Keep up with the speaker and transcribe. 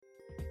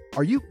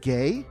Are you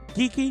gay?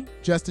 Geeky?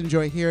 Just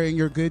enjoy hearing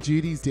your good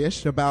Judy's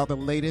dish about the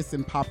latest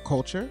in pop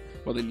culture?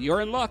 Well, then you're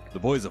in luck. The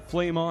boys of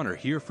Flame On are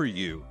here for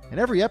you. In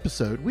every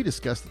episode, we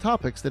discuss the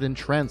topics that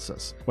entrance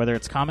us. Whether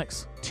it's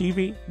comics,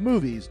 TV,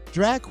 Movies,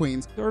 drag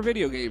queens, Or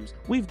video games.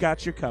 we've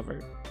got you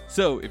covered.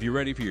 So, if you're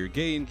ready for your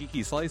gay and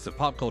geeky slice of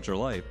pop culture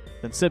life,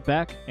 Then sit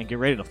back and get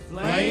ready to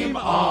Flame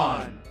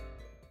on!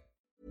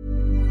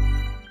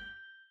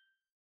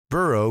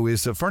 Burrow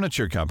is a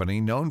furniture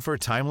company known for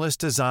timeless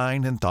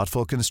design and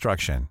thoughtful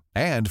construction,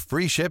 and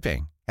free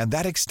shipping, and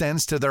that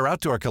extends to their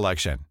outdoor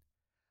collection.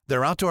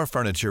 Their outdoor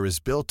furniture is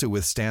built to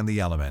withstand the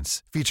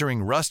elements,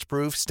 featuring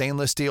rust-proof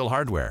stainless steel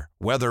hardware,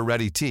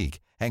 weather-ready teak,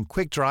 and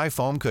quick-dry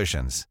foam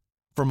cushions.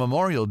 For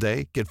Memorial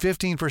Day, get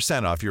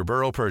 15% off your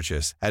Burrow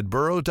purchase at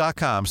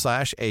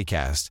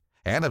burrow.com/acast,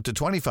 and up to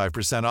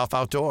 25% off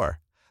outdoor.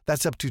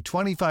 That's up to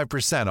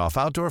 25% off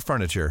outdoor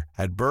furniture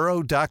at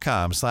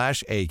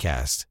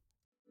burrow.com/acast.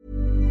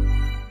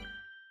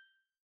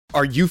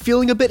 Are you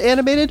feeling a bit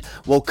animated?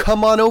 Well,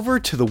 come on over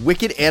to the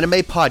Wicked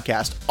Anime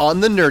Podcast on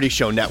the Nerdy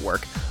Show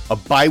Network, a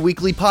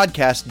bi-weekly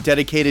podcast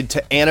dedicated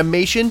to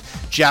animation,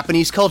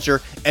 Japanese culture,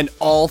 and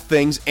all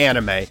things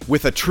anime.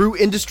 With a true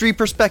industry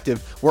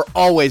perspective, we're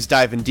always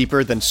diving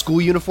deeper than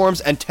school uniforms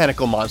and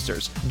tentacle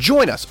monsters.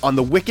 Join us on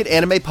the Wicked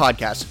Anime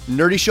Podcast,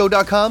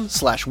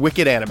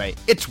 nerdyshow.com/wickedanime.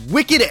 It's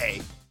Wicked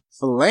A!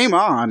 Flame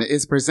On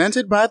is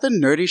presented by the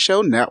Nerdy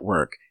Show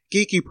Network,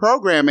 geeky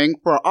programming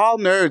for all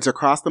nerds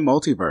across the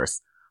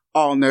multiverse.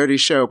 All Nerdy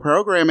Show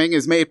programming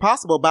is made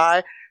possible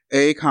by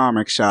A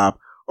Comic Shop,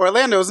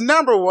 Orlando's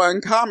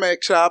 #1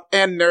 comic shop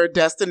and nerd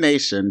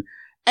destination,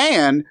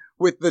 and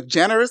with the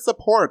generous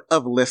support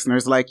of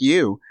listeners like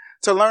you.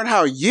 To learn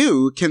how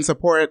you can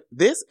support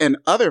this and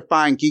other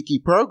fine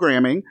geeky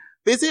programming,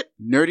 visit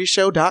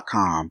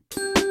nerdyshow.com.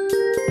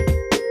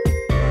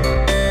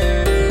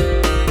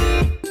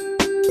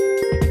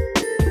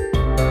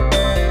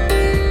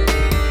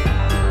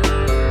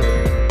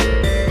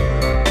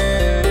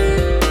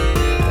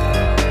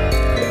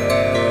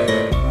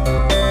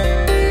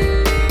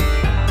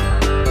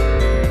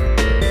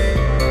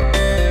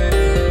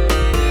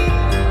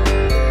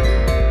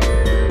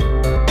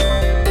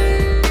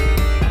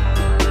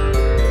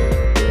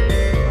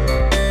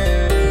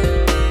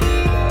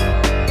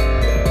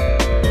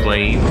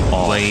 Flame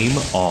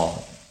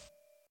on.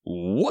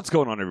 what's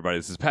going on, everybody?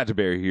 This is Pat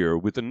DeBear here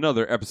with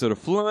another episode of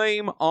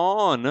Flame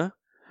On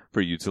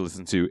for you to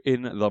listen to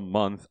in the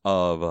month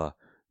of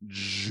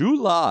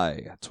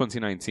July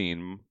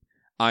 2019.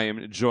 I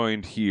am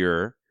joined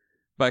here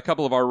by a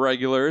couple of our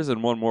regulars,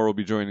 and one more will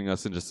be joining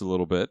us in just a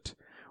little bit.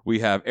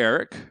 We have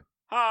Eric.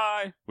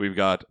 Hi. We've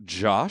got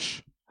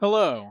Josh.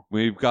 Hello.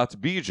 We've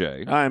got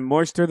BJ. I'm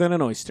moister than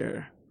an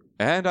oyster.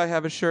 And I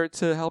have a shirt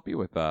to help you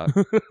with that.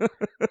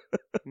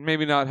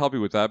 Maybe not help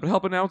you with that, but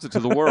help announce it to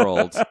the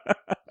world.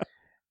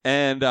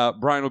 And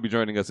Brian will be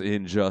joining us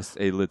in just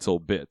a little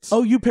bit.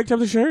 Oh, you picked up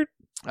the shirt?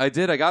 I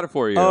did. I got it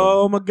for you.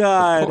 Oh, my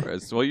God. Of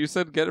course. Well, you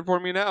said get it for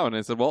me now. And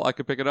I said, well, I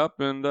could pick it up.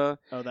 And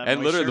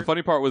literally, shirt? the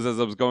funny part was as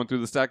I was going through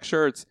the stack of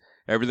shirts,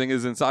 everything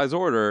is in size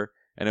order.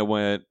 And it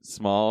went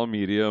small,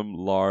 medium,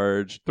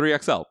 large,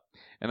 3XL.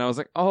 And I was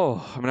like,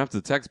 oh, I'm going to have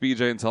to text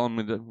BJ and tell him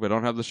we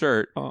don't have the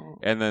shirt. Oh.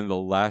 And then the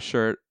last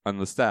shirt on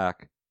the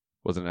stack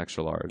was an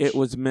extra large. It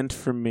was meant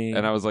for me.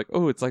 And I was like,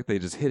 oh, it's like they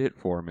just hit it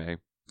for me.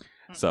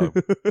 So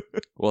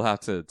we'll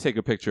have to take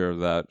a picture of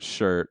that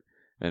shirt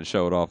and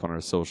show it off on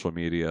our social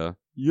media.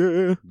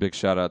 Yeah. Big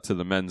shout out to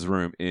the men's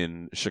room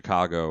in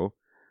Chicago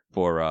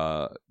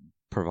for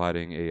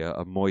providing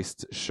a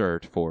moist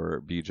shirt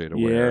for BJ to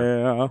wear.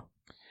 Yeah.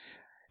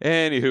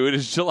 Anywho, it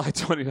is July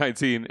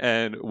 2019,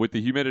 and with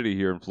the humidity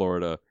here in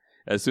Florida,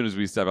 as soon as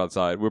we step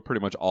outside, we're pretty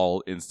much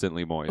all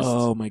instantly moist.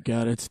 Oh, my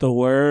God. It's the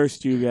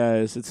worst, you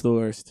guys. It's the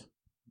worst.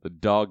 The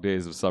dog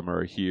days of summer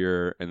are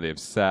here, and they've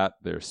sat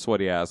their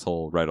sweaty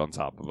asshole right on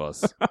top of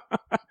us.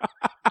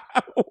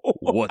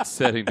 What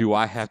setting do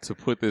I have to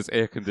put this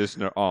air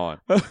conditioner on?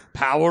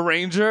 Power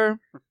Ranger?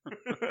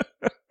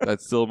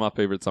 That's still my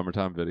favorite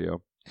summertime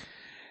video.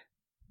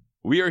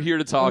 We are here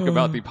to talk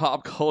about the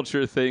pop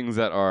culture things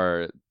that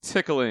are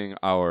tickling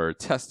our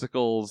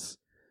testicles.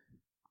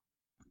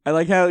 I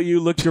like how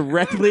you look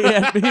directly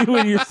at me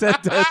when you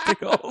said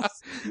testicles.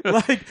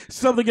 Like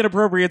something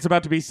inappropriate's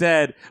about to be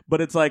said,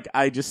 but it's like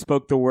I just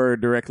spoke the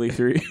word directly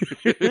through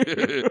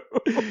you.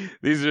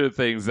 These are the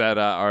things that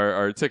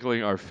are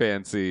tickling our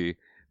fancy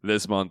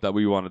this month that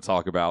we want to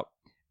talk about.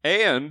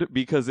 And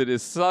because it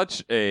is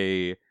such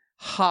a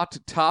hot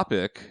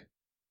topic,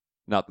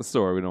 not the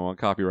story, we don't want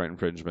copyright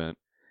infringement,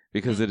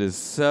 because it is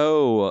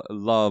so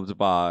loved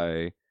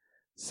by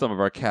some of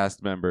our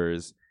cast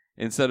members,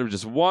 instead of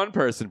just one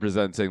person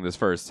presenting this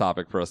first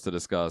topic for us to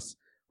discuss,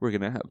 we're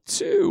going to have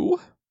two.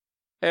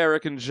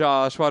 Eric and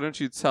Josh, why don't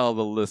you tell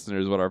the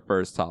listeners what our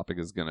first topic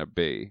is going to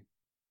be?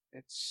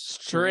 It's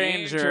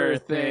Stranger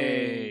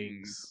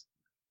Things.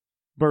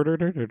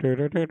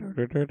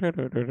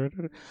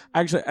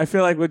 Actually, I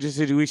feel like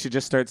we should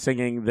just start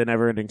singing the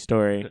Never-Ending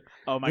Story.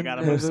 Oh my god,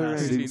 I'm obsessed.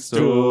 Never-ending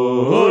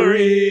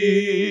story.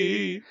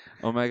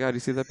 Oh my god, you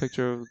see that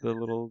picture of the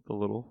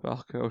little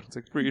Falco? It's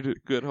like, for you to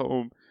get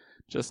home,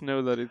 just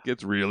know that it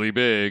gets really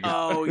big.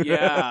 Oh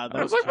yeah,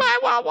 I was like, I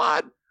want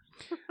one.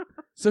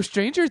 So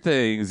Stranger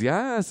Things,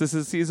 yes, this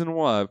is season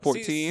what?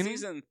 14?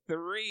 Season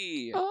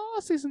 3. Oh,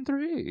 season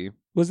 3.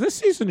 Was this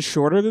season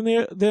shorter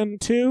than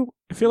 2?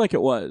 I feel like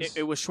it was.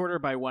 It was shorter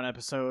by one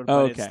episode, but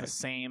Oh, it's okay. the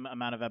same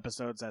amount of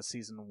episodes as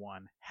season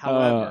 1.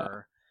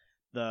 However,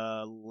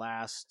 the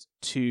last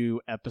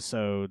 2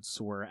 episodes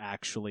were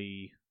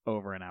actually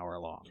over an hour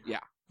long.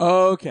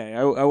 Okay,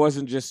 I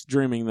wasn't just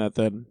dreaming that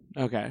then.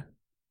 Okay.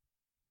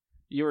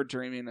 You were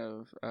dreaming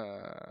of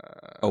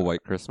A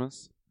White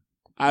Christmas?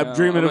 I'm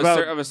dreaming of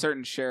about a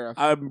certain sheriff.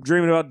 I'm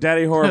dreaming about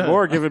Daddy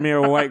Horror giving me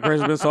a white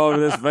Christmas all over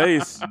this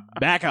face,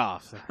 Back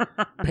off.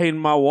 painting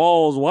my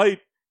walls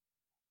white,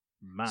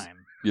 Mine.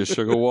 Your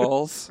sugar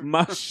walls?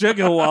 my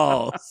sugar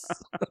walls.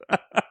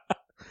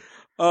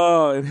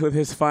 Oh, and with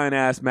his fine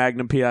ass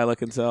Magnum PI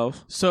looking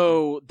self.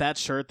 So that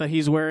shirt that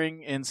he's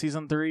wearing in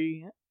season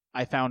 3,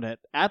 I found it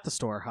at the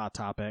store Hot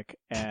Topic,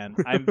 and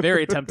I'm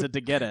very tempted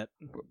to get it.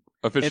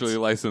 Officially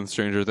licensed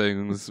Stranger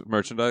Things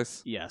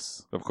merchandise?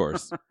 Yes. Of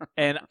course.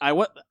 And I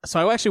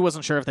actually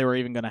wasn't sure if they were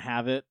even going to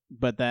have it,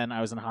 but then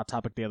I was in Hot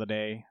Topic the other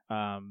day,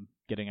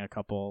 getting a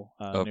couple.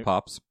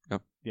 Pops?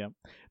 Yeah.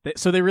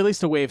 So they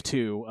released a wave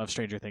 2 of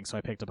Stranger Things, so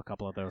I picked up a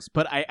couple of those.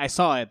 But I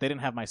saw it; they didn't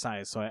have my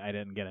size, so I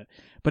didn't get it.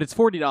 But it's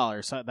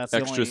 $40. So that's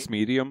Extra the only.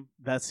 medium?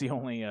 That's the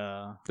only.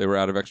 They were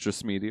out of extra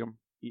medium?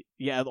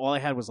 Yeah, all I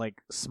had was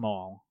like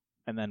small,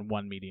 and then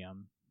one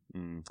medium.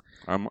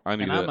 I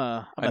need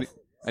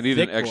I need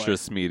an extra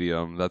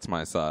medium. That's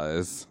my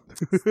size.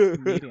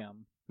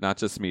 Medium. Not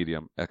just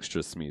medium,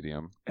 extra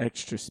medium.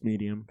 Extra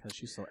medium. Because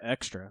she's so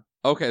extra.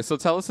 Okay, so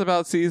tell us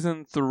about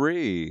season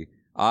 3.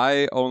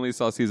 I only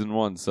saw season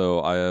 1,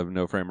 so I have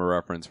no frame of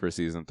reference for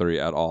season 3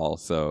 at all.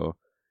 So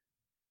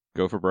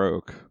go for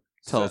broke.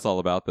 Tell us all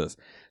about this.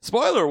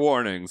 Spoiler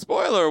warning!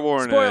 Spoiler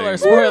warning!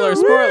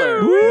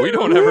 Spoiler! We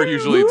don't ever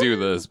usually do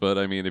this, but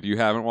I mean, if you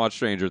haven't watched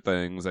Stranger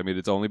Things, I mean,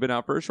 it's only been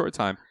out for a short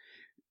time.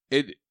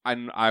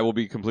 I will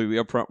be completely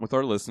upfront with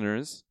our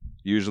listeners.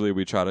 Usually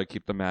we try to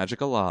keep the magic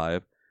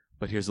alive,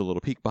 but here's a little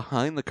peek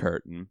behind the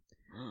curtain.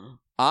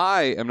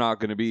 I am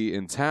not going to be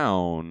in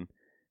town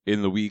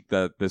in the week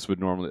that this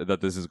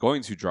is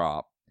going to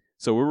drop.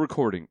 So we're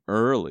recording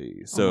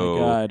early. So oh my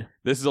God.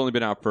 This has only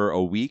been out for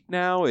a week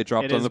now. It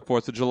dropped on the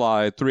 4th of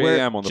July, 3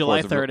 a.m. on the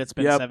July 4th of 3rd. It's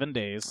been 7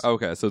 days.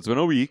 Okay, so it's been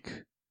a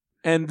week.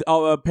 And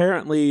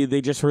apparently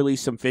they just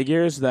released some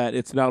figures that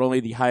it's not only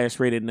the highest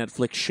rated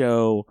Netflix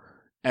show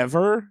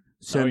ever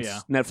since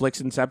Netflix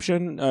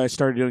Inception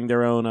started doing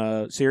their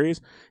own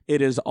series.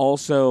 It is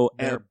also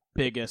their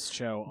biggest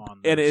show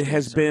on and it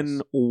has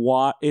been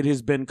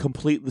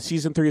the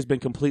season 3 has been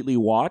completely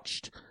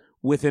watched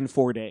within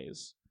 4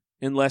 days.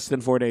 In less than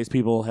 4 days,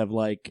 people have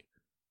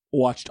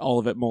watched all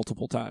of it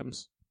multiple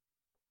times.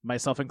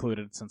 Myself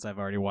included, since I've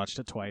already watched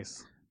it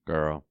twice.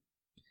 Girl.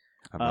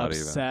 I'm not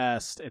even.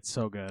 Obsessed. It's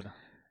so good.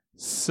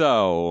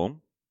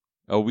 So,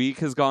 a week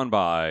has gone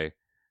by.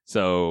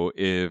 So,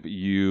 if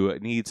you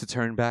need to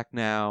turn back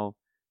now,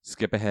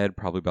 skip ahead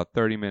probably about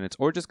 30 minutes,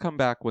 or just come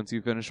back once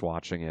you finish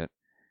watching it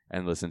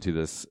and listen to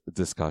this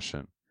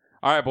discussion.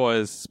 All right,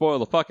 boys, spoil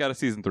the fuck out of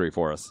season 3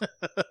 for us.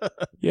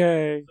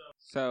 Yay.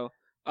 So,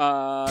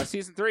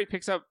 season 3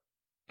 picks up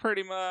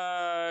pretty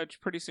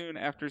soon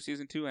after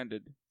season 2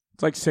 ended.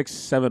 It's like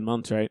 6-7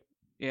 months, right?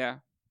 Yeah.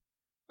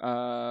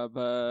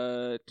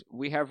 But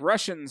we have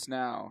Russians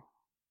now.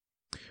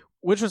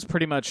 Which was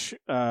pretty much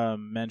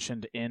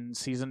mentioned in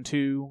season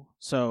 2.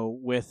 So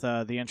with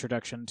the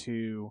introduction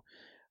to,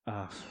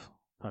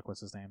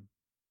 what's his name?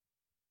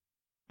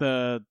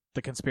 The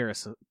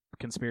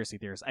conspiracy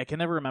theorist. I can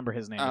never remember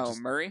his name.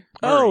 Murray?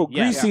 Oh,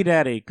 yeah. Greasy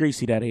Daddy.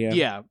 Greasy Daddy, yeah.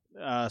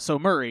 Yeah. So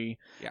Murray,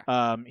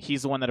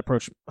 he's the one that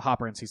approached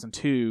Hopper in season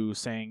 2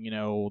 saying,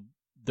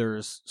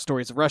 there's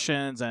stories of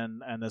Russians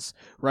and this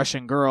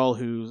Russian girl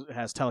who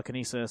has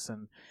telekinesis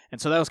and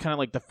so that was kind of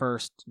like the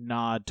first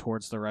nod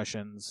towards the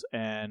Russians.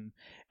 And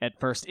at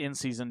first in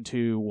season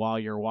 2, while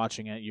you're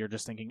watching it, you're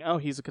just thinking, oh,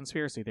 he's a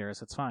conspiracy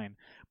theorist, it's fine.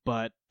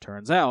 But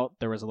turns out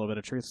there was a little bit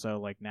of truth.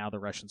 So now the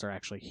Russians are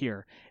actually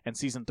here, and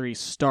season 3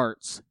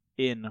 starts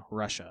in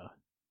Russia.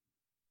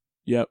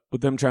 Yep,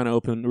 with them trying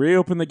to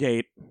reopen the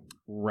gate.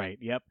 Right.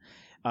 Yep.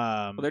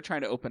 Well, they're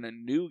trying to open a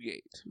new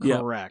gate.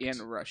 Correct.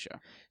 In Russia.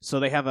 So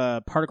they have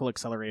a particle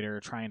accelerator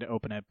trying to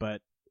open it,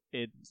 but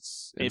it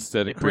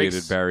created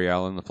breaks. Barry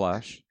Allen the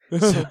Flash.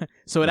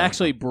 So it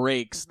actually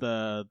breaks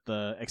the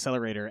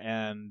accelerator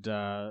and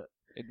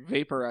it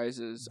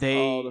vaporizes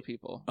all the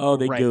people. Oh,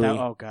 they gooey.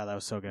 Oh god, that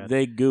was so good.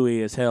 They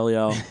gooey as hell,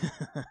 y'all.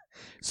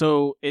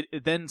 So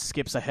it then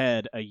skips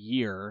ahead a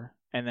year,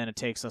 and then it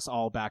takes us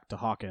all back to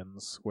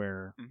Hawkins,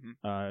 where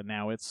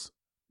now it's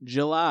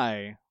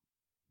July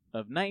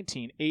of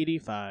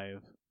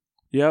 1985.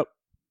 Yep.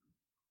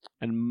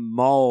 And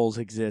malls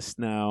exist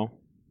now.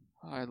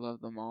 Oh, I love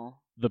them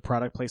all. The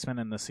product placement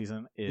in this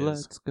season is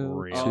Let's go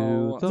real.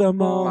 Oh, to the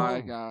mall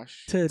my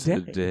gosh.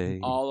 today.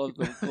 All of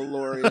the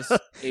glorious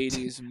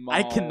 80s mall.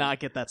 I cannot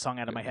get that song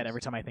out of my head every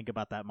time I think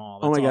about that mall.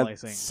 That's Oh my all god, I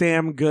sing.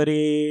 Sam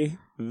Goody,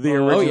 the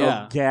Oh, original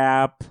yeah.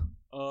 Gap.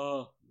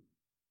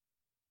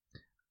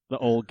 The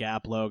old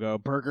Gap logo,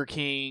 Burger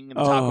King, the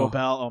Oh. Taco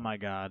Bell. Oh my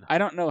god. I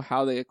don't know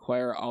how they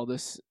acquire all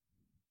this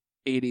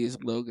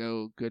 80s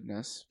logo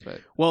goodness, but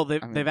Well,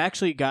 they've I mean- they've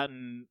actually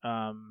gotten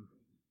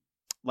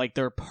like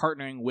they're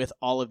partnering with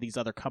all of these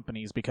other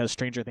companies because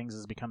Stranger Things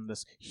has become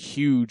this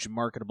huge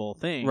marketable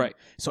thing. right.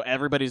 So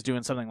everybody's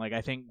doing something. Like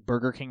I think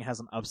Burger King has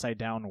an upside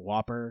down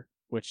Whopper,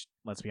 which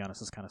let's be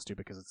honest is kind of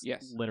stupid because it's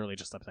Yes. literally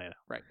just upside down.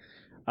 Right.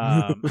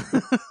 Um,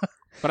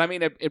 But I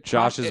mean, it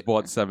Josh has it-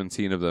 bought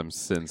 17 of them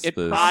since It-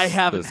 this. I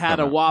haven't this had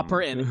a come out.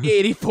 Whopper in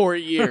 84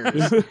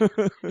 years.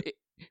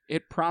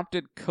 It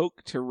prompted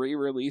Coke to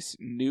re-release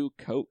new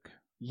Coke.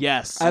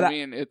 Yes. I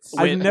mean, it's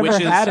I've never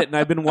which is- had it, and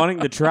I've been wanting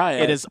to try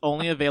it. It is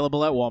only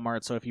available at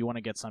Walmart, so if you want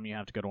to get some, you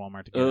have to go to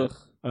Walmart to get it. Ugh.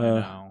 I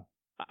know.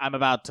 I'm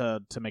about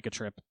to make a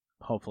trip,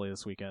 hopefully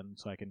this weekend,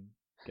 so I can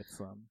get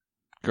some.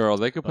 Girl,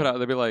 they could put But- out.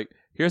 They'd be like,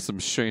 "Here's some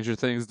Stranger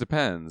Things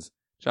depends."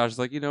 Josh is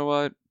like, "You know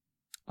what?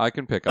 I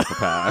can pick up a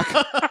pack.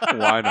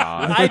 Why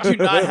not?" I do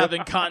not have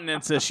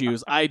incontinence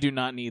issues. I do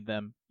not need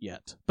them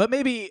yet. But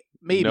maybe.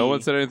 No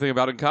one said anything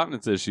about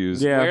incontinence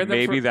issues. Yeah. Wear them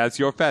Maybe for- that's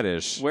your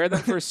fetish. wear them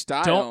for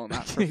style, Don't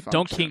not for function.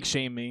 don't kink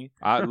shame me.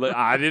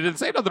 I didn't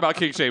say nothing about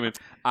kink shaming.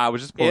 I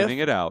was just pointing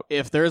it out.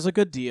 If there's a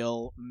good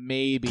deal,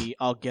 maybe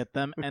I'll get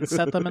them and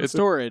set them in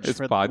storage It's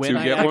for buy when two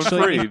I get one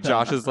actually free. need them.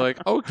 Josh is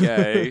like,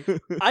 okay.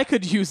 I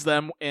could use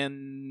them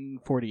in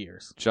 40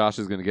 years. Josh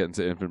is gonna get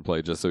into infant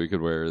play just so he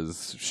could wear his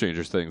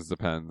Stranger Things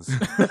depends.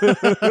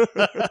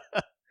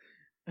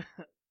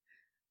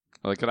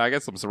 Like, can I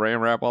get some saran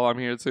wrap while I'm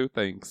here too?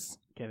 Thanks.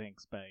 Okay,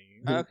 thanks, bye.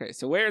 Okay,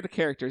 so where are the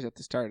characters at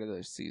the start of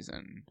this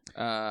season?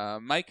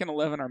 Mike and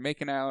 11 are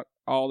making out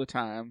all the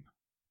time.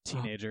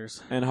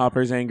 Teenagers. And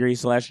Hopper's angry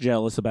 /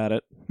 jealous about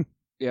it.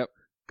 Yep.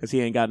 Because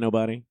he ain't got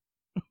nobody.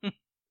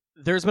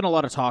 There's been a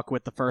lot of talk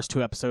with the first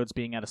 2 episodes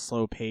being at a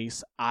slow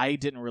pace. I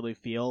didn't really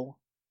feel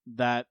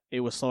that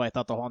it was slow. I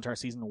thought the whole entire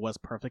season was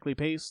perfectly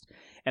paced.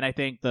 And I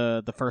think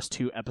the first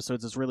 2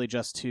 episodes is really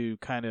just to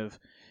kind of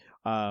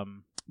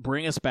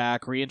bring us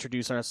back,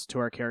 reintroduce us to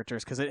our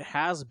characters, because it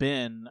has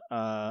been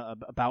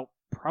about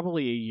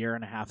probably a year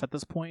and a half at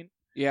this point.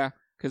 Yeah,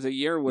 because a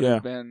year would Yeah.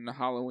 have been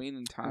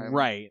Halloween time.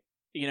 Right.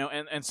 You know,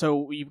 and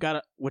so you've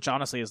got, which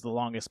honestly is the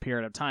longest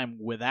period of time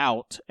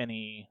without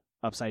any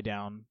upside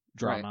down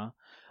drama.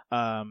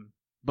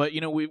 But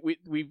you know,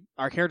 we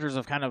our characters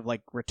have kind of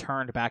like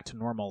returned back to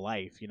normal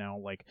life. You know,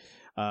 like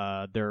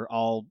they're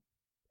all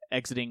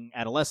exiting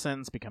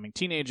adolescence, becoming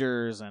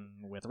teenagers, and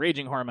with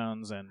raging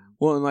hormones. And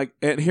Well,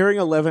 and hearing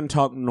 11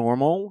 talk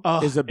normal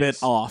Oh, is a bit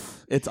it's-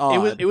 off. It's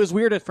odd. it was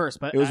weird at first,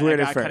 but It was weird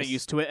I at got kind of first.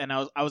 used to it. And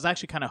I was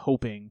actually kind of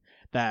hoping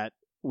that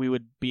we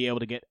would be able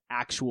to get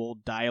actual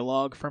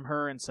dialogue from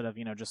her instead of,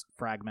 you know, just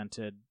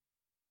fragmented,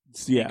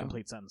 Yeah.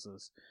 incomplete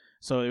sentences.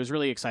 So it was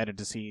really excited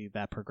to see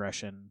that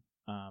progression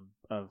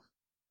of,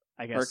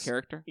 I guess, Her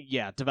character?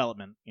 yeah,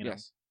 development. You know,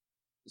 Yes.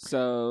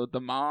 So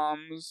the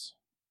moms,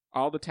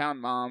 all the town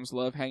moms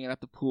love hanging at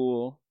the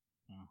pool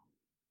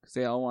because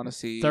they all want to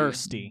see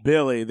thirsty.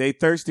 Billy. They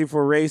thirsty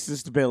for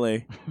racist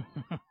Billy.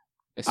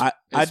 I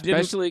didn't-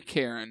 especially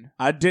Karen.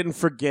 I didn't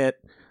forget.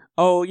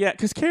 Oh, yeah,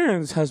 because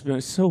Karen's husband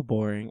is so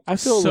boring. I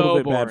feel a So little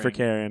bit bad for boring.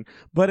 Karen.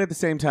 But at the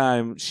same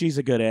time, she's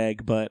a good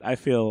egg. But I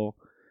feel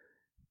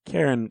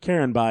Karen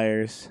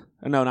Byers.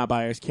 No, not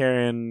Byers.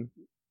 Karen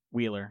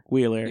Wheeler.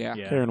 Wheeler. Yeah.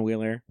 Yeah. Karen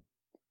Wheeler.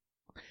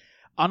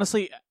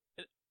 Honestly,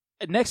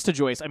 next to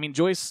Joyce, I mean,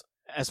 Joyce,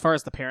 as far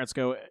as the parents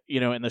go, you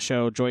know, in the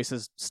show, Joyce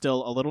is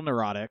still a little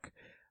neurotic,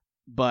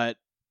 but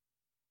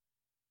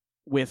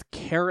with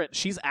Karen,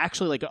 she's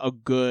actually like a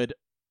good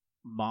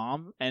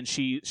mom, and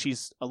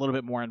she's a little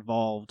bit more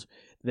involved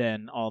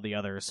than all the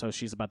others, so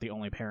she's about the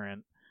only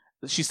parent.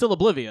 She's still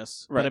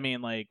oblivious, but I Right.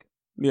 mean, like,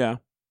 Yeah.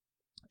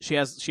 she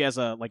has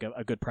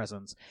a good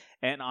presence.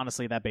 And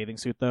honestly, that bathing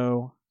suit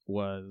though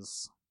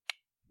was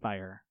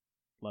fire.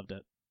 Loved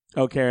it.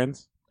 Oh,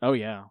 Karen's. Oh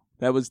yeah.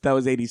 That was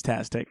 80s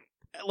tastic.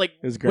 Like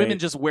It was great. women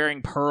just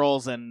wearing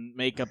pearls and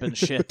makeup and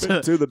shit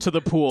to, To the- to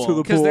the pool. to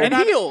the Because pool. they're And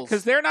not heels.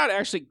 Because they're not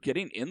actually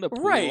getting in the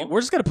pool. Right. We're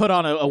just gonna put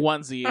on a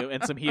onesie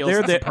and some heels They're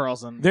and some there-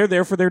 pearls and They're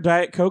there for their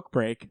Diet Coke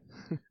break,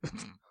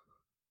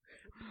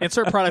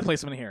 insert product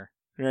placement here.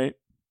 right?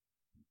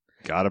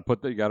 Gotta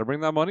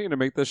bring that money in to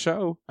make the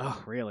show.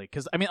 Oh, really?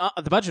 Because I mean,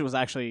 the budget was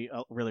actually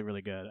really,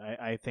 really good.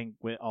 I think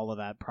with all of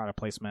that product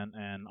placement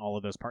and all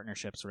of those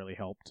partnerships really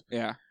helped.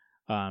 Yeah.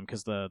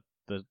 Because the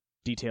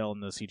detail in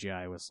the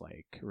CGI was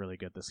like really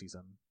good this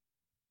season.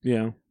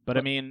 Yeah. But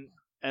I mean,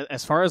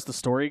 as far as the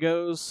story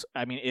goes,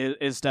 I mean, it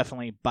is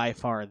definitely by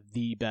far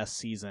the best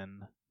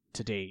season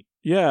to date.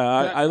 Yeah,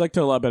 I liked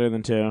it a lot better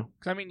than 2.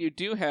 'Cause, I mean, you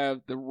do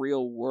have the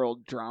real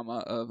world drama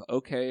of,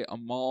 okay, a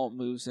mall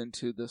moves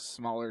into this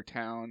smaller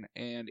town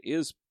and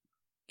is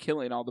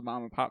killing all the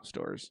mom and pop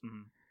stores.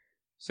 Mhm.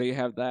 So you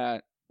have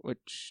that,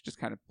 which just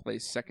kind of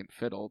plays second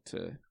fiddle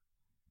to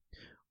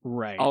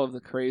Right. all of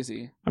the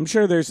crazy. I'm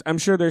sure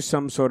there's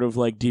some sort of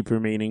like deeper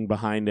meaning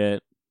behind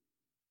it,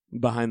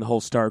 behind the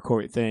whole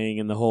Starcourt thing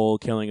and the whole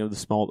killing of the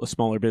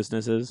smaller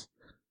businesses.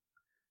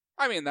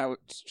 I mean, that was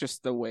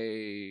just the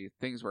way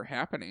things were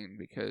happening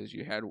because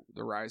you had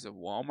the rise of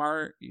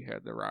Walmart, you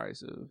had the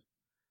rise of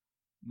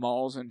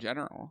malls in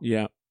general.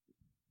 Yeah.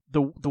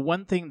 The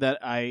one thing that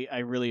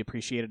I really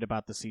appreciated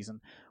about the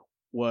season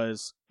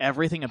was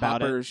everything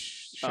about Hopper's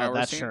it. shower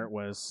That scene. shirt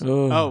was.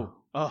 Ugh.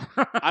 Oh.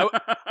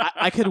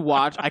 I could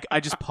watch. I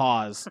just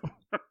pause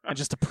and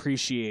just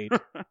appreciate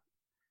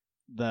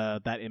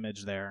that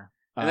image there.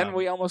 And then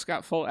we almost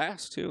got full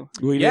ass too.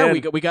 We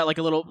got like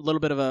a little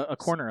bit of a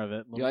corner of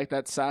it. You like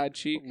that side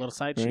cheek? Little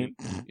side Right.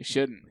 cheek. You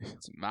shouldn't.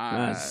 It's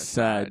my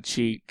side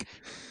cheek.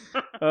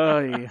 Oh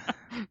yeah.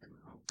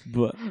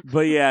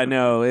 But yeah,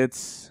 no,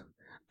 it's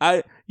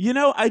I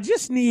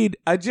just need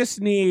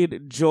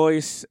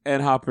Joyce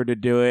and Hopper to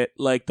do it.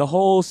 Like the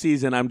whole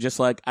season I'm just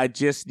like I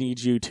just need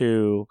you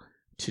to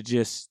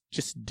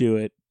just do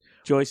it.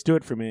 Joyce, do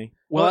it for me.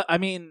 Well, I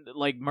mean,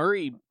 like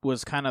Murray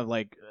was kind of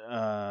like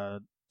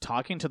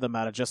talking to them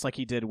about it, just like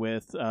he did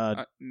with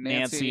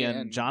Nancy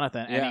and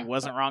Jonathan, and he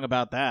wasn't wrong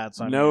about that.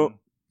 So Nope.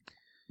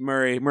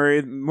 Murray,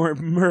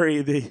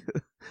 the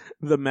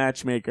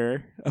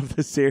matchmaker of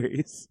the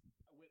series.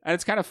 And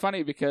it's kind of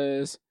funny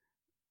because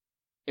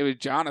it was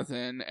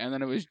Jonathan and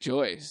then it was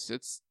Joyce.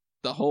 It's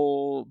the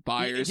whole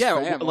Byers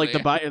family. like the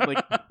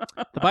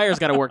buyers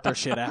got to work their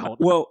shit out.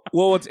 Well,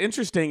 what's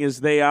interesting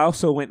is they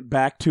also went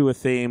back to a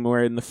theme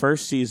where in the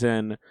first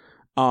season,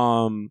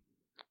 one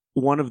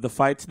of the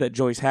fights that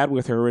Joyce had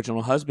with her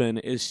original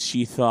husband is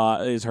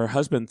her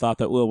husband thought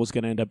that Will was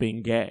going to end up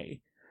being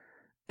gay.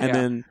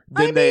 And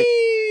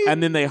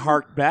then they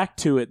hark back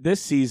to it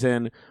this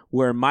season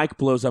where Mike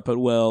blows up at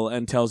Will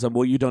and tells him,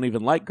 "Well, you don't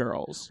even like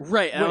girls."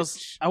 Right.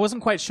 I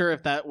wasn't quite sure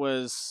if that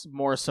was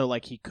more so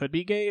like he could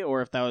be gay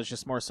or if that was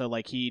just more so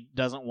like he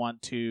doesn't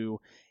want to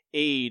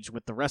age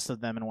with the rest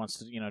of them and wants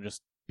to,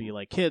 just be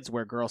like kids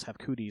where girls have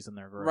cooties and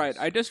they're gross. Right.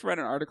 I just read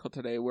an article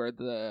today where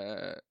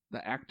the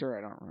actor,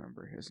 I don't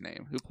remember his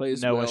name, who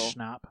plays Noah Will,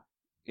 Schnapp.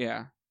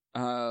 Yeah.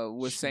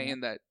 Was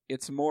saying that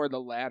it's more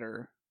the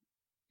latter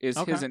is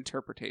his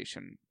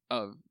interpretation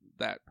of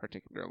that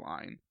particular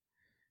line.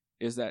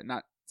 Is that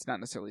it's not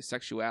necessarily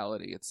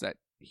sexuality, it's that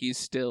he's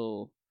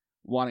still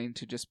wanting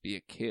to just be a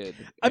kid.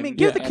 I mean,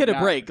 give the kid a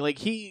break. Like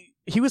he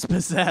was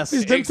possessed.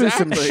 He's been through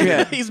some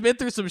shit. He's been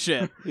through some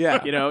shit.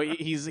 Yeah.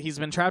 He's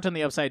been trapped in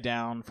the Upside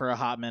Down for a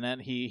hot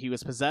minute. He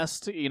was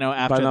possessed,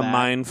 after by the that.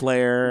 mind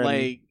flare.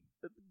 Like,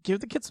 give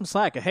the kid some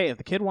slack. Hey, if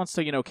the kid wants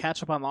to,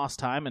 catch up on lost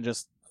time and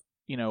just,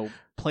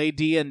 play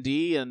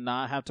D&D and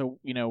not have to,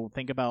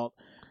 think about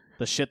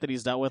the shit that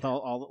he's dealt with,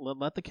 I'll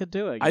let the kid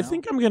do it. I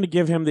think I'm going to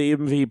give him the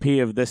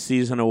MVP of this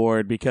season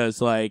award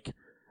because, like,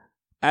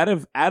 out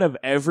of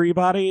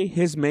everybody,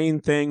 his main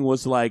thing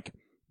was like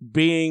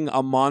being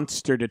a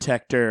monster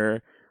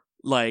detector.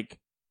 Like,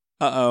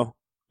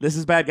 this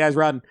is bad guys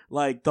run.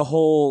 Like the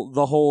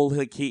whole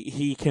like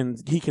he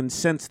can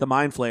sense the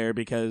mind flare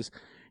because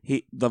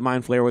the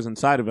mind flare was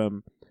inside of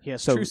him. He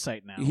has true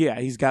sight now. Yeah,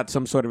 he's got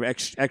some sort of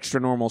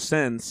extra normal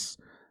sense.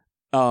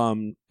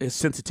 His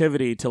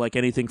sensitivity to like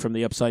anything from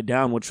the Upside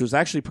Down, which was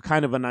actually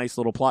kind of a nice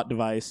little plot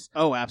device.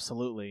 Oh,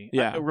 absolutely.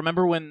 Yeah.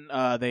 Remember when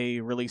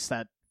they released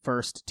that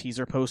first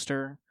teaser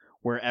poster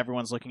where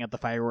everyone's looking at the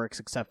fireworks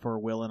except for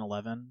Will and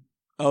 11?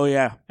 Oh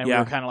yeah, and we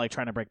were kind of like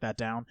trying to break that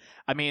down.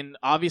 I mean,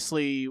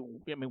 obviously,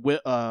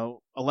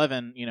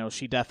 11,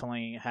 she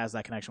definitely has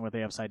that connection with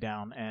the Upside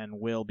Down, and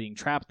Will being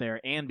trapped there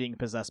and being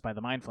possessed by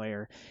the Mind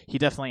Flayer, he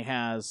definitely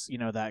has,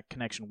 that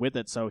connection with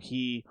it. So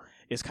he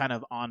is kind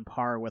of on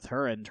par with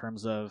her in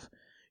terms of,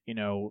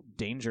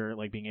 danger,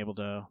 like being able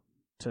to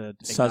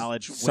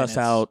acknowledge suss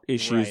out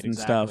issues and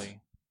stuff.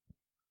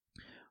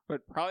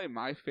 But probably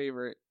my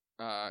favorite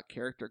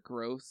character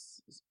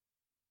growth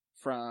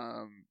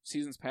from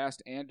seasons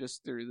past and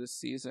just through this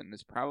season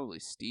is probably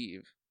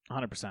Steve.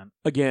 100%.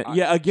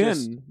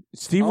 Again,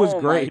 Steve was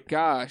great. Oh my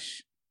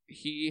gosh.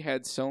 He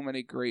had so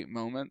many great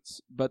moments,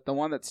 but the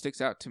one that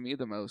sticks out to me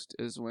the most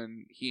is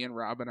when he and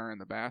Robin are in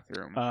the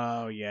bathroom.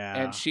 Oh, yeah.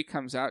 And she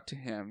comes out to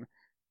him,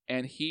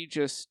 and he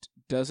just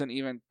doesn't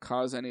even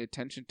cause any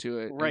attention to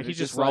it. Right, he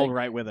just rolled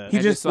right with it. He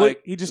just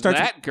starts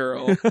that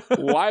girl.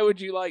 Why would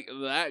you like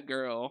that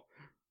girl?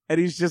 And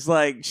he's just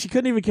like, she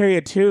couldn't even carry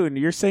a tune.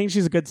 You're saying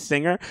she's a good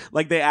singer?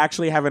 Like they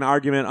actually have an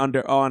argument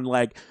on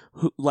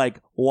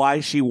why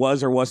she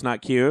was or was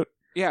not cute.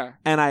 Yeah.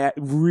 And I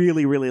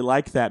really, really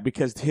like that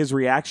because his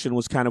reaction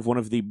was kind of one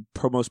of the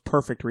most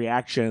perfect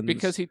reactions.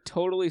 Because he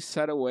totally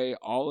set away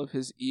all of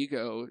his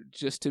ego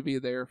just to be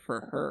there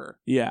for her.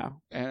 Yeah.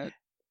 And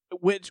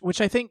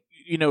which I think,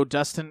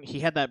 Dustin,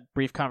 he had that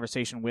brief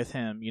conversation with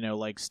him,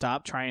 like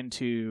stop trying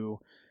to,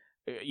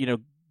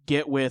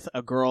 get with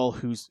a girl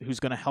who's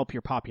going to help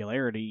your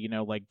popularity,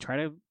 like try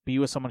to be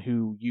with someone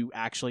who you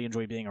actually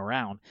enjoy being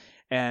around.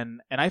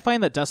 And I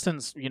find that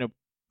Dustin's,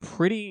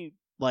 pretty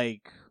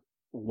like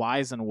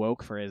wise and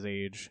woke for his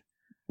age.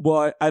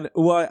 Well,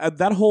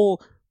 that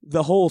whole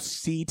the whole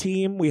C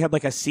team. We had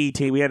like a C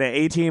team. We had an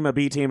A team, a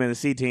B team, and a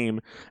C team.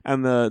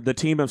 And the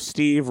team of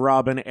Steve,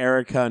 Robin,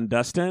 Erica, and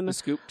Dustin. The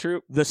Scoop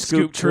Troop. The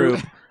Scoop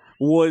Troop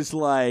was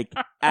like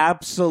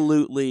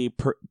absolutely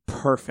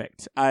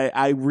perfect.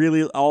 I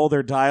really, all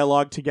their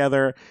dialogue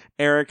together.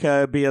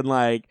 Erica being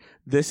like,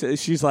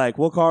 she's like,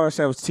 we'll call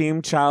ourselves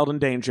Team Child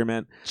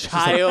Endangerment.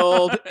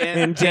 Child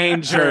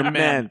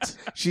Endangerment.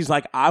 She's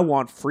like, I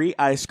want free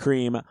ice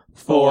cream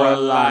for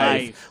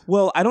life.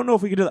 Well, I don't know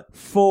if we could do that.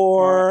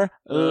 For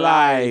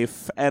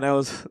life. And I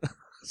was,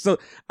 so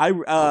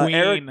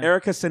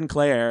Erica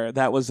Sinclair,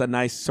 that was a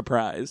nice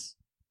surprise.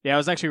 Yeah, I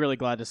was actually really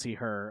glad to see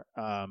her.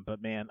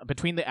 But man,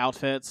 between the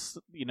outfits,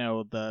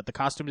 the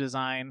costume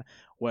design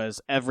was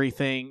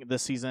everything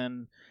this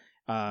season.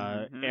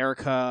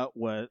 Erica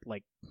was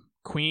like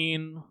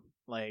Queen.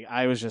 Like,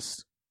 I was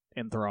just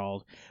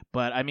enthralled.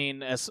 But I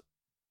mean, as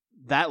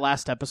that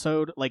last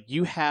episode, like,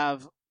 you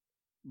have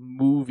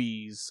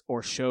movies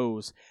or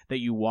shows that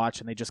you watch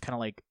and they just kind of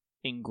like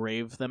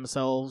engrave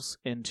themselves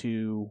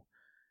into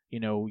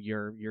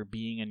your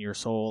being and your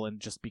soul and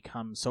just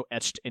become so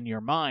etched in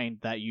your mind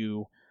that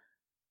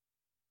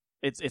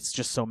it's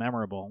just so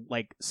memorable.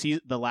 Like,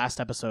 the last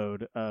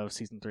episode of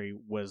season 3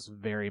 was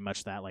very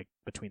much that, like,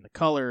 between the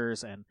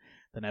colors and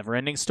the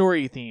never-ending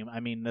story theme. I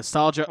mean,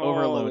 nostalgia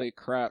overload. Holy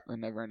crap, the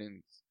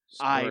never-ending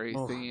story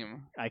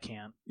theme. I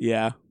can't.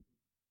 Yeah.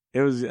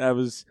 I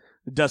was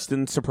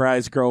Dustin's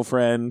surprise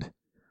girlfriend.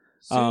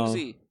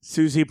 Susie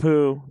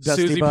Poo,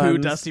 Dusty Susie Buns. Poo,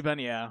 Dusty Bun,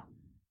 yeah.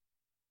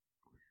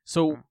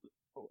 So,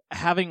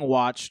 having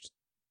watched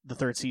the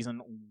 3rd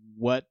season,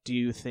 what do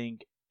you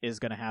think is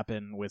going to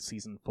happen with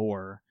season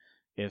 4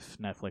 if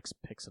Netflix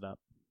picks it up?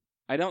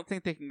 I don't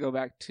think they can go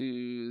back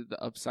to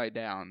the Upside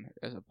Down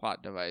as a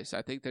plot device.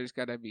 I think there's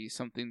got to be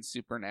something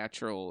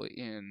supernatural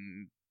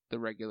in the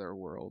regular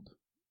world.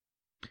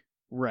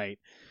 Right.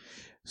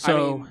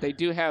 So I mean, they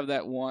do have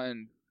that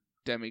one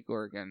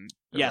Demogorgon.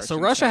 Yeah, so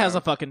Russia has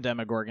a fucking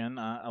Demogorgon.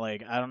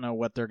 Like, I don't know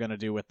what they're going to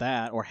do with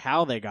that or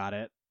how they got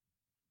it,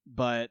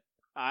 but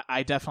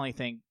I definitely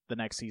think the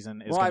next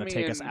season is going to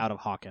take us out of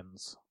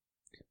Hawkins.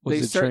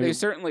 They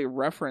certainly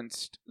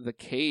referenced the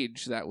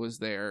cage that was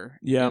there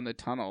in the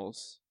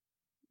tunnels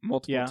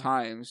multiple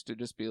times to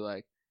just be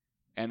like,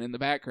 and in the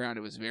background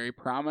it was very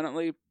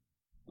prominently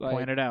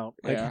pointed out.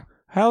 Like,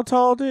 how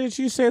tall did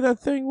you say that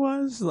thing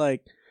was?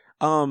 Like,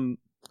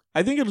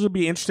 I think it'll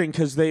be interesting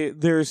because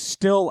there's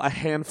still a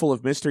handful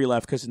of mystery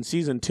left, because in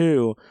season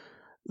 2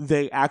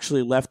 they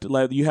actually left.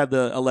 You had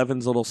the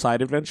Eleven's little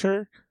side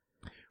adventure,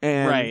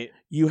 and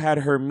you had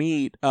her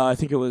meet. I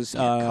think it was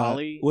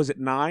Kali. Was it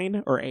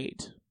 9 or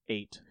 8?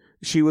 8.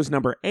 She was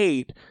number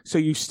 8. So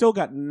you still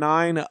got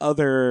 9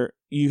 other.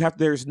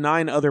 There's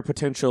 9 other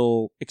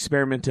potential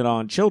experimented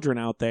on children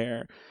out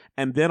there.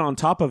 And then on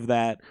top of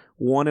that,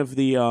 one of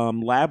the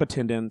lab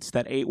attendants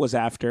that 8 was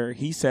after,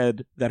 he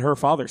said that her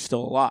father's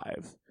still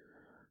alive.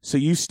 So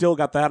you still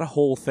got that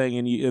whole thing,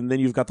 and then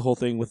you've got the whole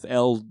thing with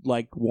Elle,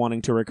 like,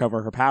 wanting to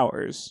recover her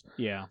powers.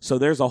 Yeah. So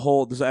there's a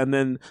whole, and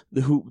then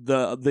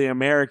the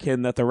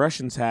American that the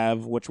Russians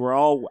have, which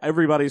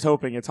everybody's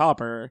hoping it's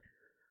Hopper.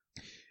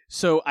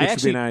 So I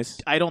actually, nice.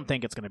 I don't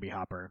think it's going to be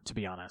Hopper, to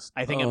be honest.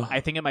 I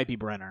think it might be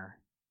Brenner.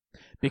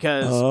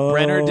 Because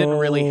Brenner didn't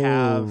really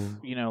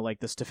have, like,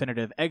 this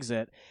definitive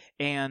exit.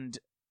 And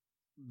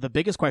the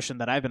biggest question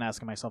that I've been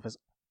asking myself is,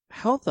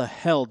 how the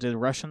hell did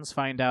Russians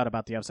find out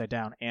about the Upside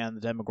Down and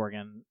the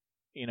Demogorgon,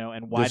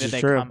 and why did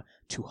they come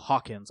to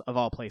Hawkins, of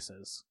all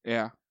places?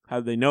 Yeah. How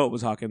did they know it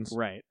was Hawkins?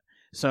 Right.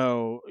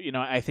 So,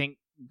 I think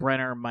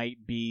Brenner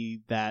might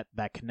be that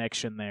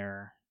connection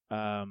there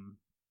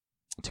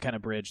to kind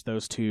of bridge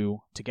those two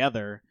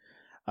together.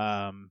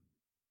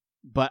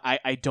 But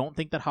I don't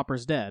think that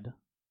Hopper's dead.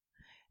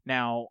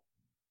 Now,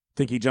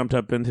 think he jumped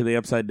up into the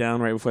Upside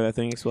Down right before that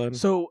thing exploded?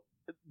 So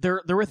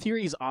there were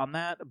theories on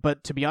that,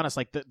 but to be honest,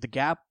 like the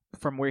gap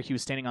from where he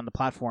was standing on the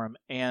platform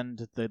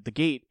and the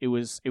gate, it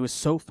was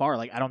so far,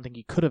 like, I don't think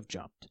he could have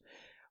jumped.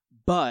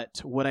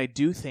 But what I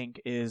do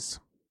think is,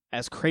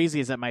 as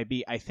crazy as it might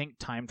be, I think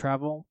time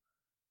travel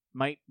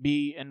might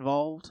be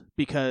involved,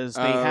 because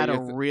they had a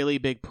really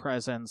big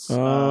presence.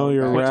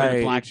 You're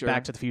right.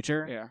 Back to the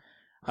Future.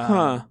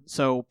 Yeah.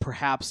 So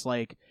perhaps,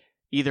 like,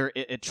 either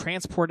it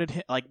transported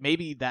him, like,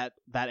 maybe that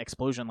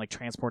explosion, like,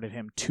 transported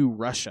him to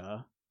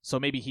Russia. So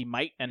maybe he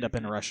might end up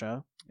in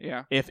Russia.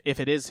 Yeah. If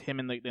it is him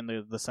in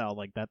the cell,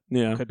 like, that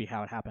could be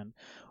how it happened.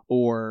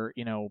 Or,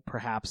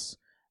 perhaps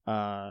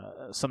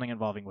something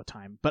involving with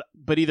time.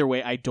 But either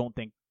way, I don't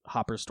think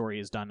Hopper's story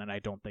is done, and I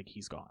don't think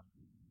he's gone.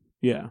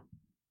 Yeah.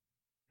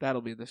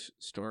 That'll be the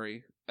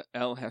story.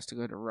 Elle has to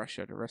go to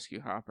Russia to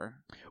rescue Hopper.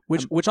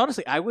 Which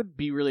honestly, I would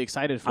be really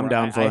excited for. I'm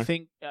down for. I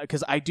think,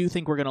 because I do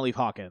think we're going to leave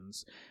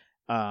Hawkins.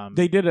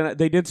 They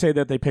did say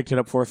that they picked it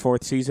up for a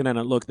 4th season, and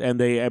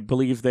I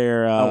believe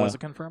they're. Was it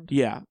confirmed?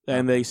 Yeah,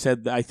 and they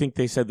said, I think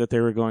they said that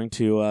they were going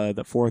to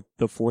the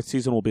fourth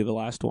season will be the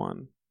last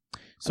one.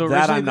 So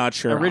that I'm not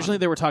sure. Originally,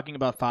 they were talking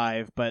about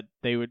 5, but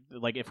they would,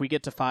 like, if we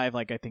get to 5,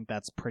 like, I think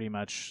that's pretty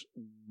much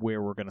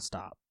where we're going to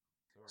stop.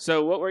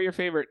 So, what were your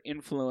favorite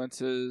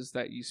influences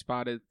that you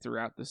spotted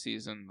throughout the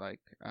season? Like,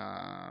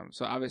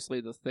 so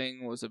obviously, The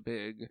Thing was a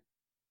big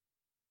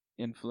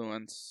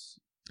influence.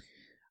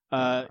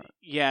 Yeah,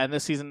 and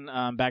this season,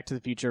 Back to the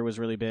Future was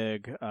really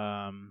big.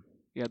 Yeah,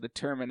 The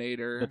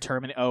Terminator.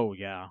 Oh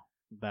yeah,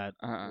 that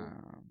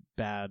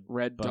bad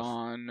Red buff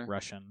Dawn.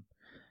 Russian.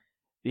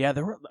 Yeah,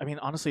 there were. I mean,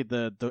 honestly,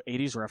 the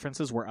 80s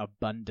references were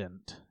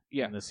abundant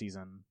in this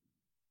season.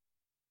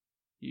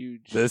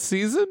 Huge. This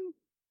season?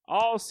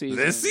 All season.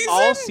 This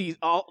season?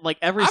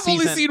 Every I've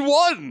season. only seen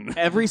one.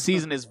 Every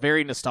season is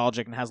very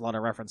nostalgic and has a lot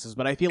of references,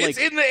 but I feel it's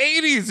in the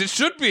 80s. It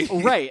should be.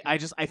 Right. I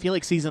feel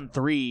like season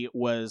 3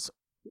 was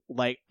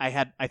like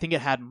I think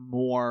it had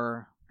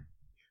more.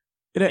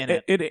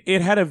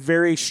 It had a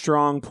very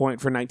strong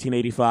point for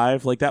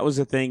 1985. Like that was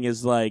the thing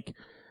is like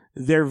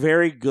they're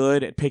very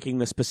good at picking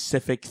the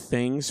specific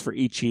things for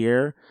each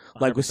year.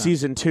 100%. Like with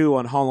season 2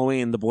 on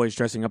Halloween, the boys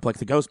dressing up like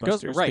the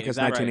Ghostbusters, right? Because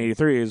exactly.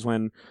 1983 is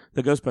when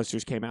the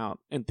Ghostbusters came out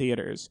in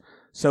theaters.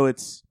 So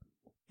it's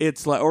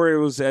like, or it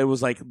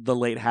was like the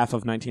late half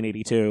of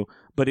 1982.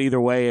 But either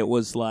way, it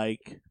was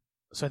like.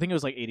 So I think it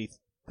was like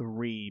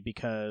 83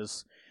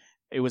 because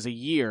it was a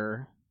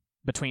year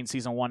between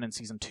season 1 and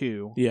season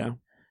 2. Yeah.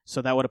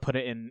 So that would have put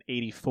it in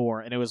 84,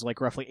 and it was like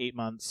roughly 8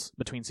 months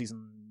between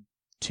season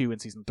 2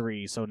 and season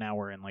 3. So now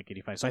we're in like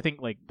 85. So I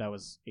think like that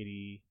was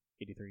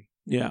 83.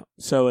 Yeah.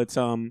 So it's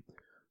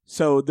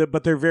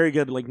but they're very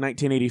good. Like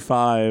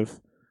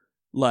 1985,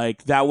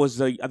 like that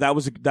was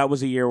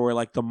a year where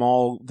like the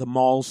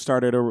malls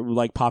started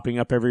like popping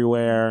up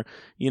everywhere.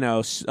 You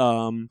know,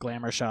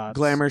 glamour shots.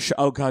 Glamour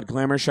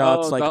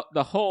shots. Like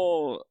the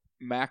whole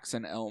Max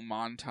and Elle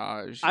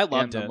montage. I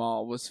loved in it. The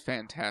mall was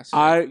fantastic.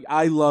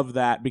 I love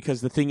that because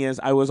the thing is,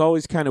 I was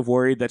always kind of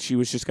worried that she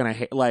was just gonna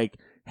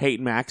hate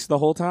Max the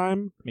whole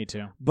time. Me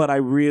too. But I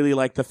really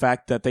like the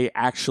fact that they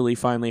actually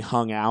finally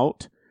hung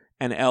out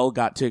and Elle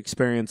got to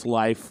experience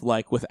life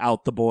like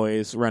without the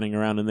boys running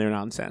around in their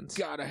nonsense.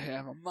 Gotta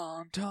have a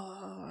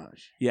montage.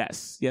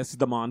 Yes,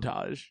 the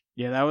montage.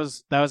 Yeah, that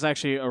was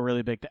actually a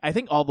really big I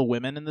think all the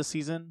women in this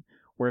season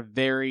were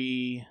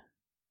very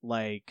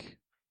like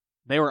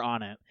they were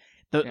on it.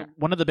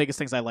 One of the biggest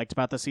things I liked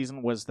about this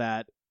season was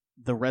that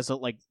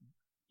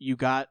you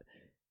got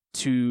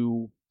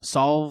to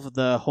solve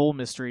the whole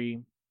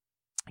mystery,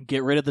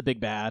 get rid of the big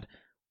bad,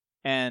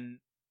 and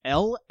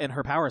Elle and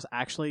her powers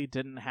actually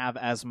didn't have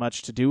as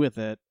much to do with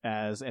it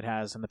as it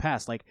has in the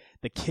past. Like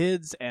the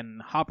kids and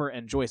Hopper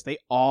and Joyce, they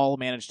all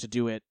managed to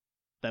do it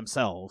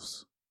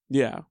themselves.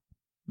 Yeah.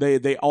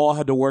 They all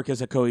had to work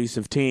as a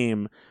cohesive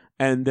team,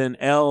 and then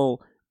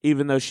Elle,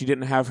 even though she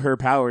didn't have her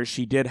powers,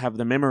 she did have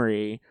the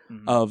memory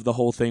of the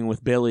whole thing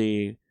with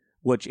Billy,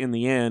 which in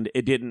the end,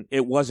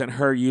 it wasn't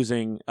her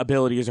using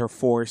abilities or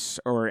force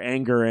or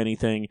anger or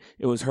anything.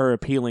 It was her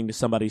appealing to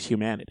somebody's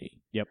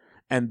humanity. Yep.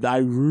 And I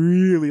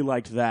really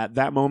liked that.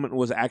 That moment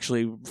was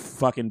actually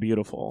fucking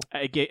beautiful.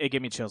 It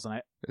gave me chills.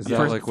 And Is that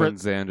when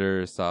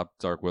Xander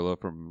stopped Dark Willow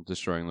from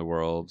destroying the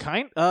world?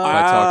 By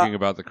talking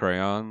about the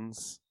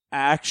crayons?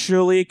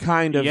 Actually,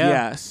 kind of,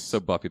 yes. So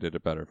Buffy did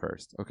it better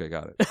first. Okay,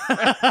 got it.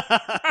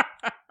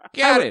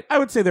 I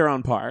would say they're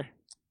on par.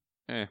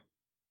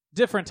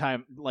 Different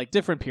time, like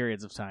different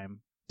periods of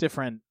time,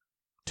 different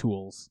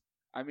tools.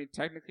 I mean,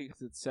 technically,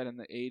 because it's set in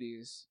the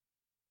 80s,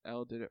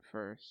 Elle did it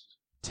first.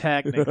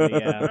 Technically,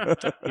 yeah.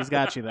 He's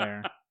got you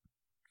there.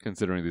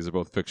 Considering these are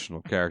both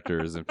fictional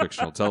characters in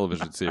fictional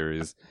television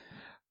series,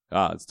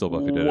 it's still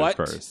Buffy did it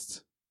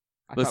first.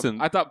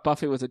 I thought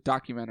Buffy was a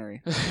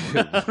documentary.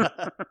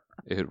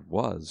 It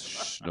was.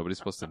 Shh, nobody's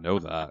supposed to know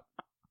that.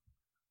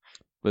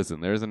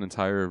 Listen, there's an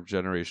entire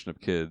generation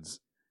of kids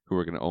who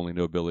are going to only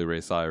know Billy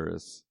Ray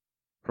Cyrus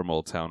from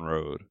Old Town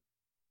Road.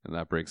 And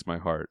that breaks my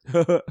heart.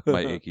 My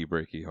achy,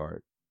 breaky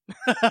heart.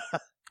 That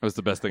was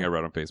the best thing I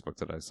read on Facebook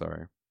today,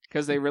 sorry.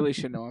 Because they really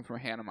should know him from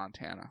Hannah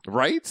Montana.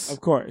 Right?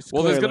 Of course.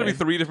 Well, there's going to be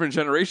 3 different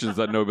generations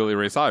that know Billy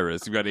Ray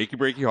Cyrus. You've got Achy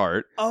Breaky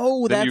Heart.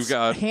 Oh, then that's you've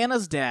got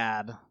Hannah's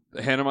dad.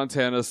 Hannah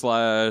Montana /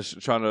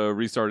 trying to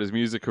restart his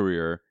music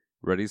career.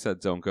 Ready, Set,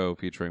 Don't Go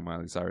featuring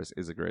Miley Cyrus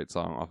is a great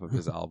song off of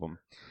his album.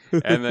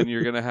 And then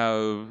you're going to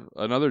have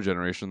another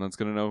generation that's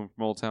going to know him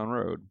from Old Town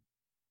Road.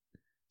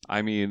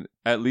 I mean,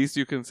 at least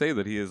you can say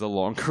that he has a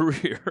long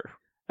career.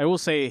 I will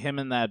say him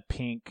in that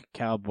pink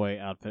cowboy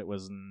outfit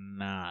was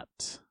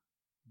not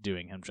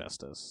doing him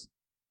justice.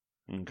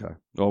 Okay.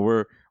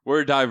 Well,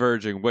 we're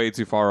diverging way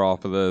too far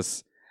off of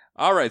this.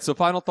 All right, so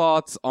final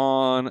thoughts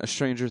on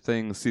Stranger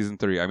Things Season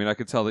 3. I mean, I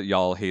could tell that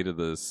y'all hated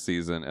this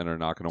season and are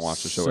not going to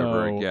watch the show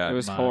ever again. It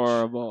was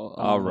horrible.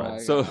 All right,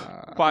 so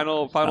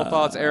final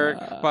thoughts, Eric?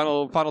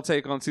 Final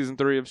take on Season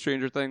 3 of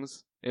Stranger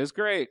Things? It was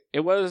great. It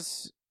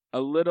was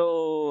a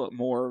little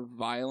more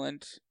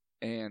violent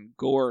and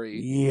gory.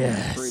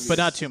 Yes. But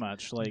not too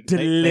much. Like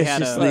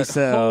deliciously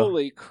so.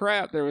 Holy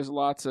crap, there was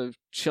lots of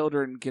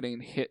children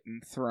getting hit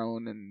and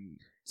thrown and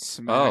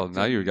smacked. Oh,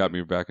 now you got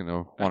me back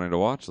into wanting to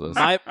watch this.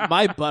 My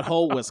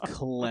butthole was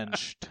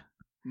clenched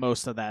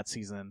most of that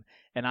season,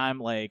 and I'm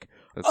like,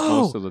 that's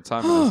most of the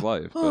time in his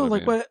life. Oh,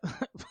 like what?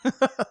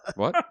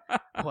 What?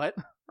 What?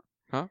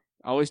 Huh?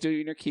 Always do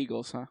your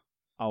Kegels, huh?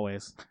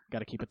 Always. Got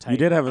to keep it tight. You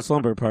did have a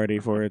slumber party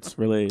for its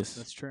release.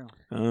 That's true.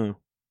 Oh.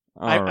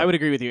 I would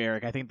agree with you,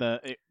 Eric. I think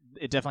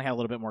it definitely had a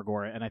little bit more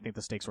gore, and I think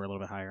the stakes were a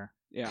little bit higher.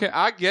 Yeah. Can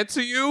I get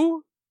to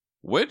you?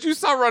 When'd you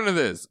start running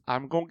this?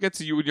 I'm going to get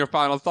to you in your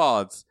final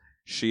thoughts.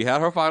 She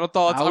had her final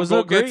thoughts. I'm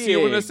going to get to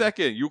you in a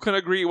second. You can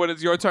agree when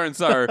it's your turn,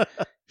 sir.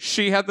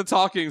 She had the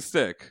talking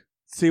stick.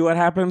 See what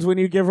happens when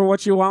you give her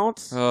what you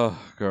want? Oh,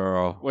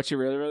 girl. What you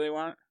really, really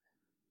want?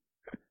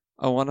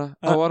 I wanna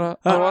slam.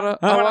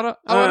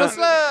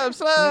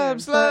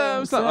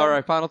 All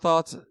right, final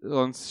thoughts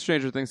on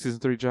Stranger Things Season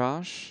 3,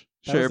 Josh.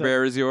 Share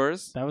Bear is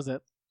yours. That was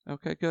it.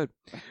 Okay, good.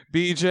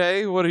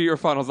 BJ, what are your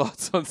final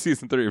thoughts on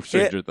Season 3 of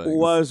Stranger Things? It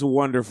was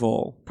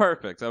wonderful.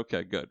 Perfect.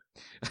 Okay, good.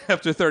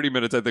 After 30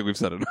 minutes, I think we've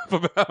said enough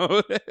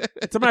about it.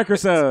 It's a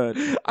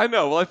microsode. I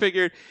know. Well,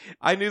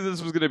 I knew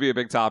this was going to be a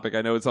big topic.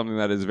 I know it's something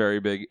that is very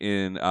big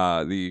in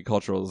the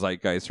cultural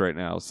zeitgeist right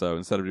now. So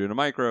instead of doing a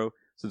micro,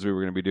 since we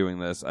were going to be doing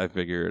this, I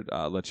figured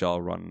let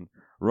y'all run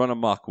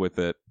amok with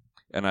it.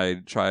 And I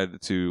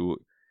tried to,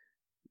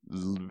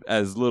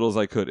 as little as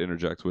I could,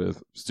 interject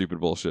with stupid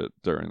bullshit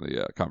during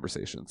the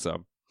conversation.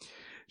 So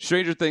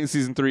Stranger Things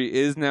Season 3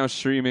 is now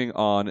streaming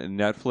on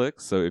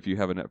Netflix. So if you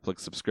have a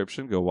Netflix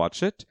subscription, go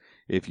watch it.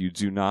 If you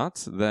do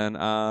not, then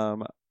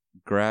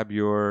grab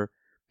your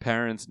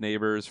parents,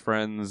 neighbors,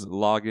 friends,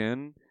 log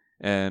in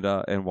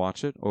and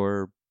watch it,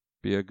 or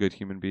be a good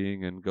human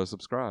being and go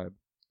subscribe.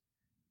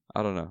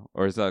 I don't know.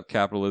 Or is that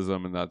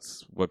capitalism and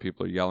that's what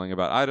people are yelling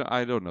about?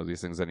 I don't know these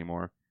things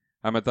anymore.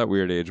 I'm at that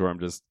weird age where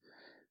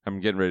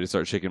I'm getting ready to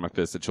start shaking my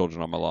fist at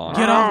children on my lawn.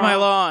 Get off my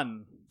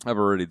lawn! I've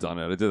already done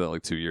it. I did that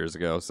like 2 years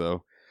ago, so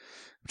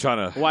I'm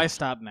trying to... Why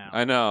stop now?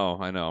 I know.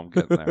 I'm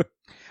getting there.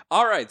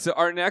 All right, so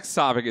our next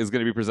topic is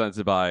going to be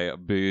presented by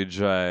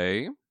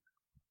BJ.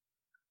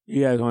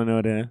 You guys want to know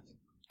what it is?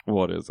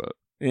 What is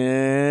it?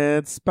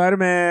 It's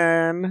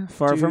Spider-Man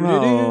Far From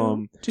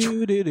Home.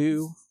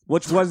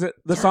 Which was it?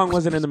 The song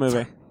wasn't in the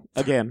movie.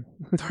 Again.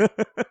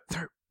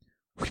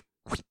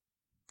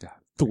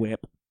 The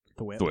whip.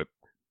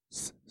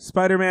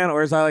 Spider-Man,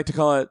 or as I like to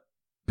call it,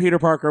 Peter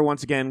Parker,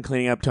 once again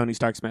cleaning up Tony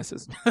Stark's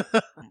messes.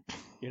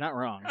 You're not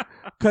wrong.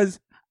 Because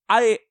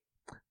I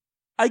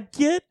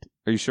get...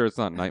 Are you sure it's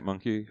not Night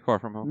Monkey Far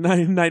From Home?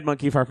 Night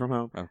Monkey Far From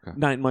Home. Okay.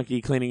 Night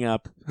Monkey cleaning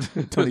up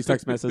Tony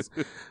Stark's messes.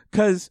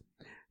 Because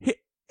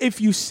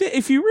if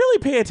you really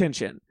pay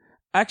attention,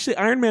 actually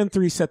Iron Man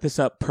 3 set this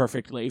up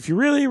perfectly. If you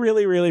really,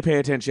 really, really pay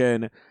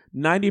attention,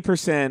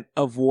 90%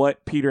 of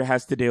what Peter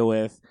has to deal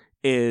with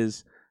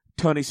is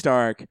Tony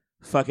Stark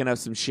fucking up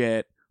some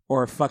shit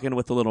or fucking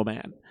with the little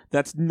man.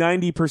 That's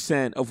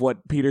 90% of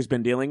what Peter's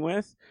been dealing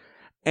with.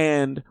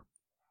 And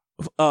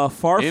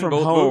Far in From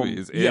both Home,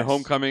 movies, in yes.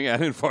 Homecoming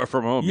and in Far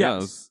From Home,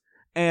 yes.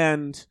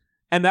 And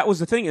that was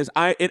the thing is,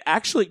 it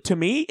actually, to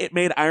me, it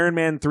made Iron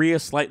Man 3 a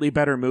slightly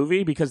better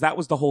movie because that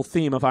was the whole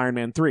theme of Iron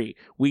Man 3.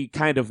 We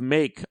kind of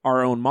make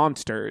our own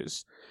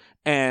monsters,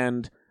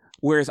 and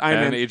whereas Iron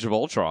Man Age of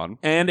Ultron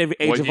and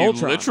Age of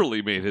Ultron, he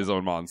literally made his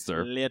own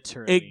monster.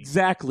 Literally,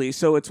 exactly.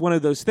 So it's one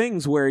of those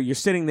things where you're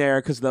sitting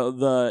there because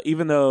the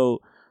even though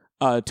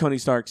Tony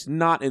Stark's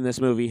not in this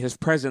movie, his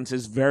presence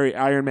is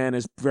Iron Man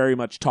is very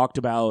much talked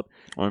about.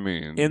 I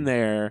mean, in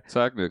there,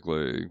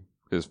 technically,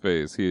 his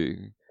face,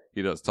 he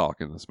does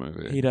talk in this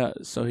movie. He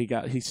does. So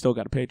he still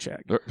got a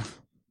paycheck.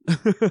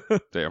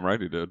 Damn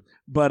right he did.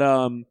 But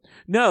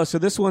no. So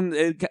this one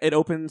it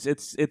opens.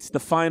 It's the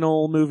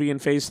final movie in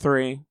Phase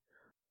 3,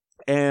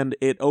 and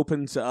it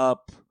opens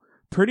up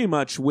pretty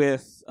much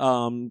with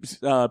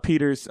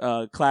Peter's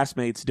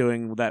classmates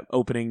doing that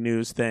opening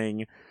news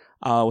thing.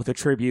 With a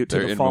tribute to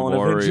the Fallen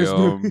Avengers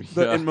movie,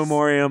 In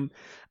Memoriam,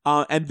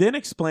 and then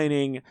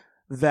explaining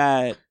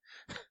that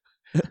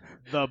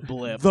the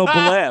blip,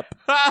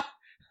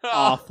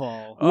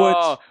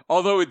 awful.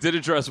 Although it did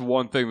address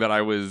one thing that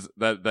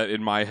that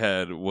in my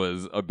head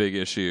was a big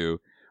issue,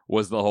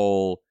 was the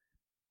whole.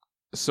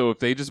 So if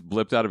they just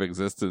blipped out of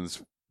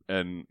existence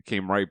and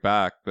came right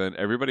back, then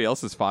everybody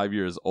else is 5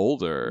 years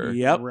older.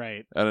 Yep,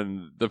 right.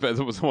 And the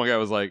one guy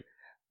was like,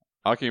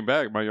 "I came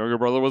back. My younger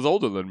brother was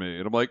older than me,"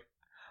 and I'm like.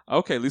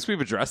 Okay, at least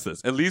we've addressed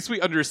this. At least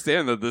we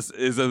understand that this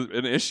is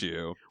an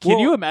issue. Can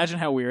you imagine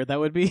how weird that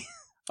would be?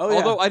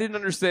 Although I didn't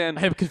understand.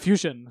 I have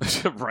confusion.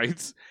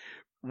 Right?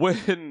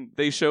 When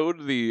they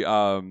showed the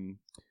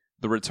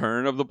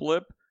return of the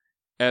blip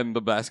and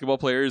the basketball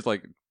players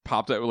like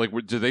popped out, like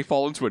did they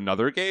fall into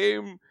another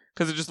game?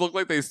 Because it just looked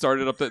like they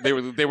started up they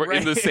were right.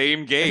 in the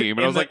same game,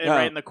 and I was like,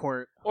 right in the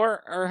court.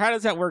 Or how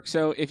does that work?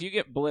 So if you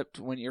get blipped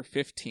when you're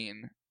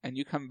 15 and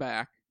you come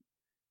back.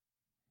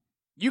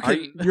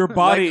 Your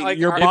body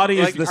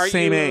is the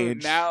same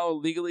age. Now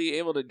legally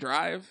able to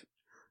drive?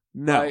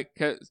 No.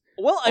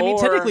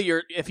 Technically,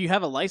 if you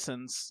have a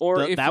license,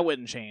 that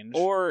wouldn't change.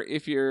 Or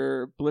if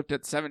you're blipped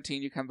at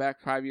 17, you come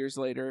back 5 years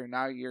later, and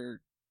now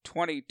you're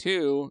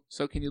 22.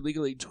 So can you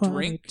legally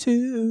drink?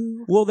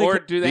 Well,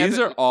 these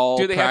are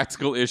all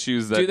practical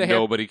issues that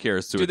nobody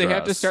cares to address. Do they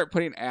have to start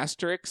putting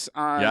asterisks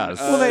on? Yes.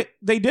 Well,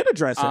 they did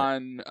address it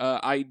on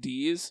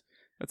IDs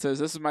that says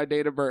this is my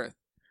date of birth.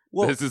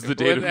 Well, this is the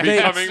date of me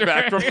they- coming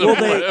back from the Well,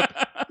 blip.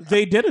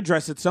 they did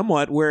address it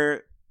somewhat,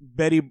 where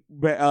Betty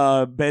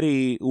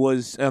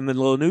was on the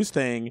little news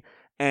thing,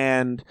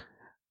 and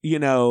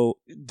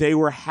they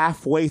were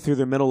halfway through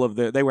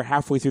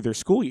their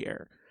school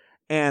year,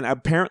 and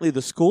apparently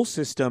the school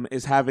system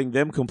is having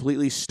them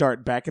completely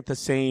start back at the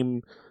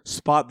same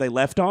spot they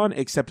left on,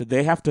 except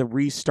they have to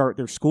restart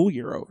their school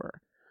year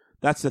over.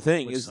 That's the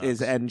thing.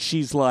 And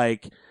she's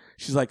like,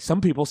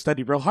 some people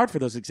studied real hard for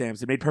those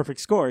exams and made perfect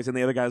scores, and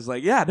the other guy's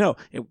like, yeah, no,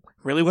 it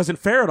really wasn't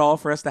fair at all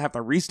for us to have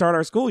to restart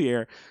our school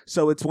year.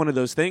 So it's one of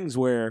those things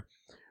where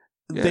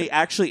they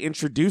actually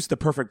introduced the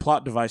perfect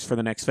plot device for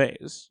the next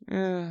phase.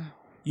 Yeah.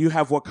 You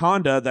have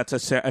Wakanda that's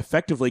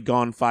effectively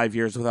gone 5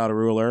 years without a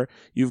ruler.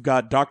 You've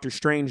got Doctor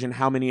Strange and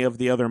how many of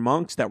the other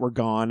monks that were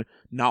gone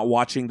not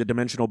watching the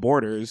dimensional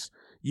borders.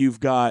 You've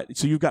got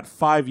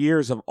 5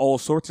 years of all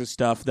sorts of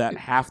stuff that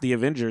half the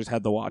Avengers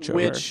had to watch over.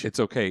 Which, it's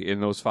okay. In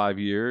those 5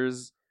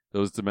 years,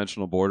 those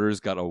dimensional borders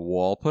got a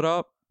wall put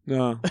up.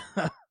 No.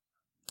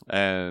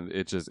 And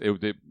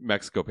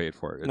Mexico paid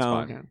for it. It's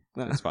fine. Okay.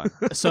 No. It's fine.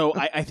 So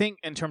I think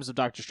in terms of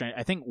Doctor Strange,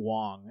 I think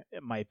Wong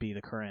might be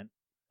the current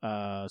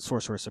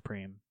Sorcerer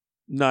Supreme.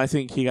 No, I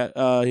think he got.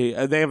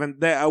 They haven't.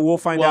 We'll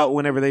find out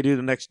whenever they do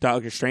the next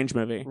Doctor Strange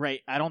movie.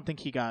 Right. I don't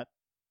think he got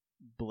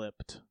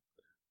blipped.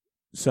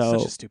 So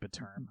such a stupid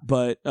term.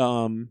 But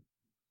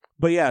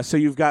yeah. So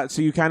you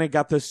kind of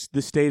got the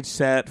stage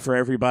set for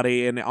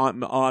everybody, and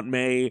Aunt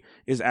May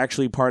is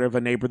actually part of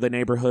the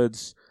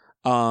neighborhoods.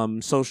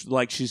 Social,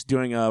 like she's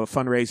doing a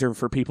fundraiser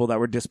for people that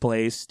were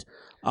displaced.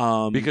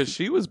 Because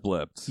she was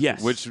blipped.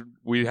 Yes. Which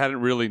we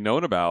hadn't really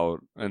known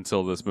about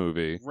until this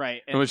movie.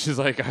 Right. And when she's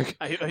like,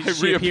 I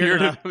she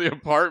reappeared in the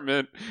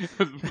apartment.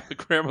 The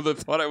grandmother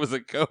thought I was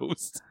a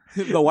ghost.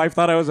 The wife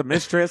thought I was a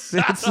mistress.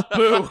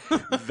 Boo.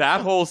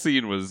 That whole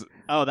scene was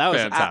that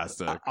was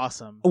fantastic.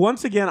 Awesome.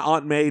 Once again,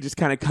 Aunt May just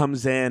kind of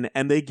comes in,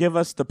 and they give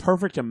us the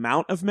perfect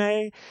amount of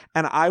May,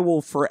 and I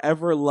will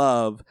forever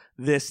love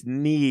this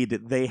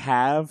need they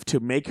have to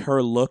make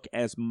her look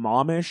as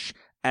momish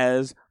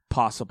as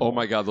possible. Oh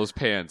my god, those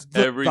pants.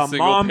 The Every single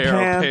mom pair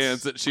pants. of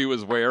pants that she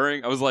was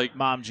wearing, I was like,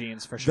 mom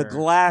jeans for sure. The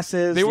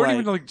glasses. they weren't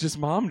even like just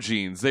mom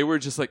jeans. They were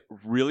just like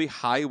really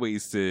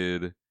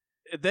high-waisted.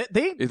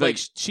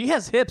 She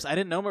has hips. I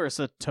didn't know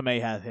Marissa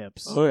Tomei had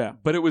hips. Oh yeah.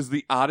 But it was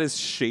the oddest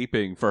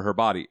shaping for her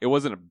body. It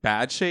wasn't a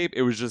bad shape.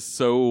 It was just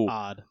so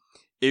odd.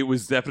 It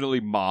was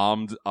definitely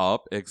mommed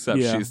up, except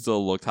she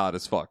still looked hot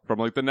as fuck. From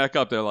like the neck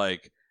up, they're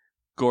like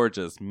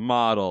gorgeous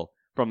model.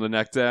 From the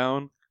neck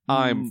down,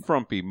 I'm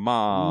frumpy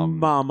mom.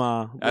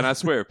 Mama. And I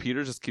swear, if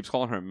Peter just keeps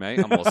calling her May,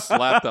 I'm going to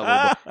slap that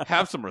little boy.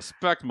 Have some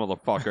respect,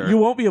 motherfucker. You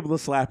won't be able to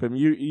slap him.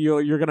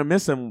 You're going to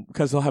miss him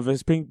because he'll have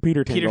his pink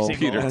Peter tingle.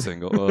 Peter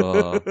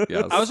tingle.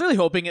 Yes. I was really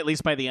hoping, at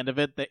least by the end of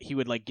it, that he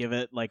would like give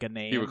it like a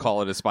name. He would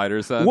call it a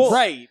spider sense. Well,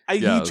 right.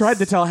 He tried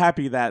to tell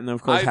Happy that, and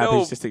of course I know.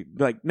 Happy's just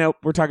like, nope,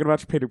 we're talking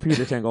about your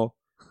Peter tingle.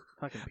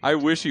 I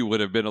wish he would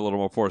have been a little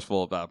more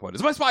forceful at that point.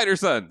 It's my spider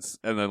sense!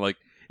 And then like,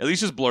 at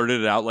least just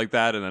blurted it out like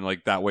that, and then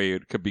like that way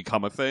it could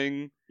become a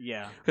thing.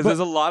 Yeah. Because there's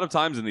a lot of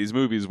times in these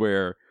movies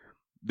where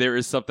there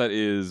is stuff that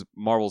is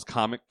Marvel's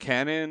comic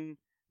canon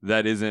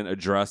that isn't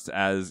addressed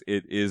as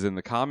it is in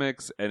the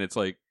comics, and it's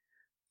like,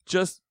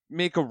 just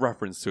make a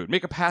reference to it.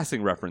 Make a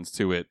passing reference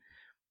to it.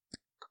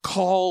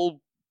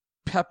 Call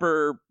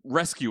Pepper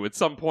rescue at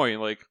some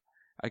point. Like,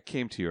 I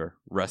came to your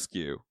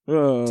rescue.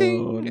 Oh,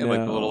 Ding! And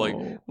like the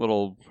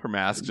little her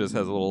mask just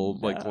has a little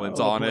like glint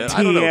on it.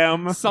 I don't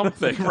know,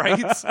 something,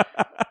 right?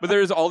 But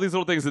there's all these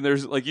little things, and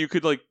there's like you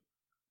could like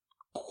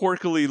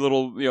quirkily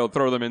little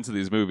throw them into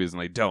these movies,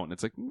 and they don't. And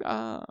it's like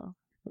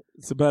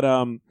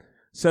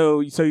So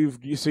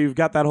you've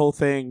got that whole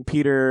thing.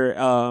 Peter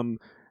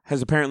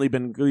has apparently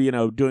been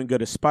doing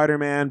good as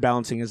Spider-Man,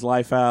 balancing his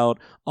life out.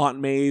 Aunt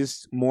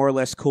May's more or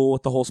less cool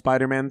with the whole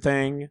Spider-Man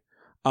thing.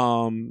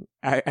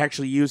 I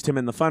actually used him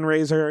in the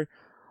fundraiser.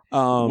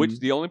 Which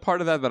the only part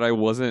of that I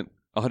wasn't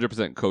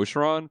 100%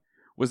 kosher on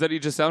was that he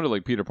just sounded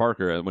like Peter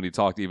Parker when he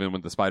talked, even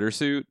with the spider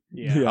suit.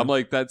 Yeah. I'm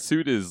like, that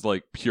suit is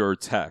like pure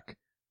tech.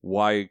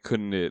 Why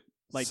couldn't it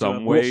like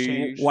some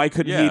way? Why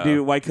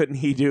couldn't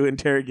he do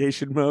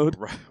interrogation mode?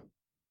 Right.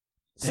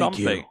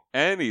 Something,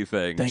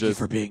 anything. Thank you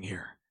for being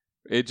here.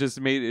 It just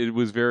it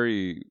was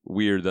very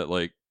weird that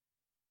like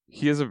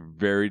he has a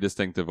very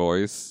distinctive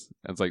voice,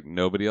 and it's like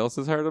nobody else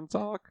has heard him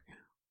talk.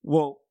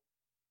 Well,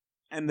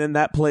 and then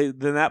that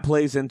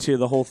plays into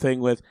the whole thing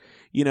with,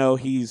 he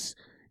likes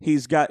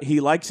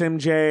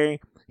MJ.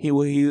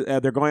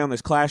 They're going on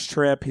this Clash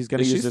trip. He's going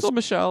to use Is she this. still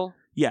Michelle?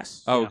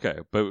 Yes. Oh, okay,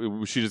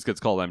 but she just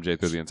gets called MJ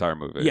through the entire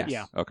movie. Yes.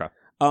 Yeah. Okay.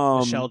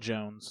 Michelle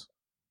Jones.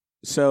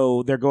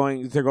 So they're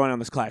going on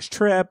this Clash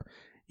trip.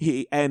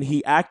 He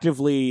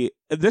actively.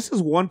 This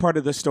is one part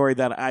of the story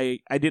that I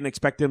didn't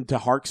expect him to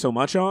hark so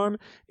much on,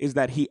 is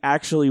that he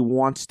actually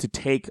wants to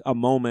take a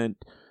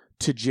moment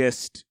to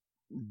just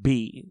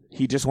be.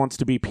 He just wants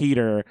to be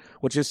Peter,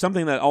 which is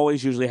something that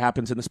always usually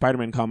happens in the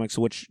Spider-Man comics,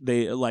 which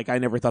they like. I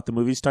never thought the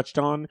movies touched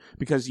on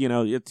because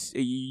it's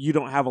you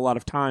don't have a lot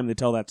of time to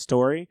tell that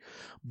story.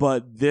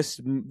 But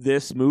this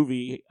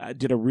movie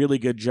did a really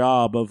good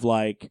job of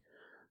like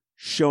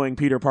showing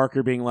Peter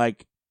Parker being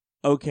like,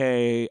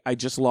 okay, I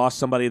just lost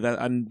somebody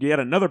and yet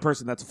another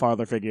person that's a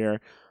father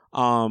figure,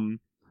 and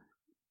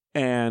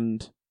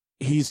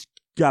he's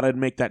got to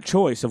make that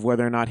choice of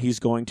whether or not he's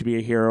going to be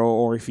a hero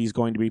or if he's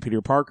going to be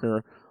Peter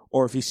Parker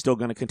or if he's still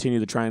going to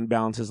continue to try and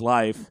balance his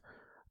life.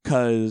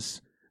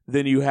 Because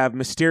then you have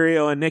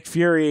Mysterio and Nick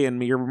Fury and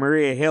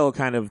Maria Hill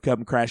kind of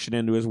come crashing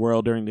into his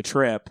world during the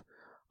trip.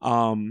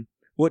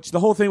 Which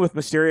the whole thing with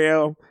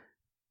Mysterio,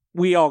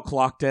 we all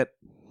clocked it.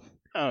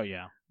 Oh,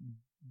 yeah.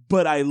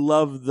 But I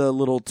love the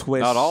little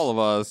twist. Not all of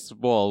us.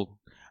 Well,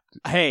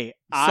 hey,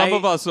 some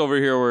of us over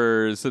here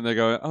were sitting there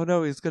going, "Oh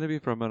no, he's going to be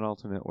from an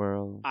alternate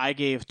world." I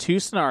gave 2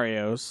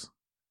 scenarios.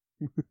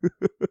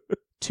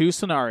 2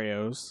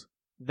 scenarios.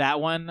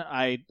 That one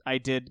I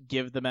did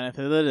give the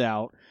benefit of the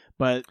doubt,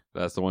 but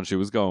that's the one she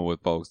was going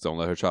with, folks. Don't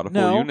let her try to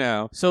No. fool you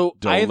now. So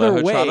Don't either let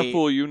her way, try to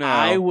fool you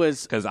now.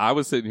 because I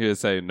was sitting here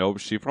saying, "Nope,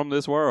 she from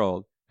this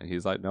world," and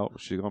he's like, "Nope,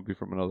 she's going to be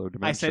from another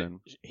I said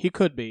dimension." he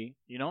could be.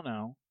 You don't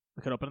know.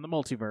 We could open in the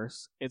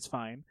multiverse. It's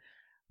fine.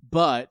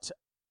 But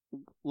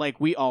like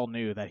we all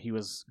knew that he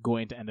was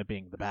going to end up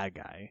being the bad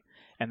guy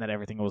and that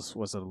everything was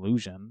an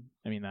illusion.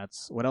 I mean,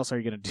 that's what else are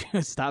you going to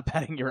do? Stop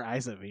batting your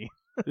eyes at me.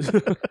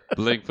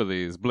 Blink for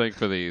these,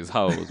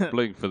 hoes.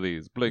 Blink for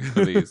these,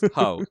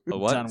 hoes.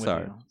 What? Done with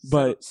Sorry. you.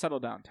 But Settle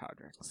down,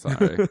 Todrick.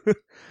 Sorry.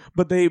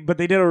 but they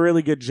did a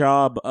really good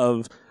job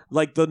of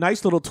like the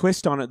nice little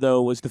twist on it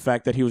though was the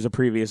fact that he was a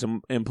previous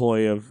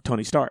employee of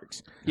Tony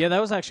Stark's. Yeah,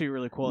 that was actually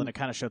really cool, and it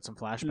kind of showed some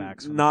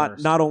flashbacks. From the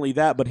first. Not only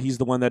that, but he's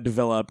the one that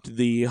developed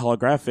the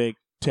holographic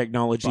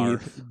technology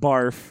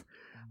barf.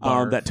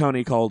 That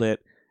Tony called it.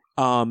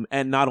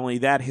 And not only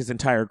that, his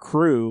entire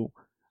crew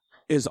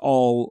is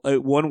all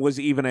one was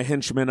even a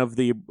henchman of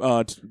the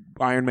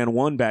Iron Man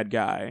 1 bad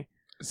guy.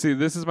 See,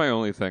 this is my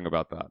only thing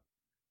about that.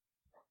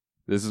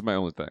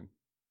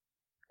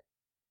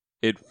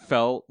 It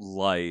felt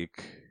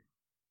like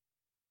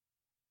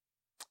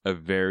a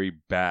very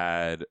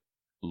bad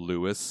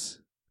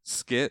Lewis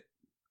skit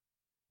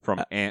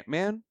from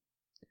Ant-Man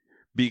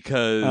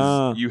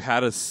because you had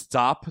to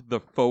stop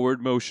the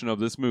forward motion of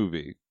this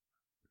movie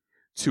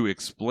to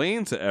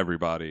explain to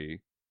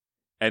everybody,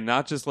 and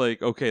not just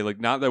like, okay, like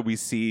not that we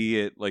see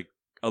it like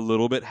a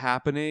little bit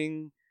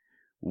happening.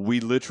 We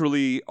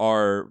literally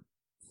are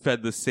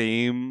fed the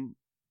same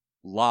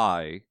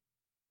lie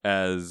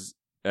as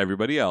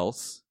everybody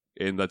else,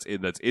 and that's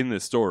in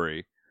this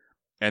story.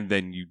 And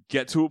then you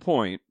get to a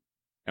point,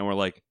 and we're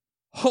like,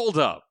 hold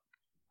up,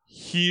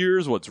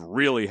 here's what's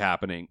really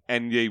happening,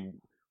 and they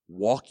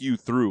walk you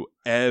through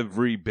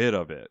every bit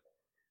of it.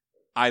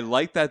 I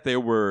like that they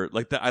were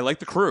like that. I like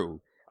the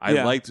crew.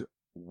 I liked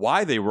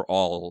why they were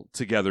all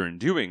together and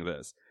doing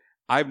this.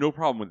 I have no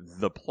problem with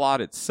the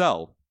plot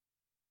itself.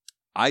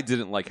 I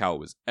didn't like how it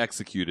was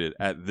executed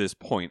at this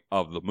point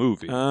of the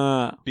movie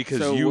because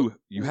So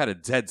you had a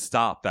dead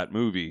stop that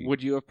movie.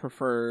 Would you have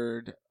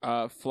preferred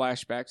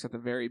flashbacks at the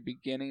very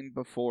beginning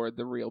before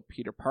the real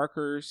Peter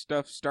Parker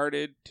stuff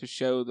started to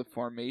show the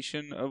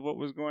formation of what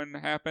was going to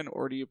happen,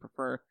 or do you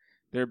prefer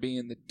there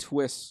being the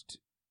twist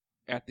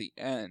at the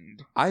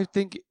end? I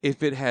think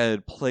if it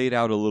had played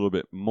out a little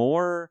bit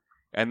more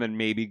and then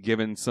maybe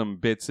given some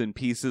bits and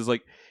pieces,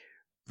 like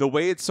the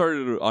way it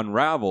started to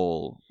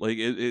unravel, like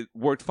it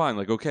worked fine.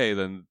 Like, okay,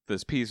 then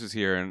this piece is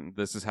here, and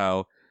this is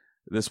how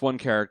this one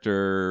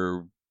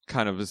character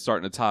kind of is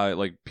starting to tie,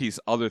 like, piece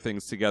other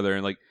things together,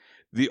 and like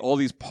all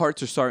these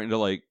parts are starting to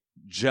like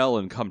gel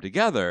and come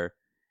together,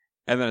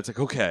 and then it's like,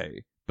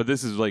 okay, but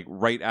this is like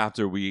right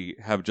after we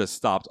have just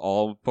stopped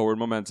all forward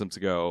momentum to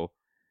go,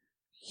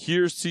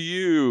 here's to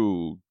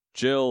you,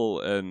 Jill,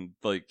 and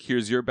like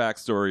here's your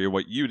backstory and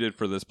what you did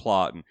for this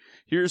plot, and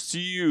here's to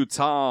you,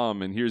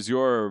 Tom, and here's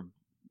your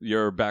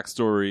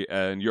backstory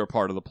and your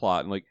part of the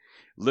plot, and like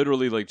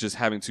literally like just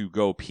having to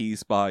go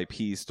piece by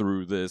piece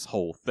through this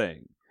whole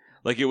thing.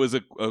 Like it was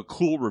a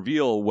cool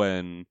reveal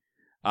when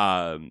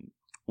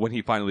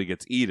he finally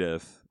gets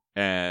Edith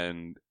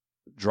and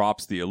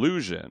drops the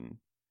illusion,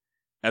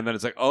 and then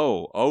it's like,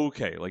 oh,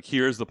 okay, like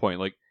here's the point.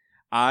 Like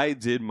I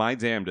did my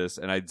damnedest,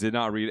 and I did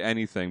not read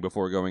anything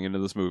before going into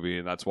this movie,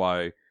 and that's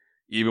why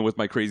even with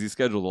my crazy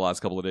schedule the last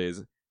couple of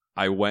days,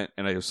 I went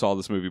and I saw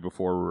this movie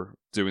before we're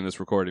doing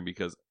this recording,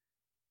 because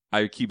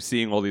I keep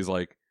seeing all these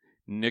like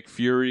Nick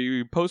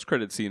Fury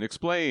post-credit scene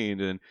explained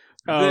and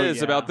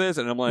about this,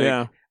 and I'm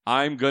like,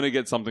 I'm gonna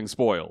get something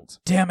spoiled.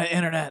 Damn it,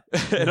 internet!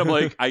 And I'm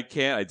like, I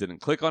didn't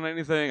click on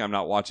anything. I'm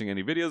not watching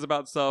any videos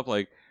about stuff,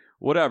 like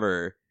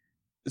whatever.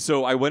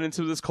 So I went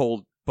into this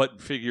cold, but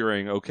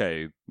figuring,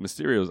 okay,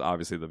 Mysterio's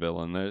obviously the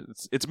villain.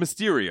 It's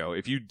Mysterio.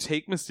 If you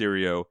take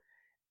Mysterio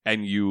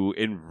and you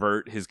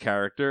invert his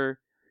character,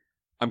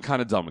 I'm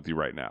kind of done with you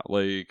right now.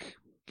 Like,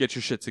 get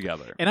your shit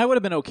together. And I would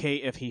have been okay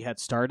if he had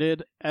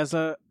started as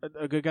a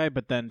good guy,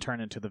 but then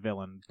turned into the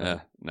villain.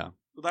 No.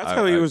 That's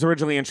how he was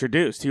originally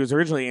introduced. He was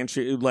originally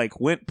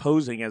went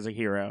posing as a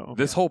hero.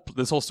 This whole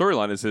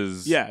storyline is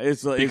his. Yeah,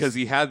 it's because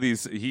he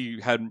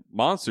had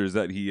monsters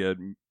that he had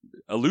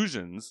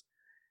illusions,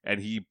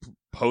 and he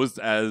posed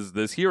as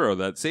this hero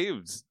that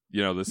saves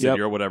the city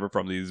or whatever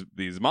from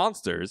these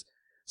monsters.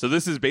 So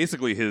this is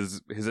basically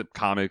his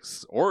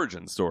comics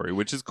origin story,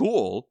 which is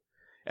cool.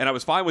 And I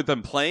was fine with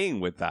them playing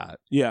with that.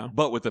 Yeah.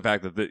 But with the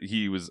fact that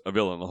he was a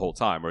villain the whole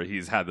time, or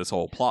he's had this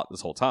whole plot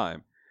this whole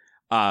time.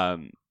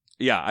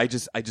 Yeah, I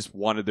just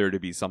wanted there to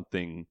be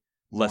something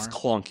less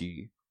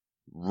clunky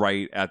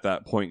right at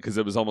that point, because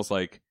it was almost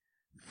like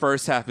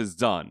first half is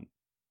done.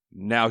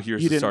 Now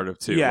here's the start of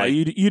 2. Yeah,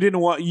 you didn't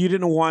want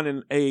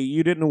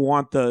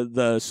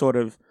the sort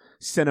of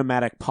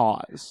cinematic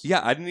pause. Yeah,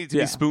 I didn't need to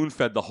be spoon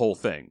fed the whole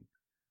thing.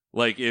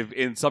 Like if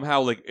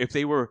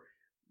they were,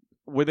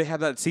 where they have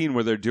that scene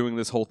where they're doing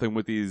this whole thing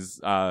with these,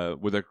 where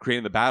they're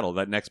creating the battle,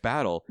 that next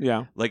battle.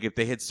 Yeah. Like if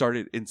they had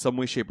started in some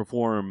way, shape, or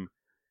form,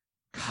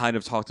 kind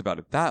of talked about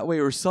it that way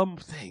or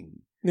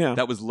something. Yeah.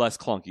 That was less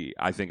clunky.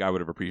 I think I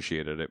would have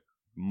appreciated it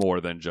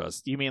more than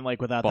just. You mean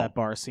like without that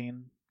bar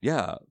scene?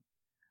 Yeah.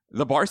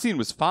 The bar scene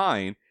was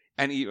fine,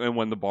 and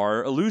when the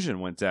bar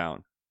illusion went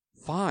down,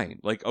 fine.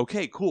 Like,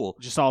 okay, cool.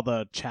 Just all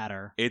the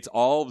chatter. It's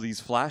all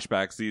these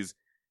flashbacks.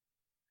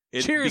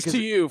 Cheers to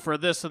you for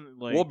this,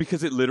 and well,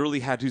 because it literally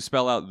had to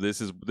spell out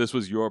this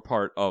was your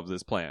part of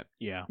this plan.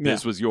 Yeah.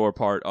 This was your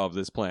part of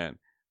this plan.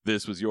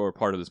 This was your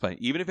part of this plan.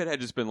 Even if it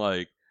had just been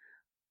like,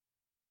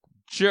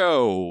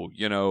 Joe,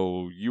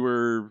 you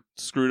were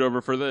screwed over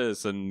for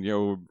this, and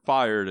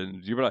fired,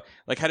 and you were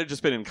like, had it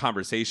just been in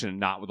conversation, and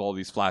not with all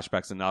these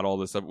flashbacks and not all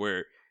this stuff,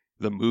 where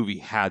the movie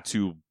had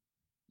to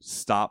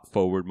stop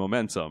forward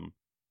momentum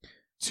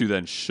to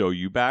then show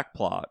you back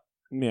plot.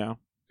 Yeah.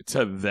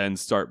 To then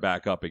start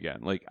back up again.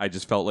 Like, I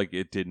just felt like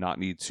it did not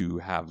need to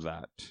have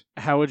that.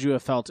 How would you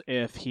have felt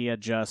if he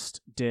had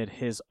just did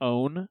his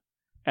own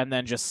and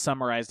then just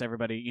summarized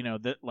everybody,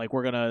 that like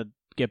we're gonna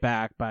get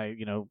back by,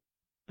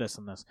 this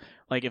and this.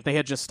 Like if they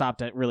had just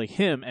stopped at really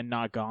him and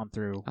not gone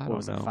through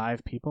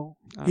 5 people?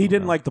 He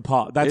didn't like the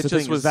pause. That's the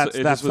thing.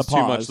 That's the pause.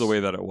 Too much the way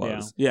that it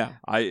was. Yeah.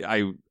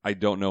 I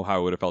don't know how I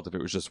would have felt if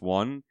it was just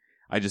one.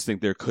 I just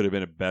think there could have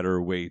been a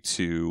better way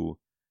to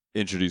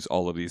introduce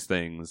all of these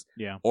things.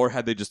 Yeah. Or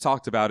had they just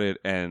talked about it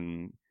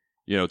and,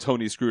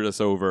 Tony screwed us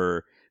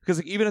over. Because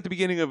like, even at the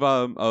beginning of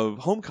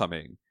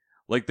Homecoming,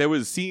 like there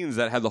was scenes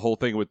that had the whole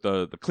thing with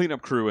the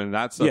cleanup crew and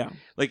that stuff. Yeah.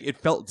 Like it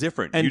felt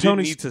different. And you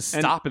didn't need to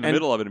stop in the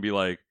middle of it and be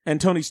like. And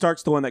Tony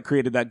Stark's the one that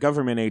created that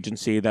government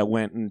agency that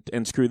went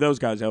and screwed those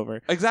guys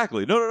over.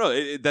 Exactly.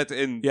 No. That's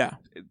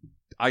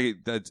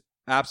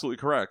absolutely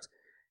correct.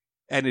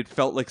 And it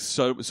felt like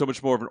so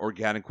much more of an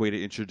organic way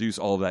to introduce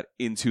all of that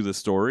into the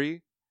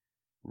story,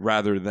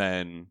 rather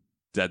than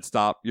dead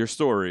stop your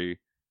story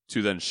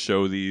to then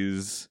show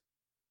these,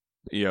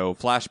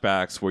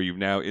 flashbacks where you've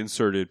now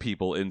inserted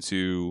people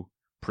into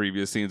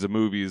previous scenes of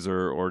movies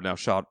or now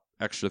shot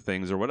extra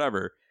things or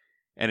whatever.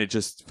 And it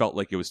just felt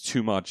like it was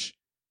too much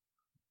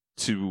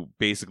to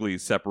basically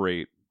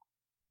separate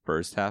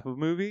first half of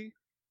movie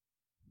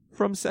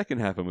from second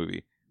half of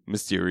movie.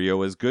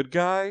 Mysterio is good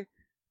guy,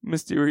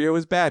 Mysterio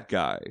is bad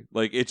guy.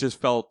 Like it just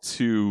felt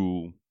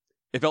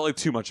like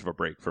too much of a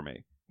break for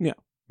me. Yeah.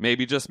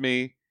 Maybe just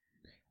me.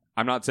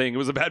 I'm not saying it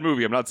was a bad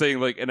movie. I'm not saying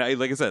like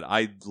I said,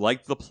 I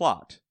liked the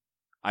plot.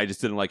 I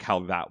just didn't like how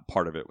that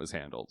part of it was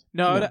handled.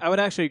 No, I would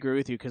actually agree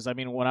with you, because I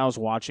mean, when I was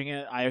watching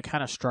it, I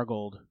kind of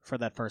struggled for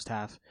that first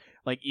half.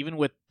 Like even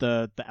with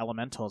the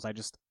elementals,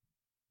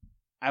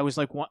 I was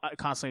like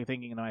constantly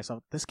thinking to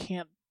myself, this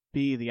can't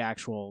be the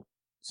actual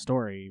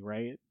story,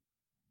 right?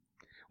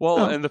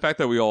 Well, and the fact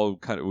that we all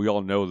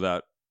know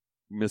that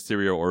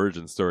Mysterio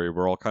origin story,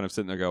 we're all kind of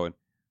sitting there going,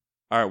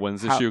 all right,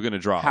 when's this shoe going to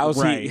drop? How's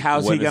he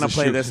going to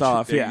play this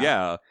off? Yeah.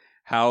 Yeah.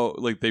 How,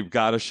 like, they've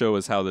got to show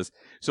us how this.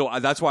 So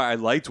that's why I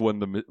liked when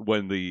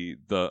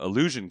the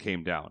illusion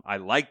came down. I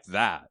liked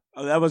that.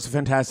 Oh, that was a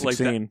fantastic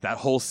scene. That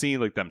whole scene,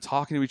 like them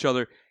talking to each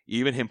other,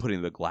 even him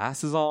putting the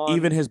glasses on.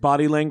 Even his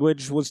body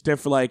language was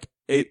different. Like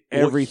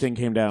everything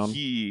came down.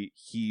 He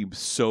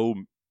so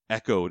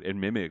echoed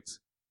and mimicked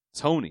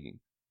Tony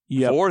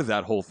for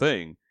that whole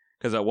thing.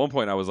 Because at one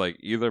point I was like,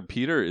 either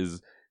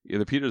Peter's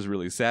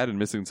really sad and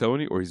missing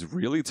Tony, or he's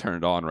really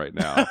turned on right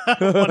now.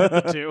 One of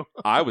the two.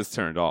 I was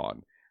turned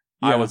on.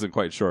 Yeah. I wasn't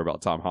quite sure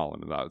about Tom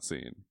Holland in that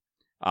scene.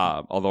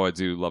 Although I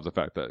do love the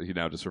fact that he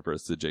now just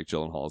refers to Jake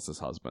Gyllenhaal as his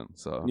husband.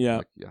 So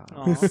yeah.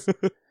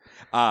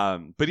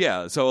 But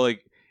yeah, so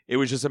like it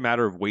was just a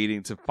matter of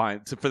waiting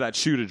for that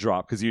shoe to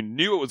drop, because you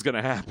knew it was going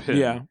to happen.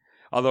 Yeah.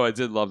 Although I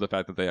did love the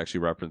fact that they actually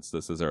referenced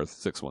this as Earth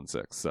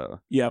 616. So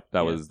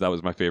that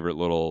was my favorite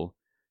little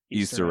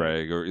Easter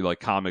egg, or like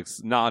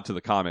comics nod to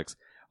the comics.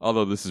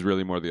 Although this is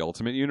really more the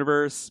Ultimate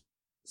Universe.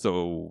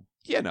 So,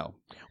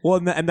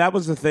 Well, and that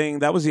was the thing.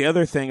 That was the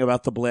other thing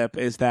about the blip,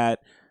 is that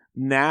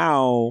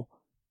now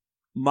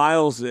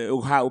Miles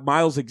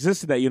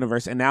exists in that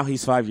universe, and now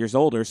he's 5 years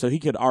older, so he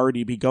could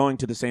already be going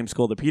to the same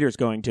school that Peter's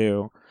going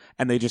to,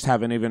 and they just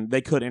haven't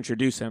they could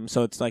introduce him.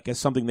 So it's like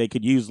it's something they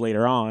could use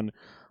later on.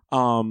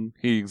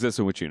 He exists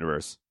in which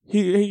universe?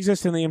 He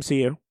exists in the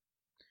MCU.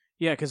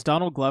 Yeah, because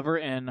Donald Glover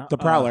in The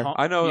Prowler.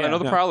 I know Yeah.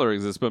 the Prowler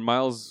exists, but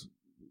Miles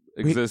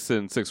exists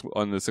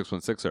on the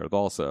 616 Earth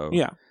also.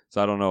 Yeah.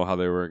 So I don't know how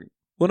they were.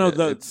 Well, no,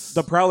 It's-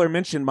 the Prowler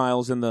mentioned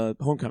Miles in the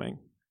Homecoming.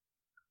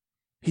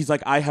 He's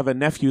like, I have a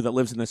nephew that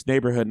lives in this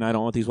neighborhood, and I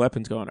don't want these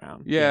weapons going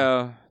around.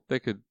 Yeah, they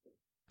could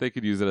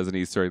use it as an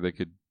Easter egg. They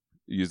could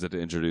use it to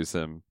introduce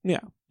him.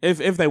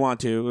 If they want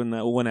to,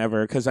 and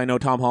whenever, because I know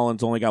Tom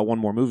Holland's only got one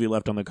more movie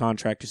left on the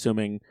contract,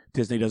 assuming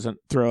Disney doesn't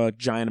throw a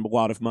giant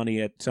wad of money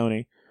at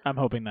Sony. I'm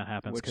hoping that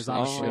happens Which because they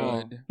I'm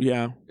should.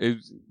 Yeah.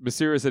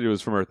 Mysterio said he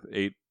was from Earth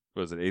 8.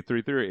 Was it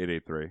 833 or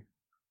 883?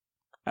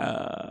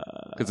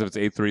 Because if it's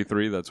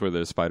 833, that's where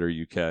there's Spider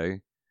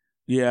UK,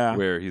 Yeah.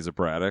 where he's a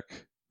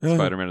Braddock.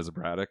 Spider-Man is a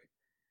Braddock.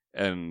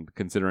 And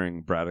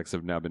considering Braddocks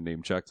have now been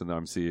name-checked in the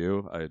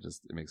MCU, it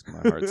makes my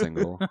heart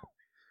tingle.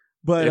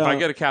 But if I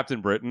get a Captain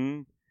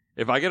Britain,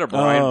 if I get a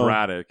Brian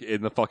Braddock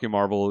in the fucking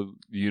Marvel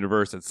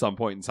universe at some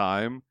point in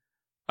time,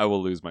 I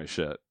will lose my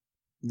shit.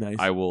 nice.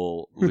 I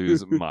will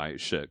lose my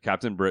shit.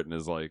 Captain Britain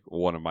is like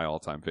one of my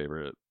all-time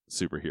favorite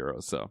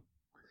superheroes, so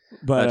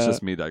but that's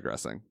just me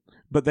digressing.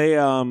 But they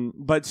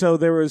but so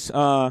there was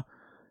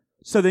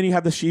so then you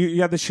have the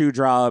shoe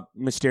drop.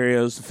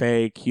 Mysterio's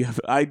fake.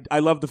 I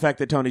love the fact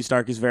that Tony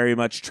Stark is very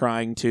much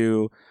trying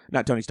to,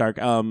 not Tony Stark,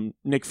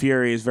 Nick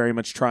Fury is very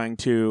much trying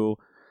to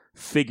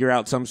figure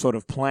out some sort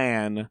of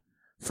plan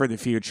for the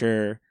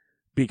future,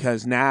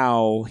 because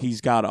now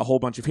he's got a whole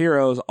bunch of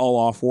heroes all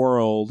off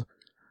world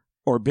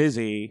or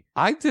busy.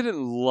 I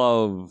didn't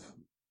love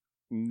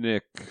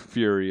Nick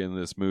Fury in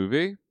this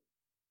movie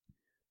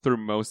through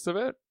most of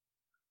it.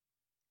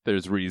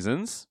 There's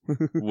reasons.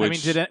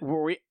 Which, I mean,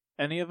 were we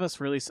any of us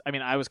really? I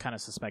mean, I was kind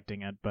of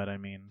suspecting it, but I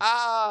mean,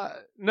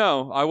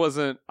 no, I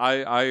wasn't.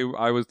 I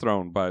was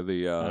thrown by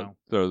the.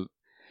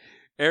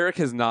 Eric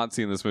has not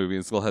seen this movie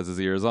and still has his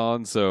ears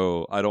on,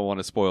 so I don't want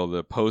to spoil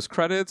the post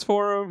credits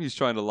for him. He's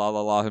trying to la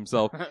la la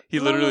himself. He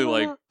literally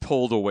like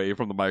pulled away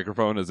from the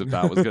microphone as if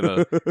that was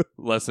gonna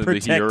lessen the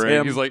Protect hearing.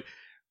 him. He's like,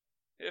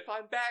 if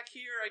I'm back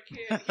here, I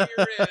can't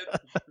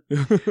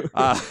hear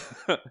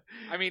it.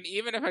 I mean,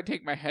 even if I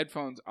take my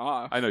headphones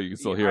off, I know you can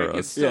still hear I can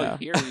us. still Yeah.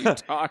 hear you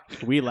talk.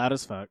 we loud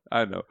as fuck.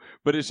 I know,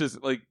 but it's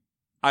just like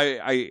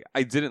I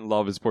didn't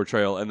love his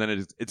portrayal, and then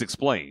it's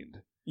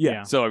explained.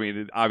 Yeah. So I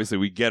mean, obviously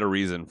we get a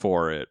reason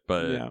for it,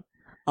 but Yeah.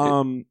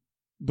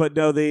 But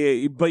no,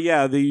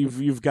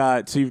 you've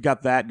got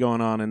that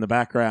going on in the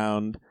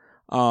background,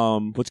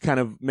 which kind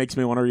of makes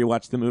me want to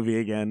rewatch the movie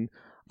again.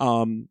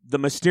 The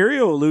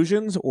Mysterio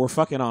illusions were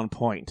fucking on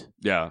point.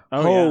 yeah.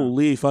 Oh,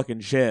 Holy fucking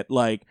shit!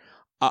 Like,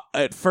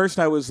 at first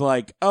I was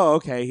like, oh,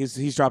 okay,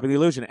 he's dropping the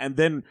illusion, and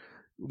then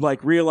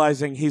like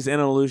realizing he's in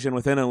an illusion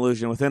within an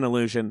illusion within an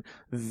illusion.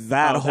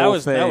 That whole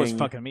thing that was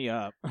fucking me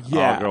up.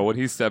 Yeah. Oh, girl, when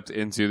he stepped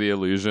into the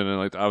illusion and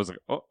like I was like,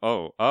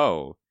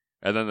 oh,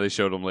 and then they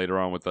showed him later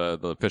on with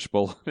the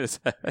fishbowl on his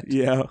head.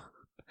 Yeah.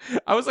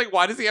 I was like,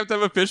 why does he have to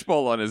have a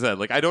fishbowl on his head?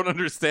 Like, I don't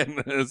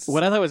understand this.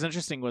 What I thought was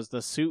interesting was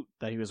the suit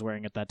that he was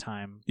wearing at that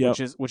time, Yep.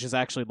 which is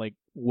actually like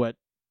what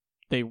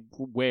they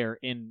wear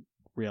in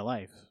real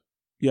life.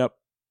 Yep.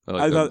 I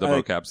like I the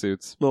thought- mocap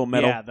suits. Little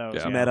metal. Yeah, those.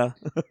 Yeah.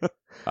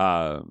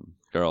 Meta.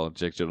 Girl,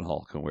 Jake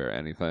Gyllenhaal can wear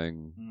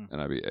anything, Mm.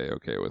 and I'd be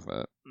a-okay with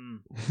it.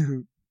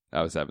 Mm.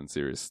 I was having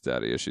serious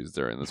daddy issues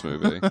during this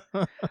movie.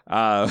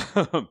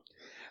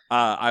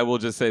 I will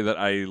just say that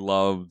I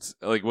loved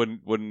like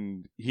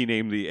when he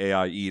named the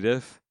AI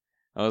Edith.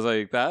 I was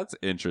like, that's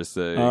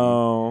interesting.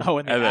 Oh. Oh,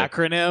 and the And then-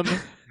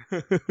 acronym.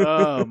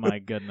 Oh my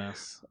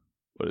goodness.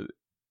 What is it?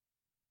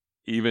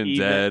 Even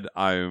Even- dead,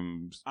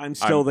 I'm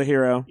still the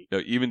hero.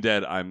 even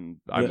dead,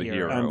 I'm the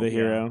hero. I'm the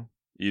hero.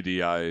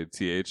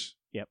 EDITH.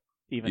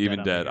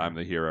 Even dead, I'm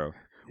the hero.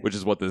 Which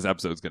is what this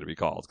episode's going to be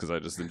called because I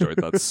just enjoyed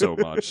that so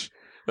much.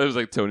 It was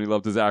like Tony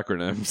loved his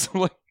acronyms.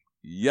 I'm like,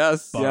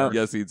 yes, Yeah.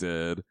 yes, he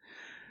did.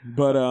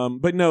 But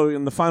no,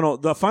 in the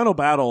final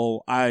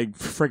battle, I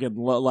friggin'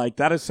 like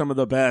that is some of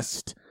the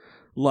best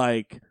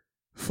like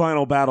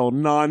final battle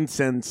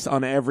nonsense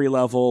on every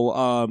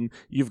level.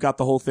 You've got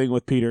the whole thing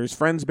with Peter's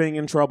friends being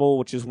in trouble,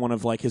 which is one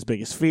of like his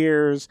biggest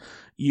fears.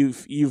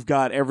 You've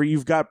got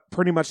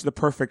pretty much the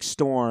perfect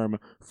storm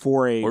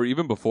for a Or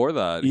even before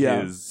that,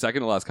 Yeah. his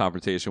second to last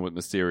confrontation with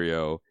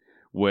Mysterio,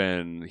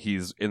 when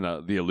he's in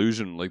the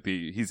illusion, like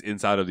he's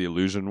inside of the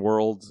illusion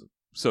world,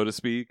 so to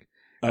speak.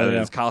 And then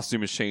his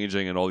costume is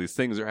changing, and all these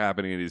things are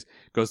happening, and he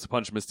goes to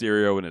punch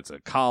Mysterio, and it's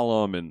a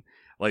column, and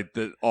like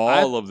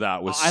all of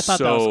that was I thought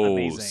that was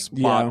amazing.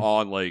 spot Yeah.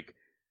 on. Like,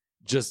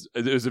 just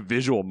it was a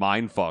visual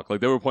mind fuck.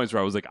 Like there were points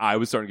where I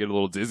was starting to get a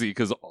little dizzy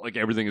because like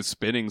everything is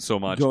spinning so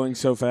much. going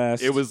so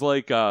fast. It was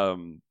like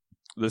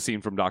the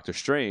scene from Doctor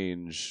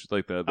Strange,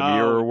 like the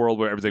mirror world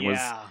where everything was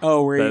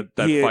where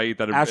that he fight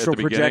that astral at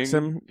the projects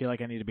beginning, him. I feel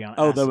like I need to be on.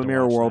 Oh, acid the to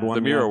Mirror watch World that. one.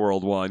 the mirror yeah.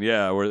 world one,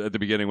 yeah, where at the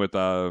beginning with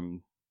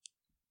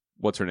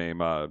what's her name?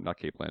 Not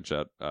Kate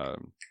Blanchett,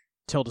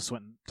 Tilda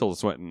Swinton. Tilda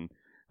Swinton.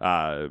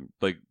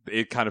 Like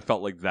it kind of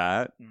felt like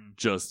that,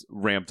 just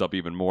ramped up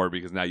even more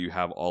because now you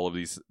have all of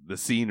the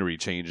scenery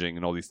changing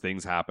and all these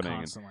things happening.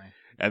 Constantly.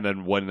 And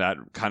then when that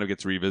kind of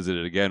gets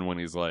revisited again, when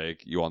he's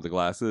like, "You want the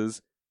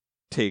glasses?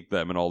 Take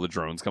them," and all the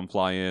drones come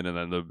fly in, and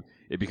then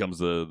it becomes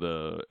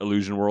the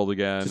illusion world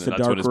again, Just and a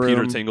that's when dark his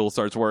Peter room. Tingle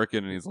starts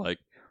working, and he's like,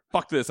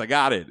 "Fuck this, I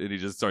got it," and he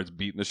just starts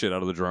beating the shit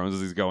out of the drones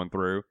as he's going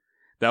through.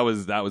 That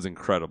was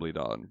incredibly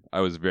done.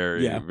 I was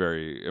very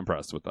very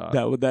impressed with that.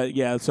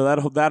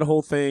 So that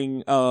whole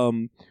thing.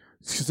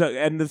 So,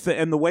 and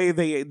the way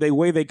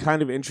they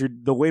kind of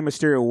the way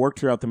Mysterio worked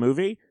throughout the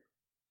movie,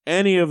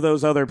 any of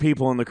those other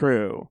people in the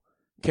crew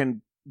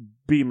can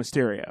be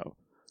Mysterio.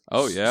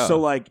 Oh yeah. So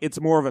like it's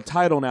more of a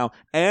title now.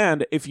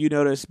 And if you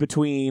notice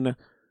between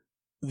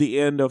the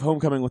end of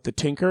Homecoming with the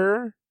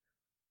Tinker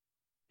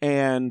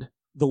and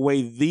the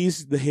way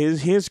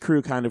his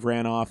crew kind of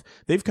ran off,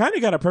 they've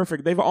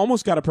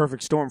almost got a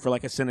perfect storm for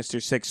like a Sinister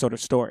Six sort of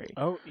story.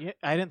 Oh yeah,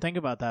 I didn't think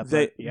about that.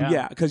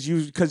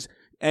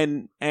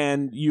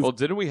 Well,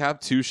 didn't we have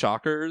two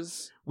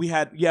Shockers? We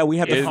had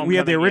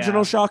the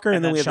original Shocker,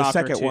 and then we had the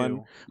second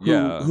one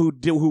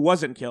who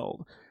wasn't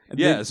killed.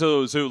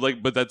 So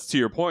like, but that's to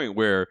your point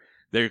where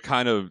they've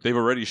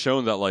already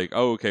shown that like,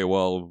 oh, okay,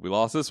 well, we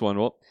lost this one.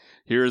 Well,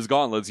 here's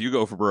Gauntlets. You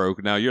go for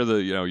broke. Now you're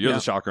the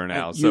Shocker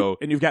now.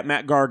 And you've got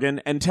Matt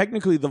Gargan, and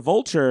technically the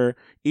Vulture,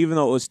 even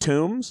though it was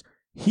Toombs,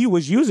 he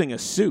was using a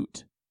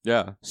suit.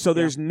 Yeah. So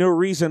there's no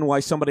reason why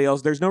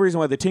there's no reason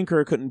why the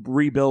Tinkerer couldn't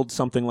rebuild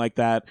something like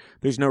that.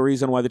 There's no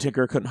reason why the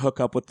Tinkerer couldn't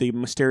hook up with the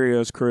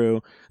Mysterio's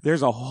crew.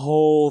 There's a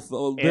whole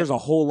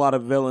lot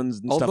of villains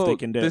and stuff they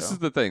can do. This is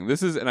the thing.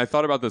 And I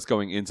thought about this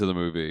going into the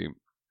movie.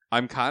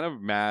 I'm kind of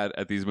mad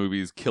at these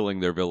movies killing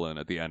their villain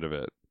at the end of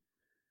it.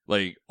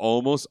 Like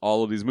almost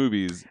all of these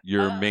movies,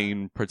 your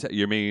main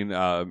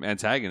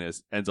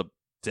antagonist ends up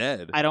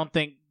dead. I don't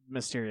think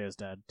Mysterio is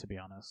dead, to be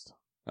honest.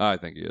 I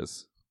think he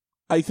is.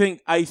 I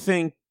think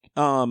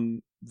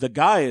the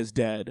guy is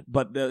dead,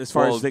 but as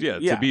far as to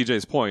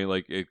BJ's point,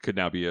 like it could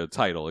now be a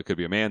title, it could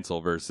be a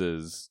mantle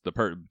versus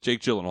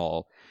Jake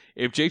Gyllenhaal.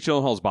 If Jake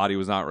Gyllenhaal's body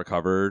was not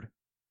recovered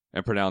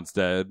and pronounced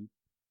dead,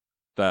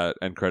 that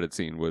end credit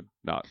scene would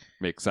not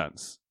make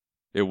sense.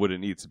 It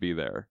wouldn't need to be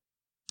there.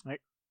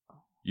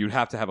 You'd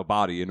have to have a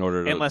body in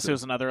order to, unless it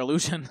was another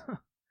illusion. I mean,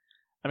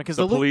 because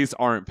the police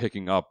aren't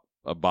picking up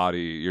a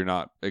body. You're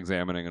not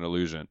examining an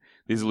illusion.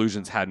 These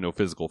illusions had no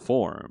physical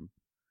form.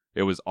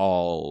 It was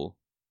all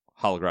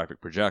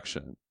holographic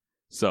projection.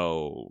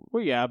 So,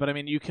 well, yeah, but I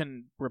mean, you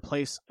can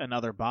replace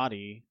another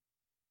body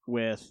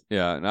with.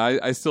 Yeah, and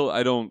I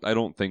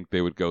don't think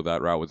they would go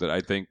that route with it. I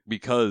think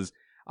because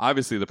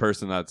obviously the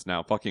person that's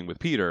now fucking with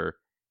Peter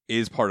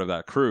is part of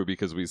that crew,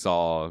 because we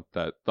saw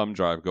that thumb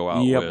drive go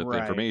out with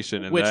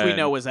information, and which we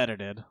know was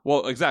edited.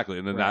 Well, exactly,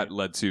 and then that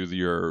led to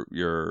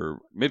your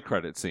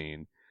mid-credit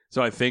scene.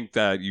 So I think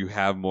that you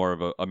have more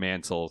of a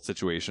mantle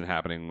situation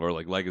happening, or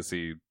like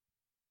legacy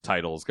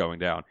titles going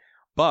down.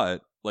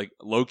 But like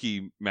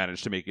Loki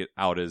managed to make it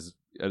out as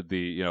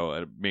the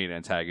a main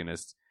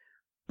antagonist.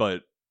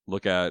 But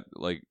look at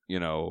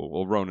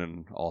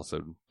Ronan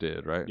also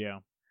did, right? Yeah.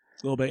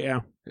 A little bit, yeah.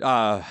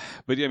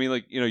 But yeah, I mean,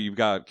 like, you've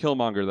got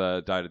Killmonger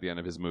that died at the end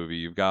of his movie.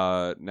 You've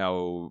got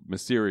now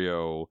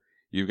Mysterio.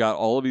 You've got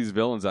all of these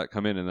villains that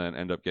come in and then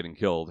end up getting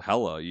killed.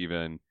 Hela,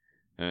 even.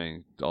 I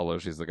mean, although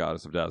she's the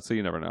goddess of death, so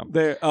you never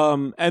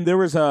know. And there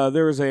was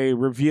a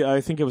review.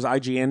 I think it was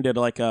IGN did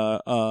like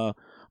a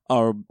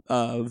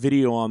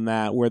video on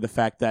that, where the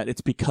fact that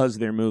it's because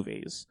they're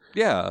movies.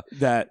 Yeah.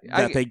 That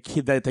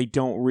they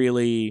don't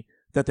really,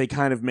 that they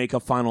kind of make a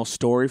final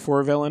story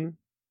for a villain.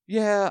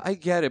 Yeah, I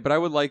get it, but I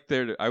would like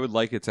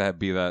it to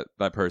be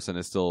that person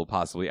is still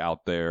possibly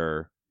out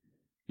there,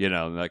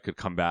 that could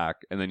come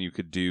back, and then you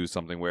could do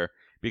something where,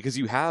 because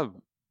you have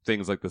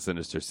things like the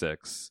Sinister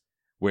Six,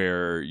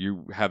 where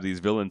you have these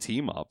villain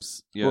team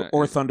ups,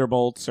 or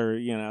Thunderbolts,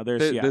 or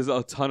there's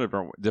a ton of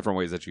different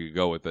ways that you could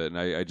go with it, and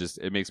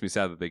it makes me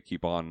sad that they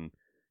keep on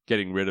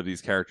getting rid of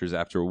these characters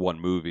after one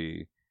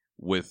movie.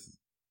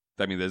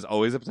 I mean, there's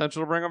always a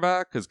potential to bring them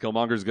back, because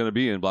Killmonger's going to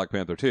be in Black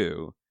Panther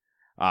 2.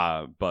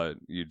 But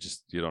you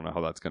don't know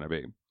how that's going to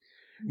be.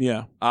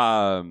 Yeah.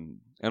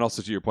 And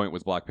also to your point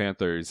with Black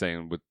Panther, you're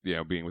saying with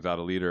being without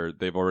a leader,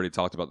 they've already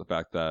talked about the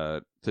fact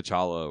that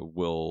T'Challa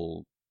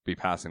will be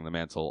passing the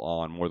mantle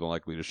on, more than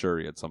likely, to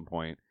Shuri at some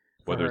point,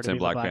 whether it's in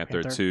Black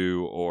Panther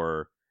 2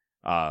 or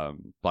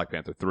Black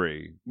Panther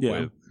 3,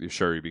 with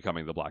Shuri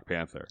becoming the Black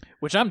Panther,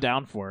 which I'm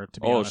down for. To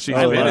be honest, she's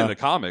been in the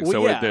comics,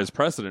 so there's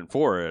precedent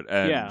for it,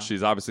 and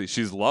she's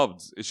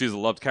a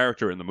loved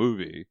character in the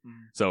movie.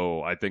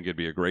 So I think it'd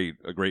be a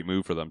great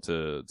move for them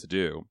to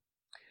do.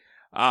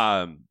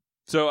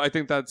 So I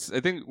think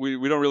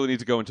we don't really need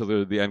to go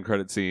into the end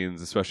credit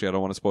scenes, especially I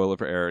don't want to spoil it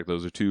for Eric.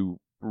 Those are two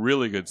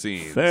really good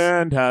scenes.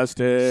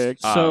 Fantastic.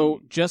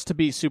 So just to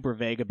be super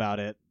vague about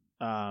it.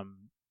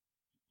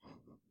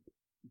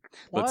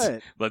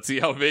 Let's see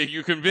how vague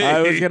you can be.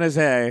 I was gonna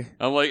say,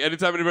 I'm like,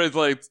 anytime anybody's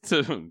like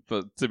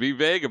to be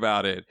vague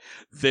about it,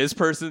 this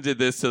person did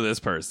this to this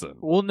person.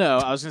 Well, no,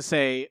 I was gonna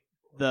say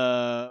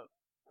the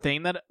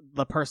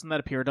person that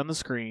appeared on the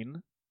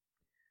screen,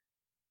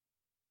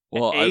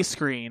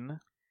 screen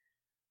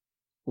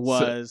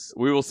was. So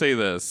we will say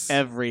this: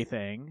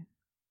 everything.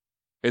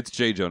 It's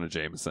J. Jonah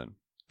Jameson.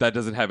 That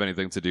doesn't have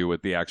anything to do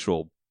with the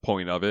actual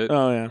point of it.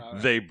 Oh yeah,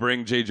 They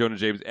bring J. Jonah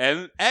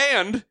Jameson,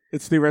 and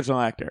it's the original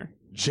actor.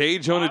 J.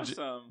 Jonah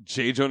Awesome.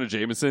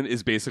 Jameson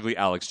is basically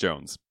Alex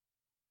Jones.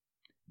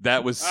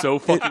 That was so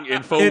fucking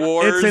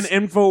InfoWars. It's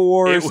an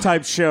InfoWars It-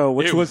 type show,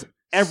 which it was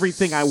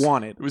everything I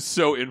wanted. It was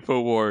so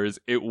InfoWars.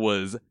 It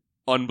was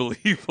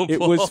unbelievable. It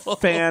was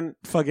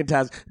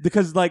fan-fucking-tastic.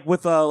 Because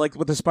with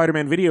the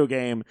Spider-Man video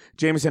game,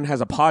 Jameson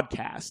has a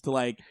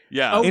podcast.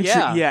 Yeah. Oh,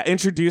 yeah.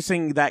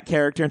 Introducing that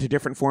character into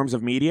different forms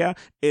of media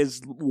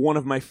is one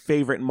of my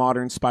favorite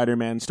modern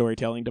Spider-Man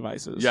storytelling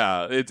devices.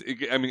 Yeah,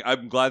 I mean,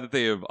 I'm glad that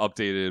they have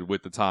updated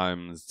with the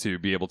times to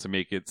be able to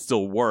make it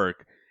still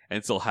work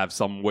and still have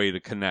some way to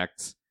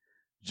connect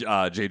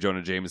J.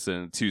 Jonah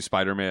Jameson to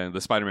Spider-Man.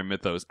 The Spider-Man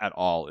mythos at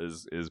all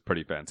is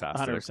pretty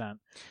fantastic. 100%.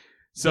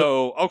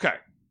 So, okay.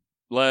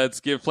 Let's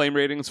give flame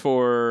ratings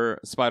for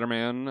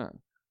Spider-Man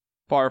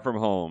Far From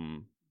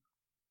Home.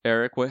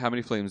 Eric, how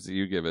many flames do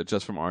you give it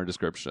just from our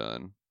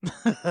description?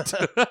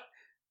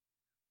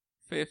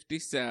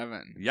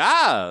 57.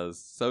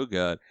 Yes, so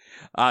good.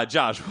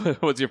 Josh,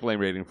 what's your flame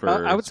rating for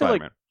I would say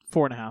Spider-Man?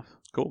 4.5.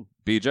 Cool.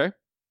 BJ?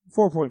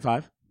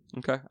 4.5.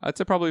 Okay, I'd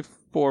say probably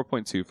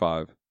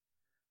 4.25.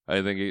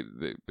 I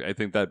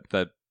think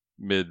that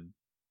mid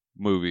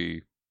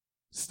movie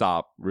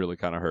stop really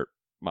kind of hurt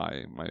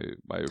my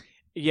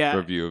Yeah.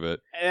 review of it.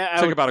 I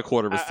Took would- about a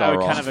quarter of a I star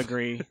would off. kind of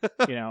agree.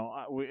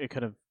 It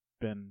could have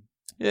been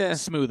Yeah,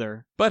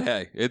 smoother. but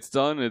hey, it's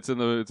done. It's in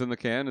the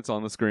can. It's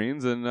on the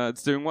screens, and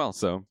it's doing well.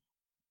 So,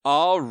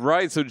 all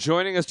right. So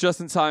joining us just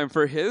in time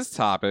for his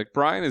topic,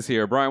 Brian is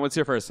here. Brian, what's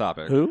your first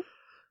topic? Who?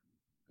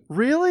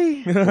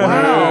 Really?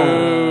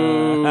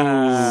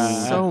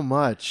 Wow. So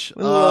much.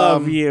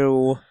 Love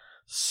you.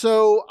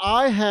 So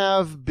I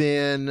have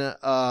been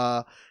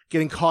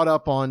getting caught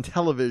up on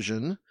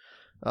television,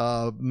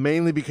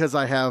 mainly because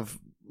I have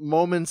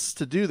moments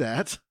to do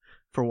that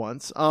for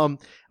once. I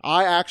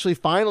actually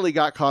finally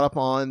got caught up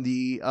on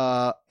the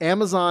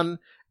Amazon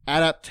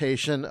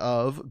adaptation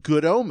of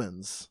Good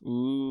Omens.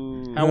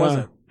 Ooh. How was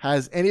it?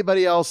 Has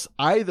anybody else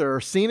either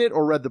seen it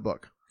or read the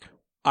book?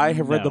 I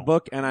have read No. the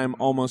book, and I'm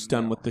almost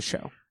done with the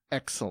show.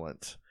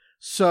 Excellent.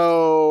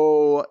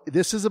 So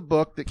this is a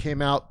book that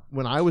came out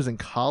when I was in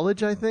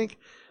college, I think.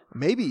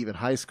 Maybe even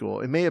high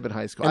school. It may have been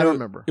high school. I don't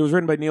remember. It was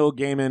written by Neil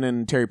Gaiman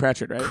and Terry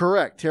Pratchett, right?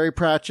 Correct. Terry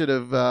Pratchett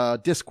of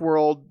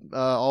Discworld,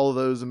 all of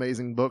those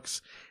amazing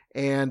books,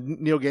 and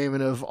Neil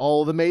Gaiman of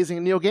all the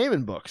amazing Neil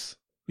Gaiman books.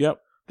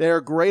 Yep. They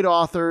are great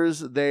authors.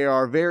 They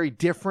are very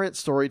different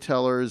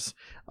storytellers,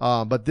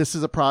 but this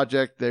is a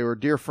project. They were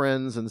dear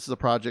friends, and this is a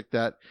project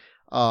that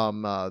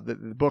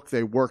the book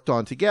they worked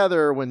on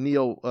together when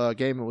Neil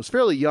Gaiman was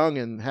fairly young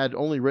and had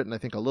only written, I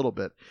think, a little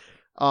bit.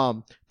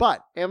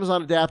 But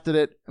Amazon adapted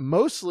it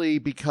mostly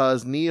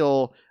because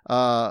Neil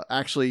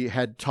actually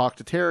had talked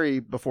to Terry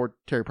before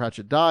Terry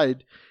Pratchett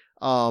died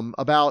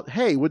about,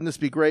 hey, wouldn't this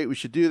be great? We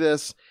should do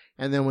this.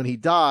 And then when he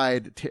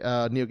died,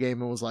 Neil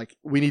Gaiman was like,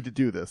 we need to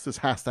do this. This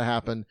has to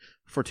happen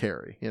for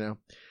Terry,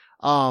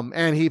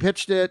 and he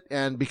pitched it.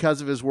 And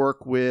because of his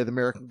work with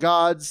American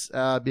Gods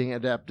being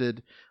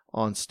adapted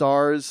on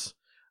Starz,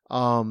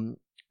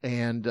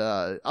 and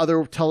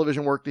other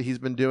television work that he's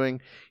been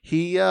doing,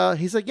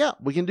 he's like, yeah,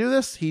 we can do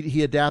this.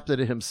 He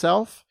adapted it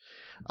himself.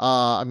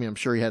 I mean, I'm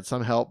sure he had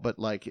some help, but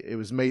it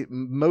was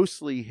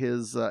mostly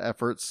his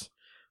efforts.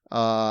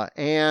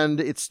 And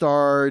it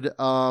starred,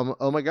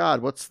 oh my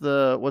God, what's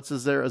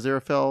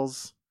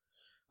Aziraphale's?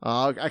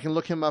 I can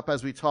look him up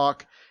as we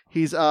talk.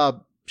 He's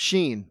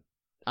Sheen.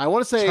 I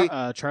want to say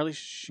Charlie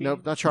Sheen.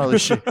 Nope, not Charlie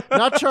Sheen.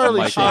 Not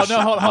Charlie Sheen. Oh,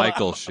 no, hold on.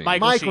 Michael Sheen.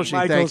 Michael Sheen.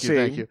 Michael Thank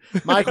Sheen. you.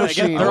 Michael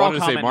Again, Sheen. I they're all wanted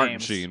to say common Martin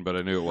names. Sheen, but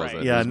I knew it wasn't.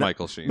 Right. It Yeah, was no-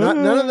 Michael Sheen.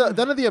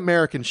 None of the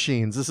American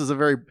Sheens. This is a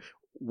very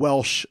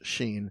Welsh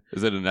Sheen.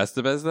 Is it an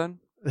Estevez then?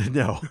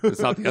 No, It's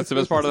not the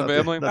Estevez part of the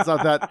family? That's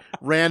not that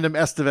random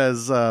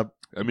Estevez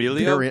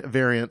Emilio?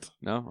 variant.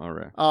 No? All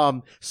right.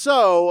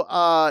 So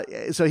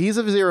he's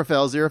a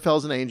Aziraphale.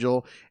 Aziraphael's an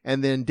angel,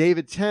 and then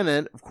David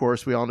Tennant. Of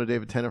course, we all know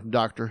David Tennant from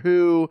Doctor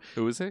Who,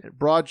 Who is he?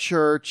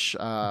 Broadchurch,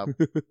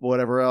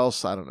 whatever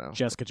else. I don't know.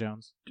 Jessica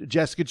Jones.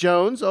 Jessica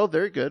Jones. Oh,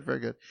 very good, very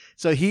good.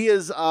 So he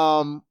is.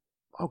 Oh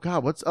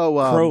God,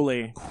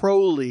 Crowley.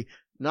 Crowley,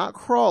 not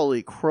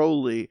Crawley.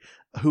 Crowley,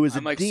 who is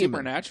I'm a like demon.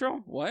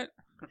 Supernatural? What?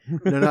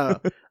 No.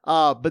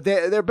 But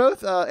they're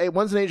both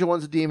one's an angel,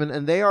 one's a demon,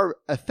 and they are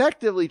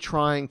effectively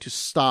trying to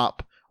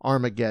stop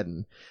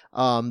Armageddon.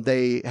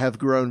 They have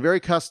grown very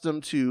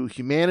accustomed to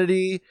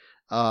humanity,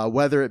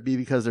 whether it be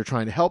because they're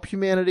trying to help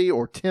humanity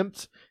or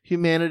tempt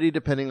humanity,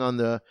 depending on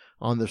the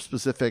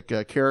specific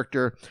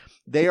character.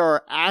 They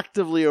are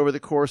actively over the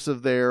course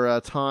of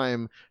their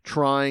time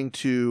trying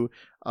to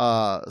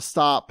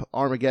stop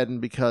Armageddon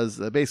because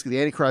basically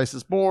the Antichrist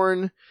is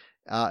born,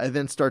 and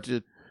then start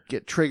to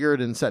get triggered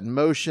and set in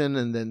motion,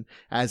 and then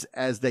as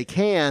they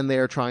can, they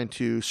are trying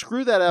to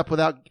screw that up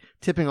without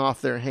tipping off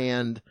their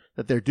hand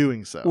that they're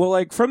doing so.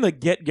 Well, from the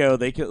get-go,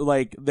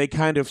 they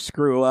kind of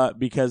screw up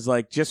because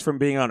just from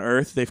being on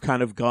Earth, they've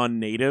kind of gone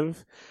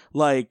native.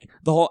 The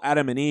whole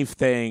Adam and Eve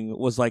thing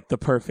was the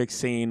perfect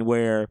scene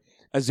where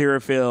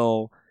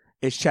Aziraphale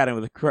is chatting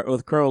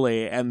with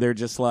Crowley, and they're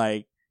just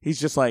like, he's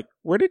just like,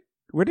 where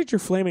did your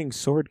flaming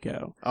sword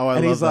go? Oh, I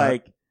and love he's that.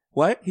 like,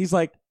 what? He's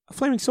like, a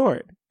flaming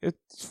sword.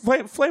 It's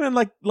flaming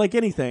like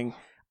anything.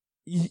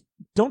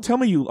 Don't tell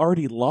me you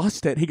already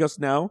lost it. He goes,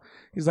 no.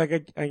 He's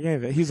like, I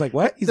gave it. He's like,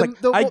 what? He's like,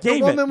 I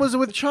gave it. The woman was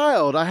with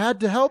child. I had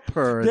to help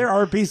her. There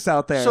are beasts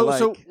out there.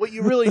 So what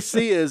you really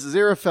see is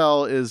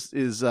Aziraphale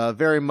is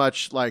very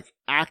much like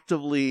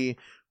actively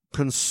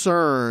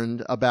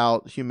concerned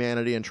about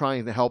humanity and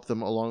trying to help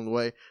them along the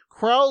way.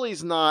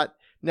 Crowley's not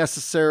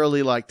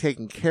necessarily like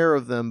taking care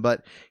of them,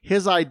 but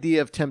his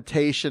idea of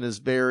temptation is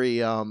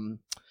very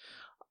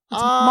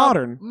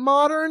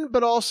modern,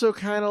 but also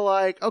kind of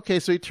like, okay,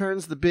 so he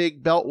turns the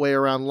big beltway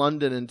around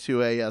London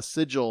into a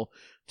sigil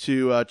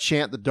to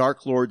chant the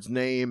Dark Lord's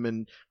name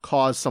and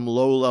cause some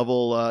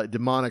low-level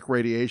demonic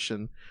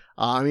radiation.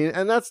 I mean,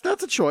 and that's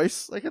a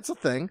choice, like it's a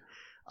thing.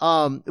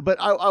 But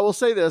I will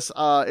say this: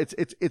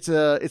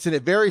 it's in a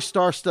very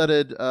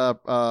star-studded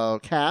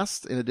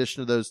cast. In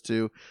addition to those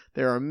two,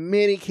 there are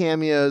many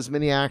cameos,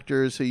 many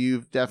actors who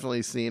you've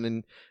definitely seen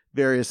in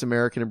various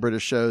American and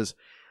British shows.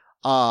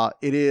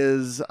 It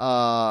is,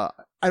 I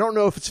don't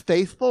know if it's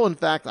faithful. In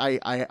fact,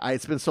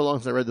 it's been so long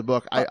since I read the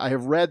book. I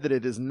have read that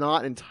it is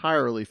not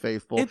entirely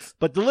faithful,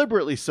 but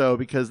deliberately so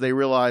because they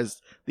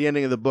realized the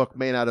ending of the book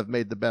may not have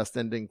made the best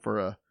ending for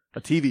a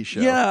TV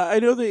show. Yeah, I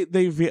know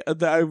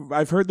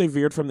I've heard they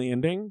veered from the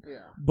ending,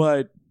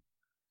 but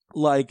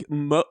like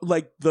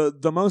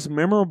the most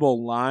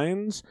memorable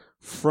lines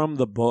from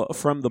the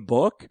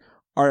book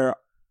are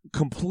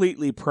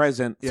completely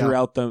present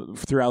throughout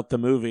the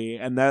movie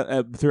and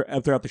that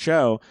throughout the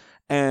show.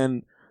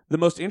 And the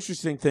most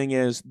interesting thing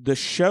is the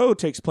show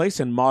takes place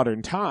in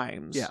modern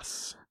times.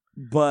 Yes,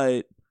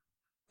 but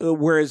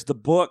whereas the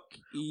book,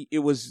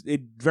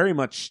 it very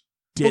much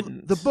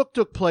didn't. Well, the book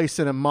took place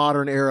in a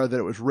modern era that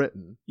it was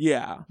written.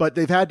 Yeah, but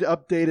they've had to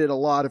update it a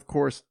lot. Of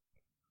course,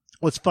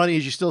 what's funny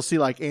is you still see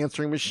like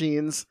answering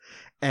machines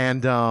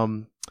and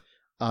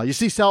you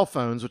see cell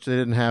phones, which they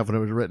didn't have when it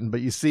was written, but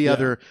you see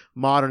other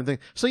modern things.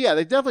 So yeah,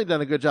 they've definitely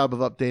done a good job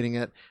of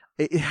updating it.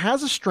 It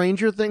has a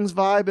Stranger Things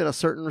vibe in a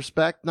certain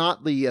respect,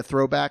 not the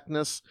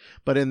throwbackness,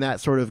 but in that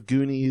sort of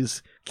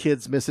Goonies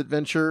kids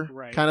misadventure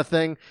kind of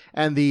thing.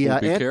 And the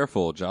be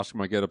careful, Josh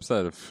might get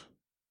upset if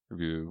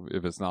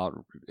it's not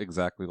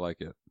exactly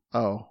like it.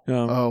 Oh,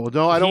 well,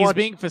 no, I don't want.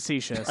 He's being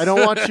facetious. I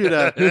don't want you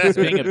to. He's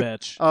being a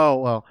bitch. Oh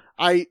well,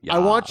 I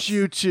want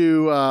you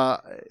to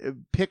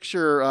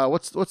picture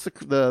what's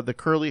the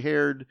curly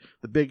haired,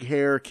 the big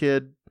hair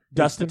kid,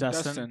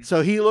 Dustin.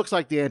 So he looks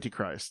like the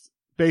Antichrist.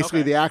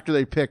 Basically, the actor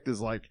they picked is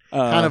like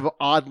kind of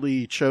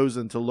oddly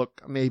chosen to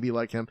look maybe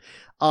like him.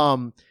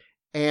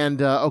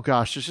 And oh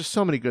gosh, there's just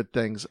so many good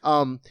things.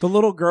 The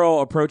little girl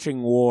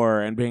approaching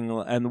War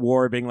and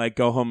War being like,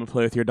 "Go home and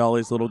play with your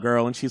Dolly's little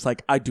girl," and she's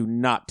like, "I do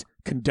not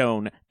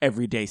condone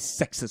everyday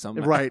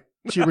sexism." Right.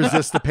 She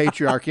resists the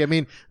patriarchy. I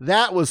mean,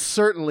 that was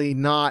certainly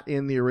not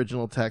in the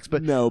original text,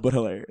 but but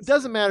hilarious. It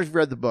doesn't matter if you've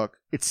read the book.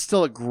 It's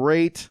still a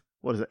great,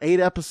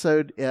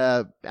 8-episode,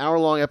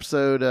 hour-long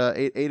episode,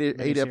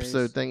 eight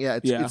episode thing. Yeah,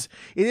 it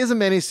is a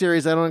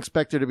miniseries. I don't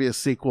expect there to be a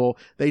sequel.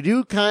 They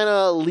do kind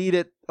of lead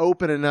it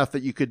open enough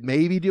that you could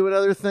maybe do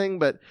another thing,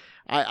 but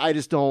I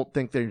just don't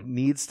think there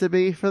needs to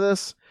be for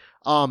this.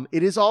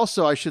 It is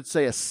also, I should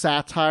say, a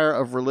satire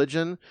of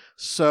religion.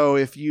 So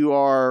if you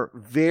are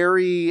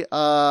very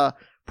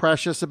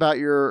precious about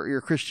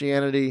your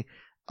Christianity,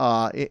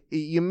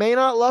 you may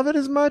not love it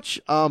as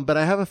much. But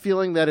I have a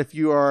feeling that if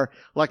you are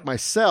like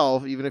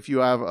myself, even if you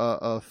have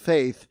a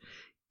faith,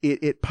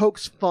 it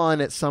pokes fun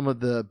at some of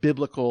the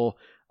biblical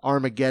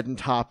Armageddon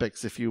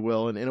topics, if you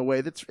will, and in a way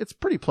it's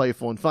pretty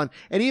playful and fun,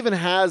 and even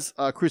has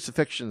a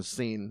crucifixion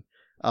scene.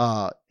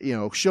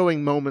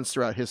 Showing moments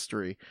throughout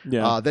history.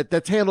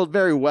 That's handled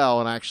very well,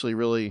 and I actually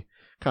really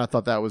kind of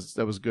thought that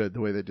was good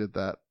the way they did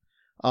that.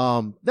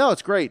 No,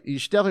 it's great. You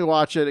should definitely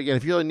watch it. Again,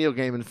 if you're a Neil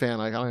Gaiman fan,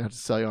 I don't have to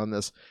sell you on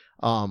this.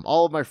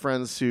 All of my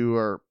friends who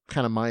are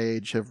kind of my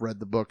age have read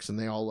the books, and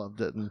they all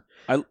loved it, and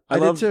I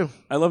did too.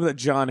 I love that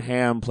John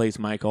Hamm plays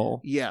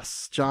Michael.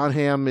 Yes, John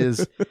Hamm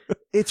is.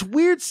 It's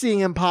weird seeing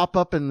him pop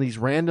up in these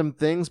random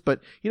things, but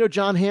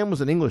John Hamm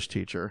was an English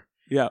teacher.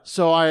 Yeah.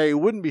 So I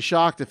wouldn't be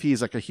shocked if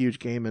he's like a huge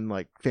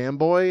Gaiman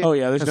fanboy. Oh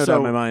yeah, there's no doubt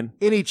in my mind.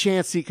 Any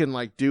chance he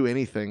can do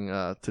anything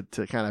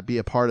to kind of be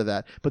a part of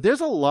that. But there's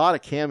a lot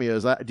of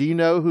cameos. Do you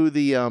know who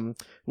the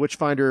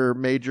Witchfinder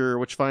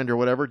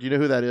whatever? Do you know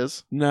who that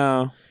is?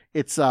 No.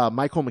 It's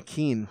Michael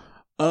McKean.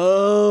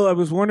 Oh, I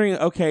was wondering.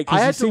 Okay,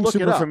 because he seems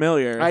super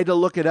familiar. I had to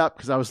look it up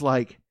because I was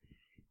like,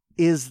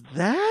 "Is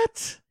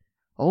that?"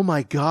 Oh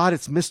my God,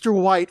 it's Mr.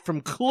 White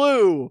from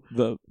Clue.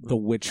 The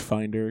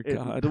Witchfinder,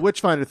 God. The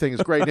Witchfinder thing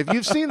is great. And if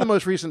you've seen the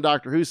most recent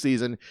Doctor Who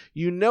season,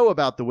 you know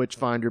about the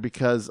Witchfinder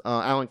because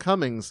Alan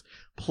Cummings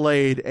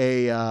played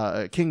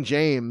a King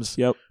James,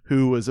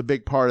 who was a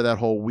big part of that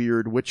whole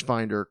weird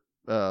Witchfinder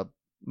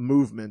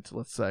movement,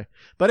 let's say.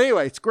 But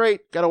anyway, it's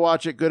great. Got to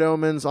watch it. Good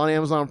Omens on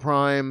Amazon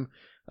Prime.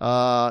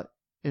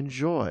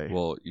 Enjoy.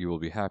 Well, you will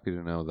be happy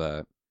to know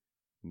that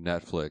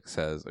Netflix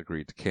has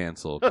agreed to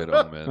cancel Good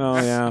Omens. Oh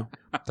yeah.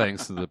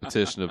 Thanks to the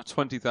petition of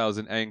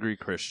 20,000 angry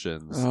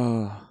Christians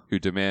who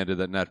demanded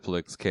that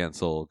Netflix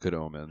cancel Good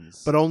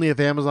Omens. But only if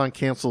Amazon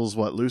cancels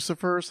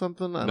Lucifer or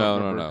something?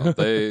 No.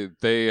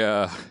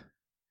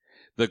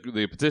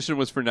 The petition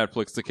was for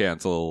Netflix to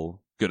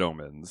cancel Good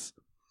Omens,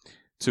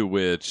 to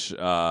which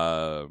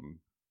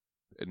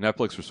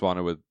Netflix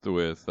responded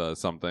with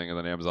something, and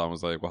then Amazon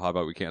was like, "Well, how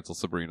about we cancel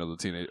Sabrina the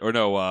Teenage?" Or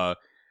no,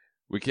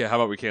 we can't. How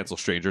about we cancel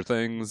Stranger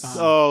Things?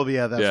 Oh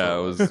yeah, that's yeah,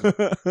 what it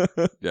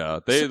was. Yeah,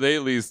 they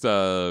at least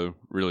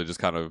really just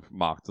kind of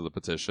mocked the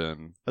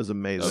petition. That was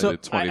amazing. So,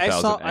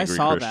 20,000 angry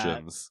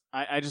Christians.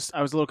 That.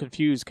 I was a little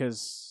confused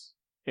because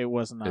it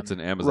wasn't. It's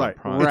an Amazon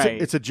Prime.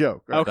 Right. It's a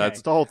joke. Right? Okay.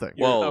 That's the whole thing.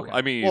 Well, okay.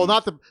 I mean,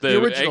 not the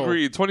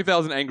original.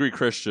 20,000 angry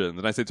Christians,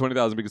 and I say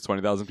 20,000 because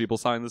 20,000 people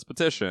signed this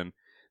petition.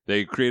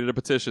 They created a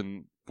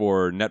petition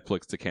for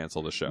Netflix to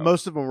cancel the show.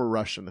 Most of them were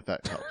Russian, if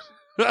that helps.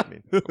 I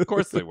mean, of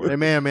course they were. They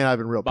may or may not have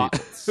been real people.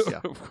 Yeah.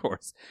 Of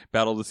course.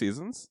 Battle of the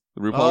Seasons,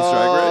 the RuPaul's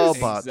Drag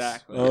Race. Bots.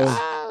 Exactly.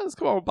 Yes,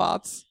 come on,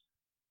 bots.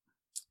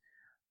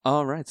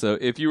 All right, so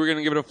if you were going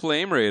to give it a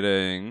flame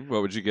rating,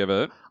 what would you give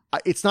it?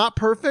 It's not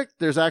perfect.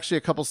 There's actually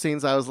a couple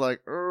scenes I was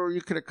like, oh,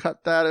 you could have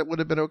cut that. It would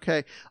have been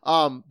okay.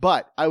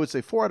 But I would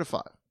say 4 out of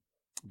 5.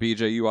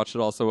 BJ, you watched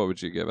it also. What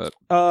would you give it?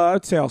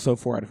 I'd say also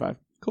 4 out of 5.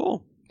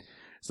 Cool.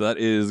 So that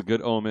is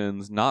Good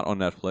Omens, not on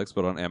Netflix,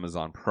 but on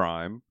Amazon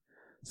Prime.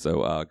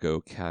 So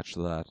go catch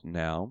that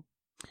now.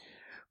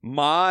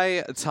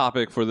 My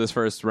topic for this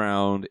first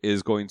round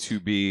is going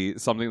to be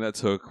something that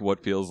took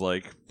what feels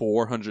like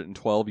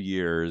 412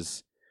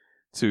 years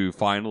to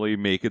finally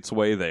make its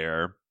way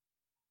there,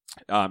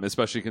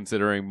 especially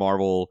considering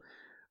Marvel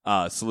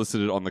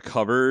solicited on the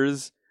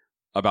covers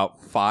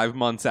about 5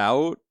 months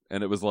out,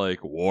 and it was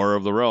like, War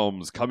of the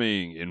Realms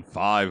coming in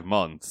 5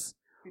 months.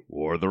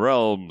 War of the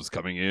Realms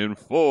coming in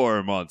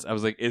 4 months. I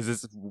was like, is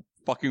this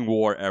fucking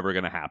war ever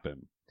going to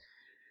happen?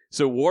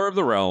 So War of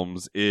the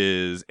Realms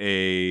is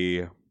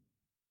I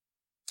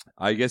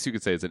guess you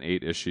could say it's an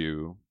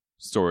 8-issue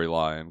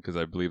storyline, because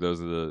I believe there's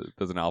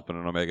an Alpha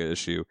and an Omega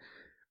issue,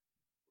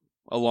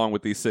 along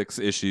with these 6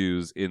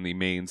 issues in the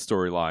main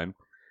storyline,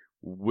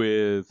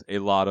 with a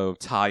lot of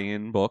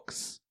tie-in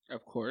books.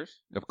 Of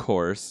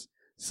course.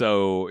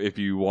 So if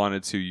you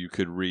wanted to, you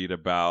could read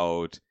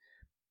about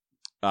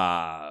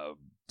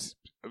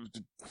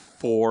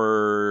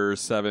 4,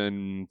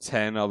 7,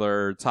 10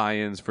 other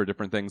tie-ins for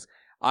different things.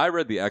 I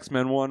read the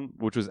X-Men one,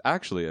 which was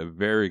actually a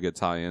very good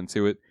tie-in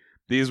to it.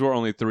 These were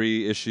only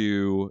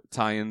 3-issue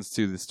tie-ins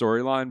to the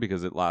storyline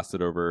because it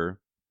lasted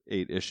over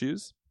 8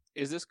 issues.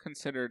 Is this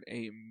considered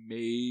a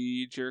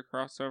major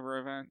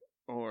crossover event,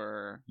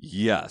 or?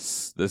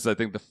 Yes. This is, I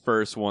think, the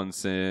first one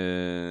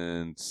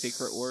since...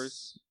 Secret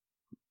Wars?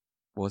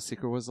 Was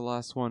Secret Wars the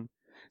last one?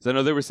 So I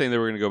know they were saying they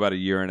were going to go about a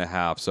year and a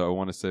half, so I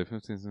want to say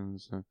 15,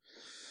 17,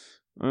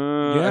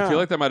 I feel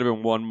like there might have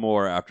been one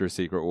more after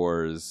Secret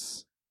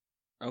Wars.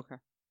 Okay.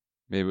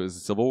 Maybe it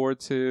was Civil War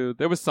 2.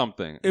 There was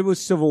something. It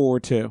was Civil War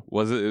 2.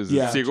 Was it? It was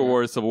Yeah. Secret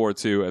Wars, Civil War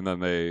 2, and then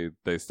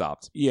they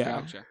stopped. Yeah.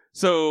 Gotcha.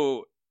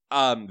 So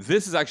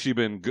this has actually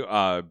been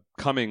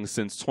coming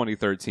since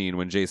 2013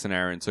 when Jason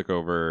Aaron took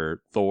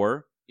over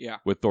Thor. Yeah.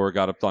 With Thor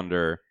God of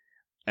Thunder.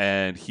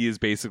 And he has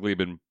basically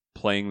been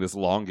playing this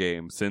long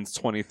game since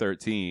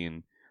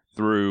 2013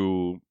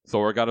 through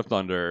Thor God of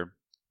Thunder,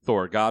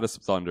 Thor Goddess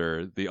of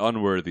Thunder, the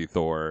Unworthy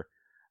Thor,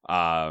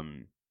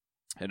 and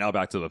now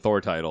back to the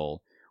Thor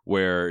title,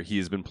 where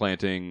he's been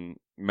planting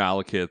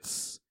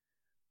Malekith's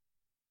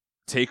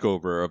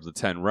takeover of the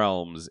 10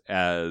 realms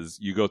as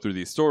you go through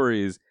these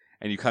stories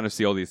and you kind of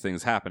see all these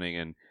things happening,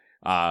 and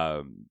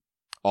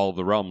all of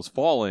the realms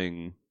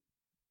falling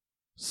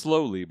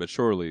slowly but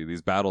surely,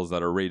 these battles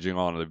that are raging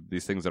on,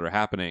 these things that are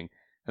happening,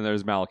 and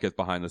there's Malekith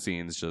behind the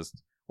scenes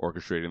just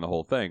orchestrating the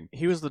whole thing.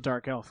 He was the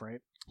Dark Elf,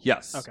 right?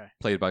 Yes. Okay.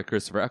 Played by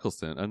Christopher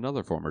Eccleston,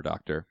 another former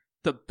Doctor.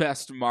 The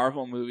best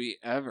Marvel movie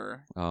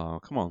ever. Oh,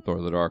 come on, Thor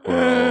the Dark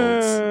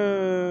World.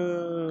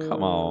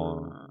 Come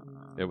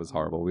on. It was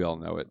horrible. We all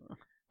know it.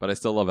 But I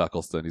still love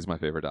Eccleston. He's my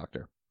favorite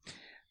Doctor.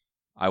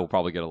 I will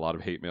probably get a lot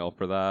of hate mail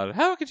for that.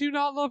 How could you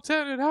not love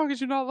Tennant? How could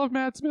you not love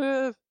Matt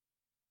Smith?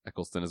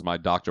 Eccleston is my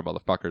doctor,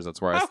 motherfuckers.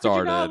 That's where I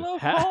started. How could you not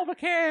love Paul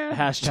McCann?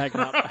 Hashtag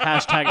not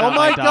Oh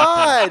my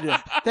doctor.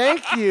 God!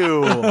 Thank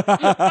you.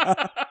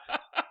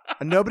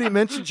 And nobody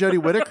mentioned Jodie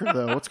Whittaker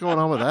though. What's going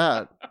on with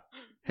that?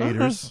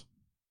 Haters.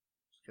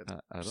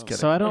 I don't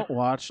So I don't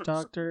watch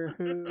Doctor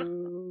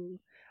Who.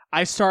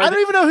 I I don't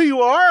even know who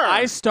you are.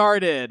 I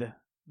started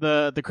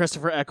the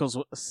Christopher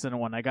Eccleston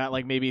one. I got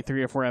like maybe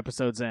 3 or 4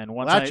 episodes in.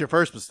 Well, that's your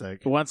first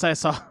mistake. Once I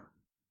saw,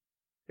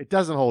 It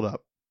doesn't hold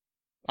up.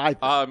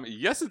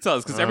 Yes, it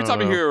does, because every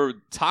time I hear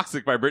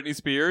 "Toxic" by Britney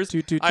Spears,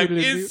 I'm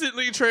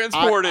instantly I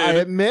transported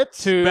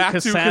admit back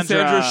to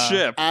Cassandra's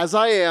ship. as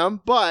I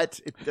am,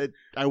 but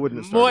I wouldn't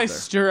have started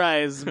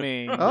moisturize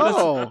me. there.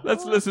 Oh,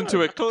 Let's listen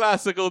to a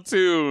classical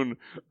tune,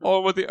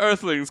 or what the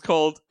Earthlings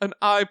called an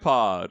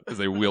iPod, as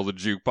they wheel the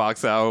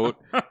jukebox out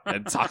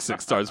and "Toxic"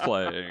 starts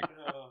playing.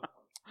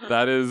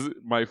 That is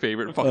my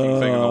favorite fucking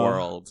thing in the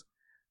world.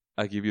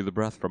 I give you the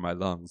breath from my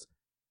lungs.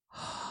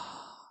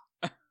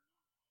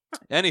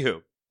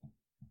 Anywho.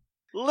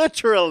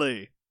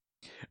 Literally.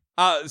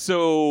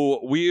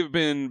 So we've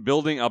been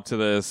building up to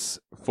this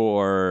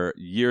for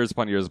years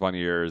upon years upon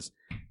years.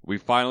 We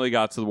finally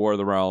got to the War of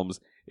the Realms.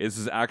 This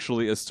is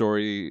actually a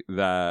story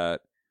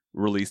that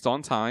released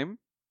on time.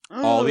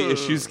 All the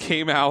issues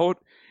came out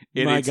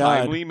in a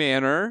timely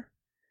manner.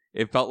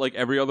 It felt like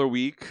every other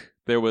week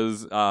there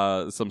was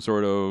some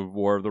sort of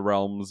War of the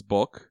Realms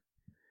book.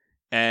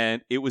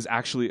 And it was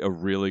actually a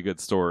really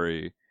good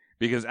story.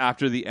 Because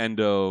after the end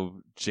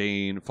of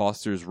Jane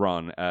Foster's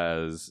run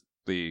as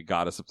the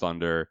Goddess of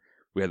Thunder,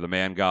 we had the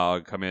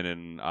Mangog come in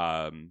and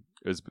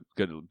it was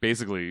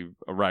basically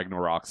a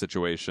Ragnarok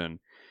situation.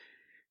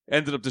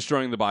 Ended up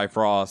destroying the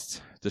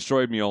Bifrost,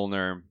 destroyed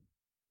Mjolnir.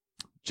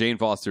 Jane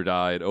Foster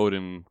died.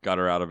 Odin got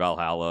her out of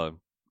Valhalla.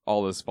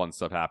 All this fun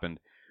stuff happened.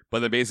 But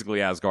then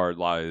basically Asgard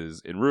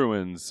lies in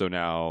ruins, so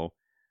now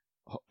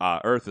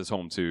Earth is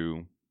home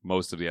to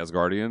most of the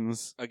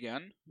Asgardians.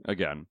 Again.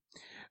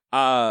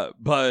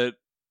 But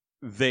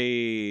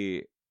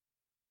they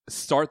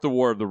start the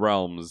War of the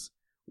Realms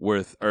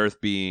with Earth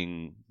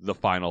being the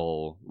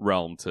final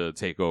realm to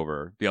take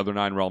over. The other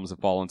 9 realms have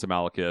fallen to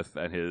Malekith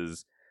and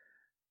his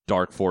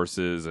dark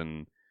forces,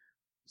 and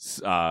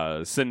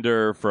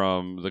Cinder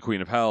from the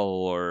Queen of Hell,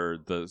 or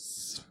the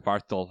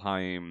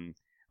Svartalheim.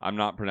 I'm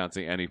not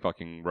pronouncing any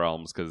fucking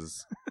realms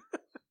because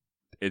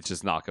it's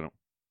just not gonna.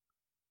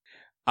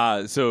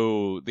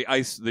 So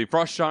the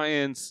frost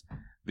giants,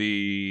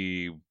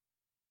 the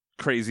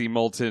crazy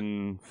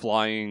molten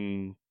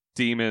flying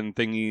demon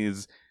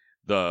thingies,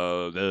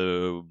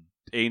 the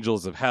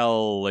angels of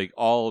hell, like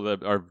all of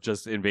them are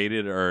just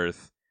invaded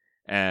Earth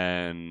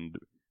and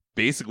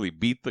basically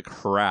beat the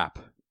crap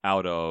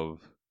out of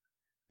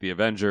the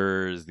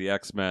Avengers, the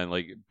X-Men.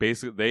 Like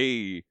basically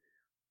they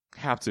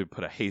have to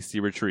put a hasty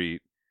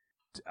retreat.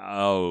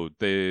 Oh,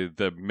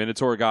 the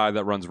Minotaur guy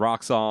that runs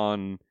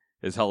Roxxon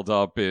is held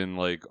up in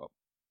like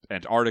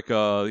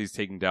Antarctica. He's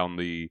taking down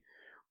the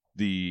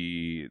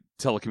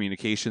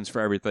telecommunications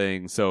for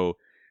everything. So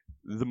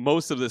the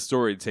most of this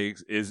story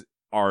is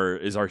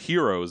our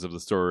heroes of the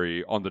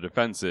story on the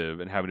defensive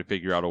and having to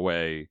figure out a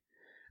way.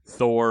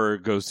 Thor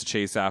goes to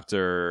chase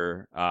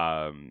after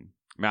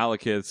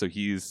Malekith, so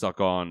he's stuck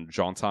on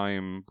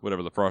Jotunheim,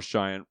 whatever the frost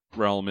giant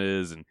realm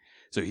is, and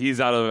so he's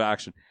out of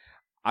action.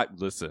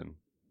 Listen.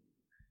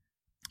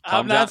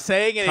 I'm not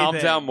saying anything. Calm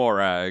down,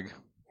 Morag.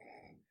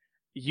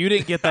 You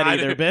didn't get that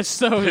either, bitch,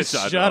 so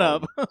shut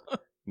up.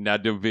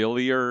 Mr.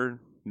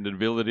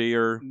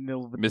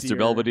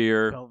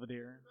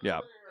 Belvedere. Yeah.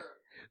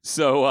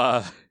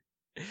 So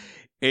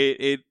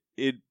it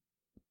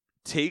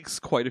takes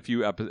quite a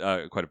few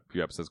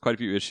episodes, quite a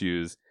few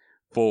issues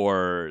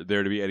for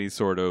there to be any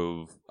sort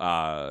of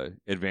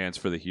advance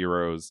for the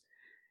heroes,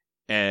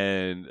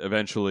 and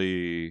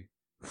eventually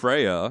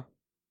Freya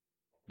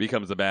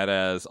becomes the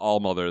badass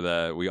all-mother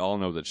that we all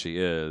know that she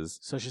is.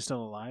 So she's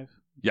still alive?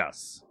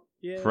 Yes.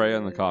 Yay. Freya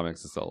in the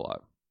comics is still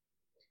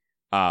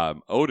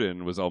alive.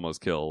 Odin was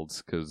almost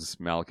killed because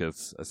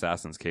Malekith's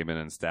assassins came in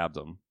and stabbed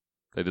him.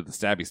 They did the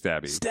stabby.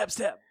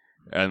 Stab.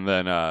 And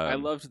then I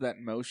loved that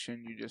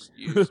motion you just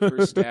used for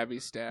stabby.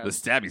 The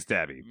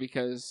stabby.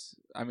 Because,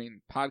 I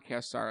mean,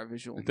 podcasts are a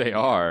visual. They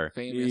are.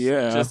 Famous.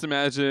 Yeah. Just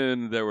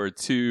imagine there were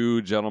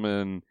 2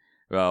 gentlemen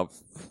about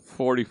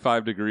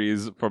 45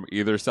 degrees from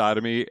either side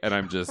of me, and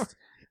I'm just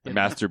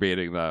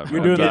masturbating them.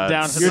 You're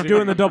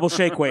doing the double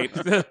shake weight.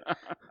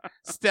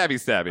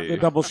 Stabby. The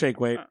double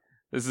shake weight.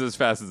 This is as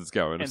fast as it's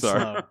going. I'm And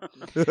sorry.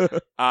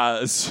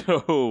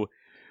 slow.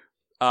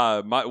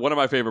 One of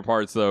my favorite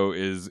parts though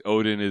is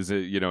Odin is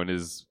in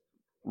his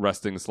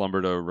resting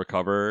slumber to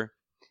recover,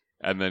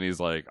 and then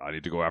he's like, I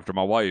need to go after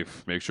my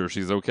wife, make sure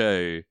she's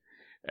okay.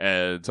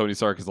 And Tony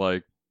Stark is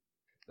like,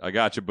 I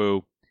got you,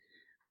 boo.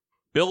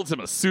 Builds him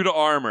a suit of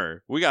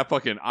armor. We got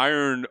fucking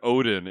Iron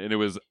Odin, and it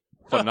was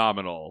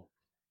phenomenal.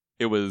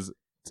 It was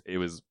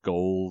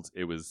gold.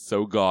 It was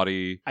so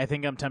gaudy. I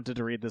think I'm tempted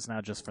to read this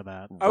now just for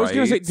that. I was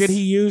going to say, did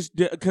he use...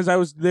 Because I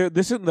was there...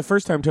 This isn't the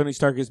first time Tony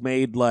Stark has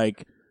made,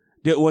 like...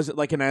 Was it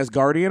like an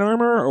Asgardian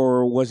armor,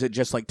 or was it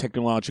just like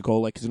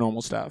technological, like his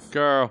normal stuff?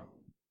 Girl,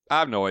 I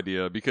have no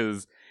idea,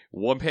 because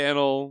one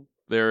panel,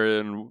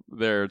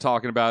 they're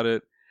talking about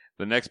it.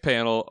 The next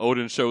panel,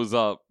 Odin shows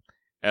up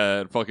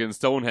at fucking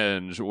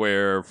Stonehenge,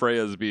 where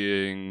Freya's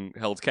being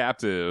held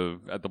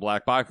captive at the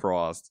Black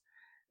Bifrost.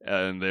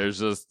 And there's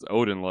just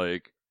Odin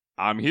like,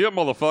 I'm here,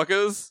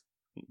 motherfuckers!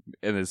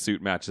 And his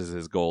suit matches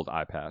his gold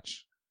eye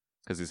patch.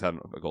 Because he's had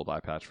a gold eye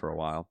patch for a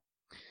while.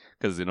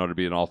 Because in order to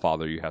be an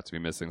All-Father, you have to be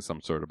missing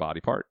some sort of body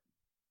part.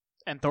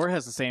 And Thor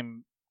has the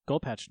same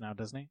gold patch now,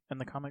 doesn't he? In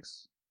the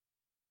comics?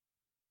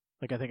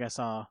 Like, I think I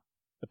saw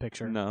the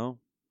picture. No.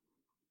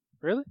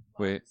 Really?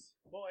 Wait.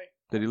 Boy.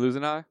 Did he lose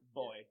an eye?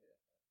 Boy.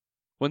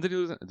 When did he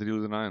lose? Did he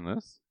lose an eye in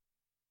this?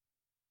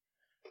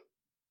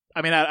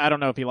 I mean, I don't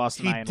know if he lost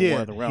an eye in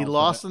War of the Realms. He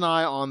lost an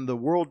eye on the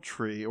World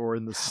Tree, or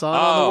in the sun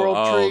on the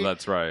World Tree. Oh,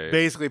 that's right.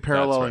 Basically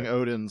paralleling That's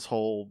right. Odin's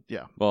whole,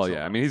 Well, so-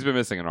 yeah. I mean, he's been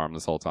missing an arm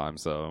this whole time,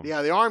 so.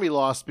 Yeah, the army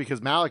lost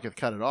because Malekith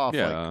cut it off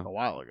Yeah. like a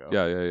while ago.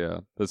 Yeah.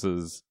 This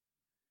is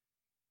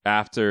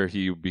after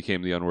he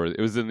became the unworthy.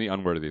 It was in the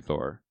unworthy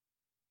Thor.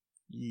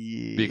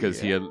 Yeah. Because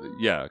he had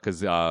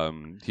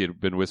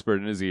been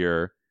whispered in his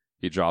ear.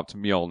 He dropped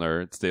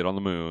Mjolnir. It stayed on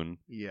the moon.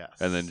 Yes.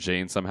 And then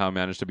Jane somehow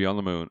managed to be on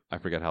the moon. I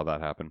forget how that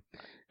happened.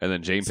 And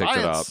then Jane picked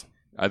it up. Science.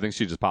 I think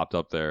she just popped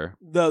up there.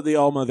 The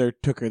All-Mother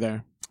took her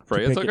there.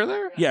 Freya pick took it. her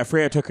there? Yeah,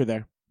 Freya took her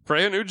there.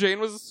 Freya knew Jane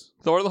was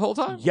Thor the whole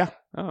time? Yeah.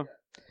 Oh.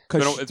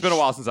 'Cause It's been a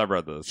while since I've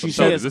read this. She I'm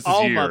sorry, says this is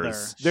All-Mother.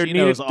 years. There She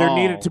needed knows all.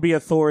 needed to be a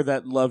Thor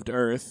that loved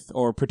Earth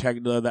or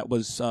protect. That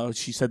was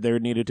she said there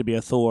needed to be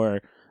a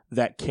Thor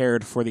that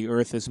cared for the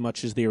Earth as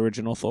much as the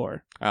original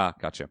Thor. Ah,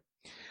 gotcha.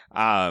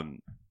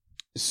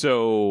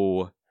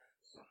 So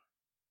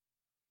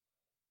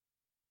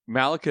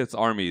Malekith's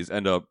armies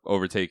end up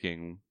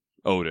overtaking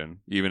Odin,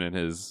 even in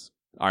his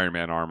Iron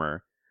Man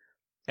armor.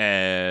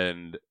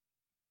 And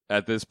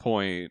at this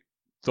point,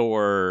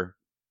 Thor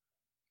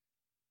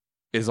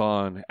is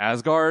on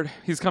Asgard.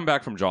 He's come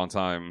back from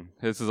Jontime.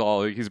 This is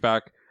all, he's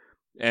back.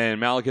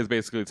 And Malekith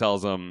basically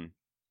tells him,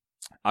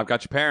 I've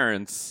got your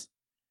parents.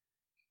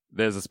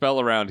 There's a spell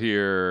around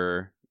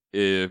here.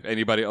 If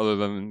anybody other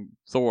than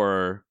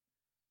Thor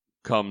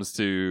tries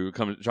to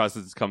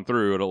come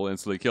through, it'll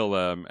instantly kill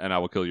them, and I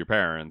will kill your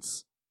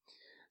parents.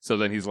 So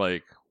then he's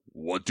like,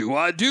 what do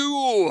I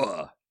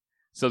do?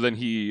 So then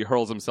he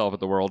hurls himself at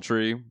the World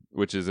Tree,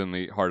 which is in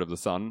the heart of the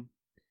sun.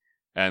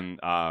 And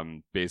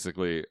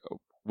basically,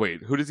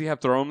 wait, who does he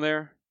have throw him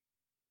there?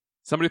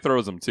 Somebody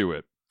throws him to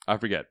it. I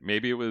forget.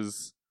 Maybe it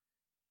was...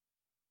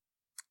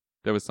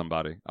 There was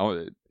somebody.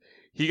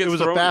 It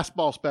was a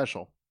fastball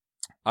special.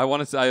 I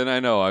want to say, and I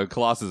know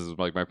Colossus is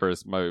like my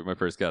first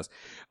guess,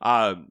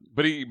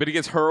 but he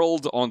gets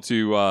hurled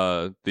onto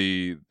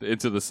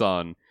into the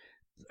sun.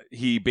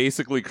 He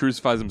basically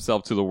crucifies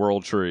himself to the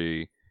World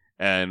Tree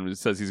and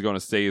says he's going to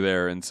stay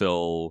there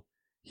until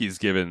he's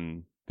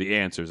given the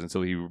answers,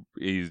 until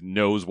he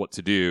knows what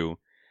to do,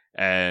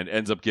 and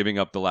ends up giving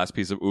up the last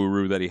piece of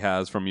Uru that he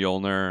has from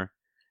Mjolnir,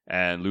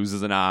 and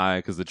loses an eye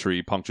because the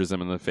tree punctures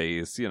him in the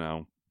face,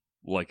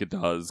 like it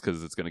does,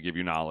 because it's going to give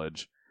you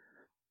knowledge.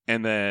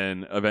 And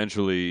then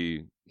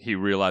eventually he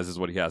realizes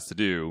what he has to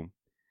do.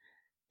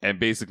 And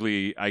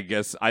basically, I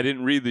guess, I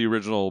didn't read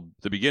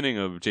the beginning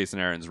of Jason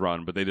Aaron's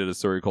run, but they did a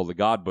story called The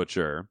God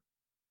Butcher,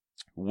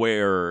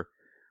 where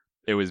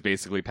it was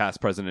basically past,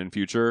 present, and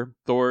future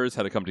Thors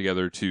had to come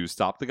together to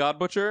stop the God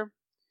Butcher.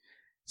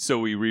 So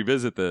we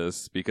revisit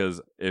this, because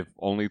if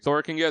only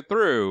Thor can get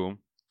through,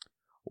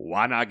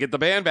 why not get the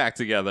band back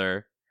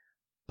together?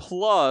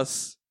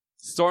 Plus,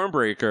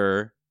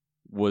 Stormbreaker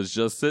was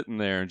just sitting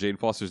there, and Jane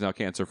Foster's now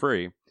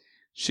cancer-free.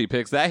 She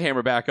picks that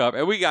hammer back up,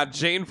 and we got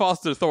Jane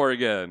Foster Thor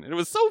again. And it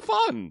was so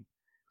fun,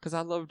 because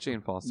I love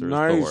Jane Foster as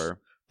Nice. Thor.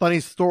 Funny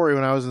story,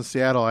 when I was in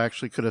Seattle, I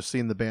actually could have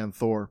seen the band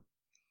Thor.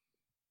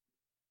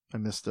 I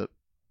missed it.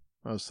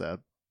 I was sad.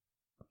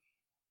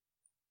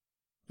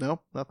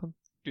 No? Nothing?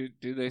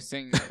 Do they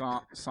sing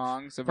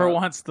songs about For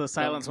once, the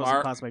silence wasn't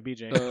Mar- caused by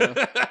BJ.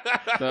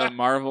 the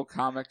Marvel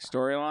comic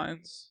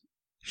storylines?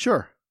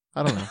 Sure.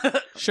 I don't know.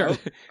 Sure.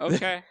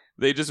 Okay.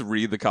 They just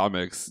read the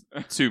comics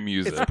to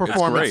music. It's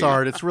performance great.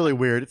 art. It's really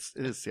weird. It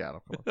is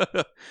Seattle.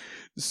 Come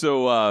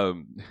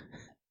on.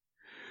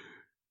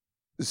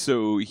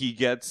 So he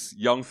gets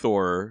young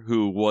Thor,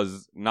 who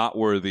was not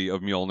worthy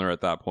of Mjolnir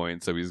at that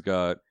point. So he's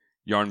got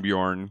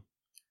Yarnbjorn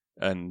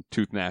and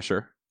Tooth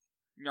Gnasher.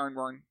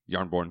 Yarnborn.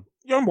 Yarnborn.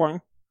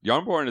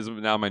 Yarnborn is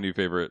now my new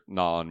favorite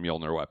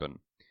non-Mjolnir weapon.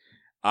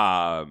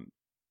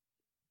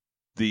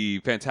 The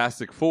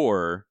Fantastic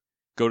Four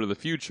go to the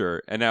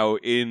future, and now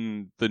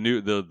in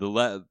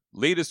the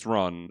latest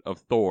run of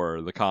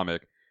Thor, the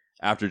comic,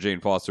 after Jane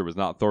Foster was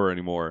not Thor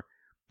anymore,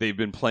 they've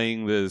been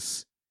playing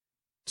this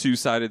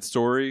two-sided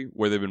story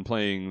where they've been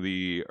playing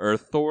the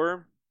Earth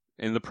Thor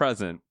in the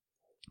present,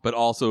 but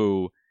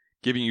also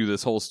giving you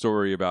this whole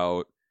story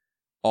about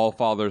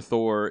All-Father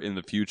Thor in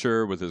the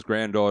future with his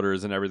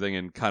granddaughters and everything,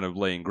 and kind of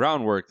laying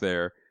groundwork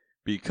there,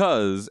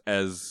 because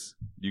as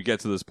you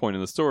get to this point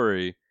in the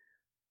story,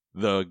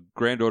 the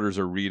granddaughters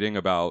are reading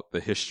about the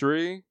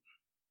history,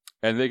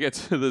 and they get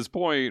to this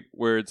point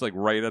where it's like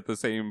right at the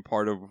same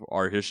part of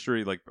our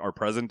history, like our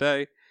present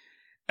day,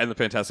 and the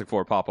Fantastic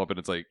Four pop up, and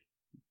it's like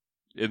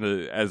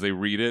as they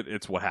read it,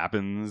 it's what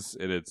happens,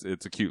 and it's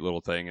a cute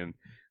little thing, and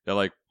they're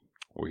like,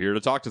 we're here to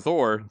talk to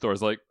Thor.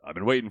 Thor's like, I've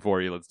been waiting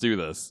for you, let's do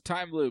this.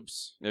 Time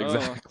loops.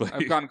 Exactly.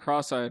 I've gone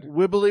cross-eyed.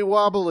 Wibbly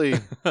wobbly.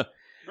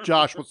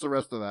 Josh, what's the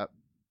rest of that?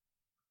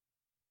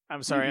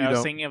 I'm sorry, You I was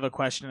don't- thinking of a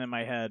question in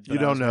my head. You but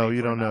I don't was know. waiting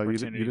You for don't an know. You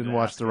opportunity didn't to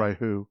watch ask the it. right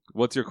Who.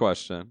 What's your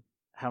question?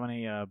 How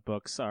many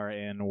books are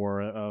in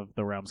War of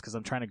the Realms? Because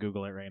I'm trying to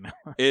Google it right now.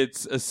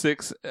 It's a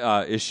 6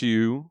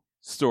 issue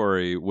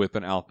story with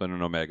an Alpha and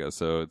an Omega,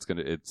 so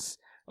it's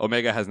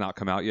Omega has not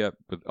come out yet,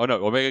 but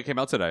Omega came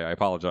out today. I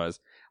apologize.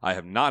 I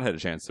have not had a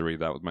chance to read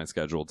that with my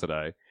schedule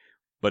today,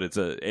 but it's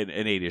an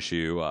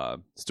 8-issue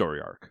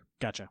story arc.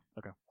 Gotcha.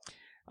 Okay.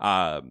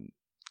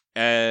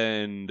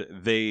 And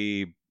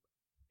they,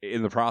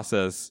 in the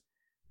process,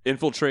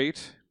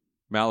 infiltrate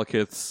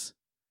Malekith's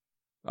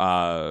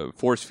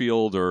force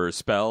field or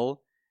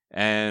spell,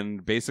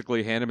 and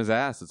basically hand him his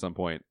ass at some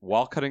point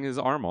while cutting his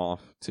arm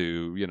off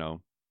to,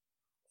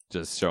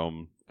 just show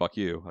him, fuck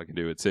you, I can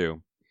do it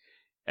too.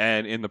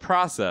 And in the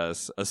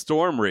process, a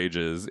storm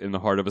rages in the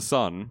heart of a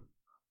sun.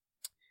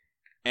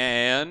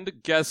 And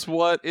guess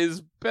what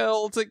is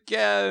built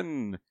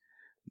again?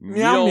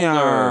 Meow,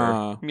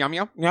 Mjolnir. meow. Meow,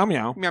 meow. Meow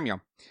meow. Meow,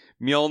 meow.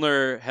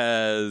 Mjolnir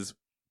has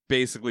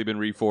basically been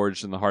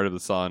reforged in the heart of the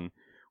sun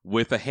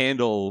with a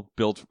handle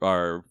built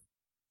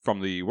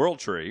from the World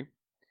Tree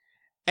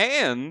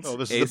and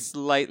a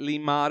slightly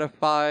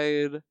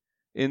modified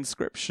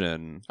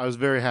inscription. I was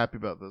very happy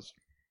about this.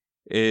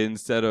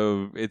 Instead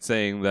of it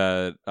saying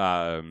that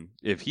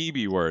if he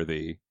be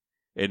worthy,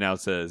 it now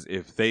says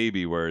if they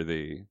be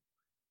worthy,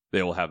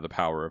 they will have the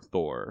power of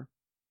Thor,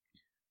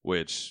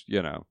 which,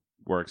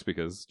 works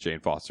because Jane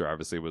Foster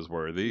obviously was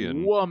worthy.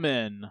 And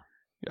woman.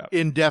 Yeah.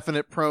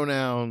 Indefinite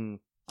pronoun.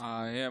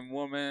 I am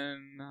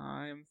woman.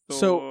 I am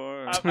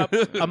Thor.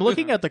 So I'm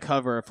looking at the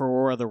cover for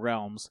War of the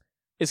Realms.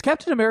 Is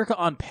Captain America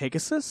on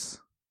Pegasus?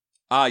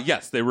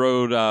 Yes, they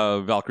rode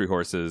Valkyrie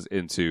horses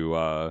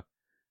into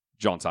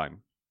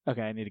Jotunheim.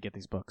 Okay, I need to get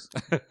these books.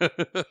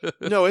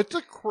 No, it's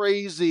a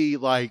crazy,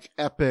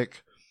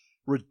 epic,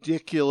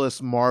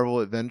 ridiculous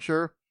Marvel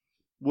adventure,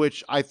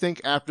 which I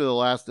think after the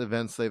last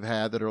events they've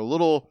had that are a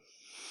little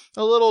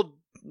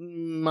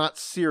not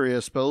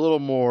serious, but a little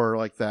more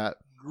like that.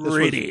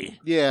 Gritty.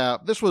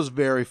 This was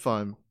very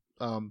fun.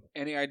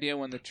 Any idea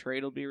when the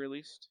trade will be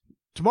released?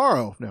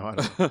 Tomorrow? No, I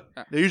don't know.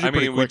 They're usually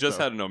pretty quick, we just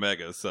though. had an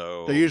Omega,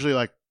 so They're usually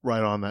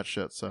right on that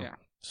shit. So Yeah.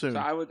 soon. So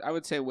I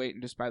would say wait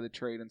and just buy the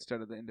trade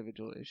instead of the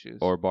individual issues.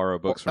 or borrow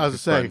books I from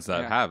was your gonna friends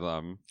say, that have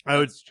them. I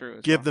would That's true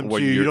as give well. them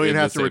When to you. You you're don't in even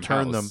the have to same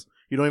return house. them.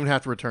 You don't even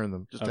have to return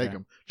them. Just take Okay.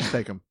 them. Just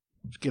take them.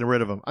 Just get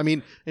rid of them. I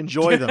mean,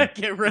 enjoy them.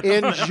 Get rid of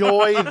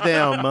Enjoy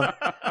them.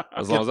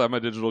 As long as I have my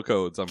digital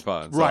codes, I'm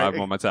fine. So Right. I have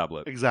them on my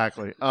tablet.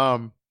 Exactly.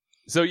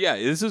 So yeah,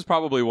 this is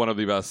probably one of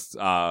the best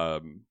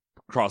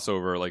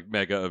crossover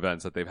mega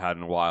events that they've had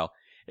in a while.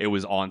 It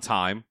was on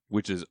time,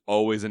 which is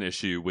always an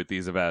issue with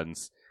these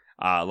events.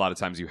 A lot of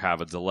times you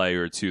have a delay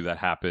or two that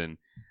happen.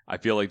 I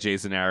feel like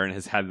Jason Aaron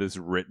has had this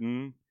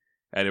written,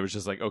 and it was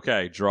just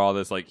okay, draw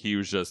this. He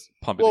was just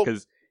pumping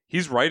because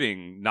he's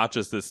writing not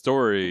just this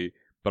story,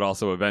 but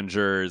also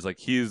Avengers.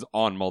 He's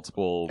on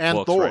multiple And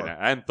books Thor. right now,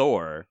 and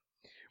Thor,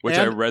 which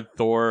I read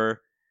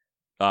Thor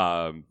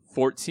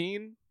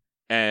 14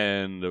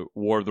 and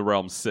War of the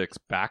Realms 6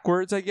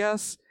 backwards, I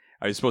guess.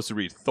 I was supposed to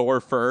read Thor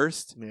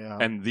first Yeah.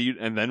 and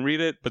then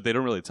read it, but they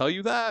don't really tell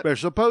you that. They're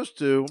supposed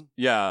to.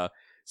 Yeah.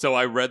 So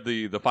I read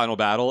the final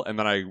battle, and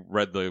then I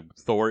read the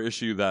Thor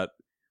issue that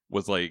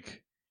was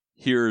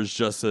here's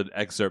just an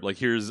excerpt.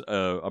 Here's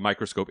a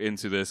microscope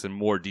into this and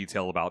more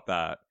detail about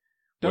that.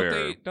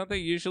 Don't they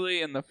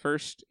usually in the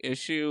first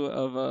issue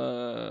of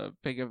a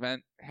big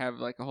event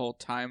have a whole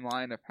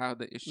timeline of how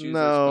the issues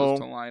are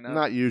supposed to line up?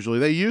 Not usually.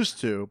 They used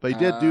to. They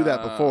did do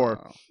that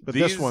before. But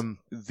this one,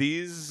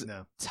 these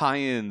no.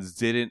 tie-ins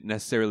didn't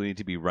necessarily need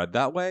to be read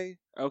that way.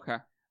 Okay.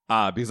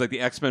 Because the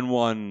X-Men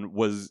one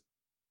was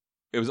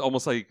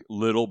almost like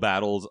little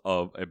battles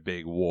of a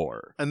big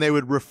war. And they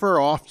would refer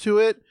off to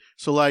it.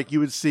 So you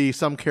would see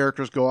some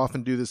characters go off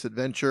and do this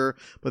adventure,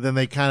 but then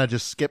they kind of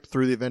just skip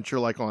through the adventure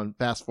on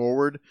fast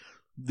forward.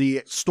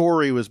 The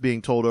story was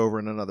being told over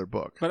in another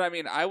book. But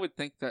I would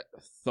think that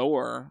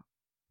Thor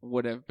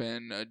would have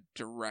been a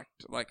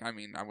direct I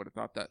would have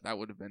thought that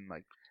would have been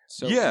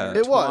so Yeah.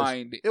 It was.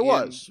 intertwined It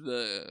was. in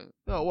the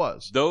No, it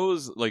was.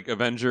 Those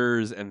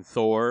Avengers and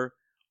Thor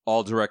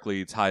all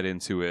directly tied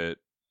into it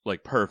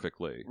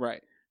perfectly.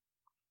 right.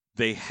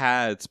 They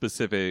had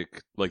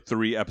specific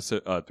 3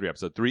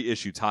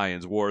 issue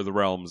tie-ins: War of the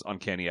Realms,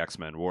 Uncanny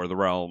X-Men, War of the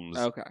Realms,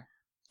 Okay.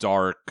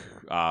 Dark,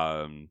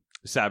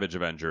 Savage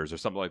Avengers, or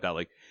something like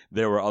that.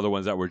 There were other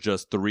ones that were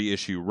just 3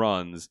 issue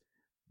runs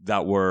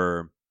that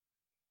were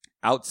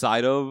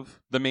outside of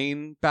the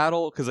main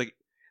battle, because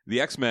the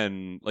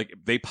X-Men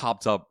they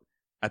popped up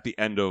at the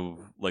end of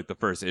the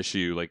first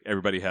issue.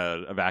 Everybody had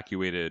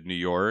evacuated New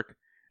York,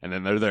 and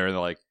then they're there and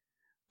they're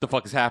the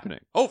fuck is happening?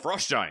 Oh,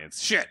 frost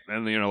giants! Shit!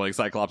 And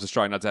Cyclops is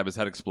trying not to have his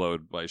head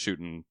explode by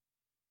shooting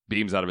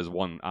beams out of his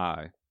one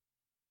eye.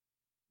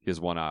 He has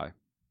one eye.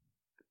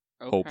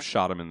 Okay. Hope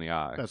shot him in the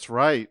eye. That's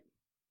right.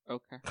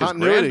 Okay. His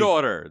Continuity.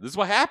 granddaughter. This is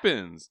what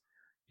happens.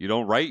 You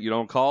don't write, you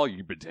don't call,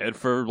 you've been dead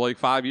for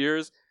 5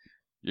 years.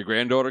 Your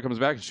granddaughter comes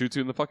back and shoots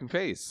you in the fucking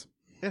face.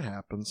 It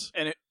happens.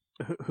 And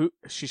who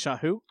she shot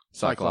who?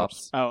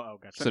 Cyclops. Oh,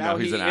 gotcha. So now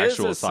he's he an is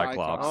actual a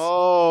Cyclops.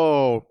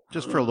 Oh,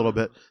 just for a little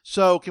bit.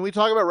 So, can we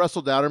talk about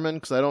Russell Dowderman?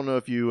 Because I don't know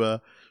if you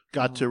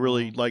got to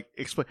really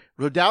explain.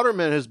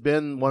 Dowderman has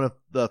been one of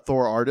the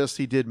Thor artists.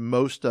 He did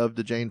most of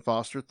the Jane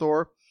Foster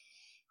Thor.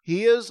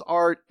 His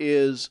art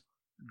is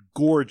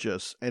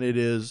gorgeous, and it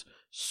is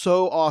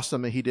so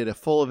awesome. And he did a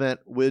full event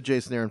with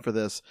Jason Aaron for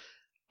this.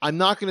 I'm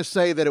not going to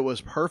say that it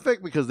was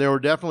perfect because there were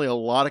definitely a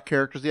lot of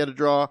characters he had to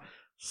draw,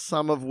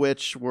 some of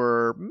which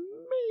were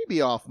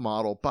maybe off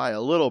model by a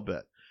little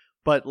bit.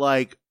 But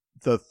like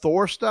the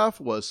Thor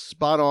stuff was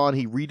spot on.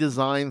 He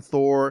redesigned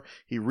Thor.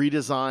 He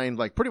redesigned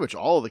like pretty much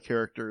all of the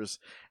characters.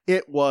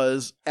 It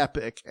was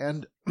epic.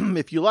 And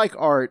if you like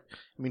art,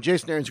 I mean,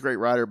 Jason Aaron's a great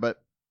writer,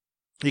 but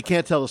you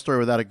can't tell the story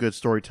without a good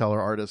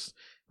storyteller artist.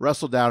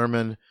 Russell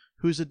Dowderman,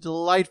 who's a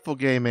delightful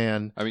gay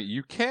man. I mean,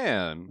 you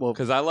can,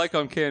 because I like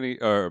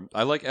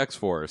I like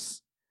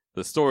X-Force,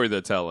 the story they're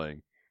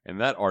telling,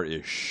 and that art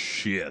is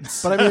shit.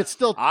 But I mean, it's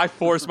still... I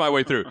forced my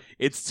way through.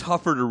 It's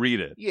tougher to read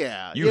it.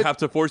 Yeah. You have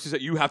to force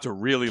yourself. You have to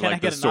really like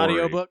the story. Can I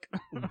get an audiobook?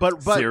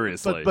 But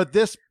Seriously. But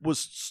this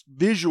was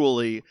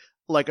visually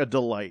like a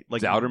delight.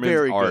 Like Dowderman's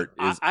very art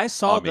good. is I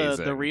saw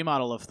amazing. the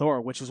remodel of Thor,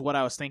 which is what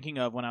I was thinking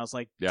of when I was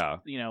like, yeah,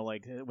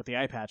 like with the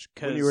eye patch.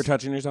 When you were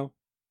touching yourself?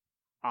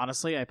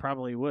 Honestly, I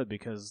probably would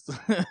because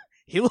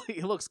he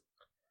looks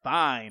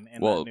fine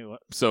in that new one.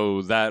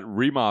 So that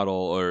remodel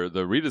or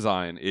the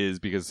redesign is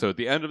because at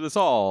the end of this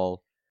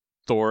all,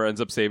 Thor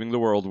ends up saving the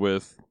world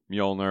with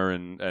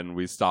Mjolnir and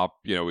we stop,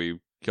 we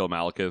kill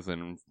Malekith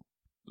and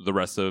the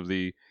rest of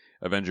the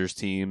Avengers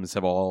teams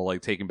have all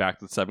like taken back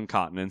the 7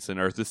 continents and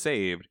Earth is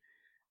saved.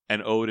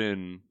 And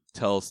Odin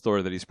tells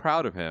Thor that he's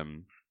proud of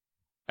him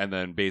and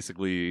then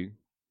basically,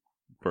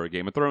 for a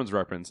Game of Thrones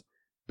reference,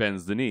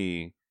 bends the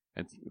knee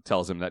and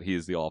tells him that he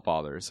is the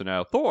All-Father. So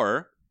now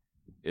Thor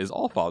is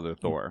All-Father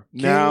Thor.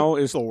 Now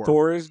is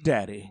Thor's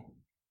daddy.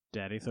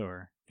 Daddy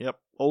Thor. Yep.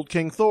 Old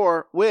King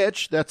Thor,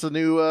 which that's a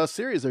new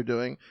series they're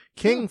doing.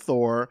 King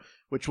Thor,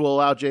 which will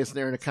allow Jason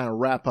Aaron to kind of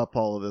wrap up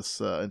all of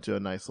this into a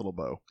nice little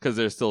bow. Because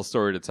there's still a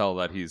story to tell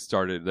that he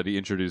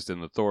introduced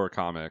in the Thor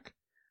comic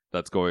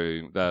with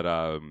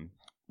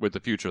the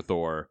future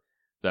Thor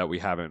that we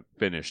haven't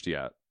finished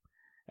yet.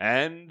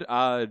 And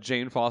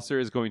Jane Foster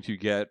is going to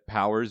get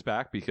powers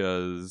back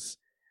because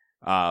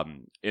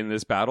in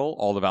this battle,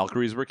 all the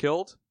Valkyries were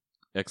killed,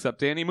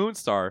 except Dani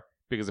Moonstar,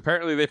 because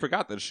apparently they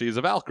forgot that she's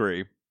a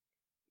Valkyrie.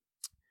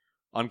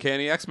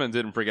 Uncanny X-Men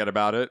didn't forget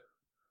about it,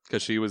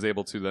 because she was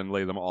able to then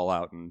lay them all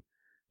out and,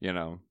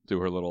 do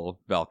her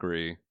little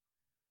Valkyrie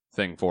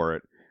thing for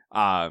it.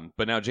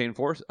 But now Jane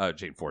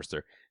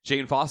Foster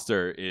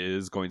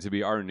is going to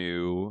be our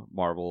new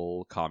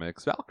Marvel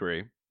Comics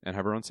Valkyrie and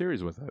have her own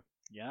series with it.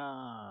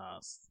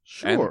 Yes.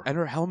 Sure. And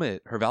her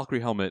helmet, her Valkyrie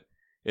helmet,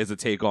 is a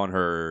take on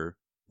her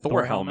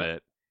Thor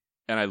helmet.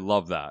 And I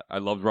love that. I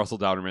loved Russell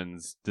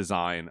Dowderman's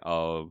design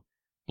of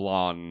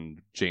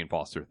blonde Jane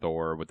Foster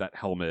Thor with that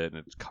helmet and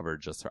it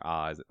covered just her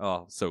eyes.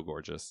 Oh, so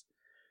gorgeous.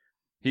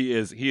 He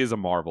is a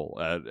marvel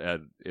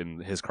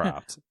in his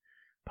craft.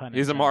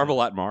 He's a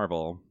marvel at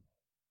Marvel.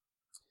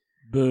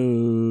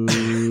 Boo.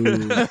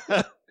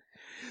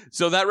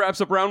 So that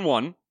wraps up round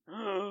 1.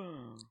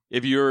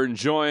 If you're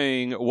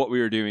enjoying what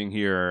we are doing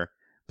here,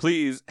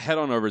 please head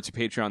on over to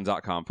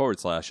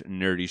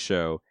patreon.com/nerdy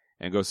show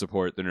and go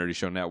support the Nerdy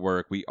Show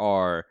Network. We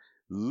are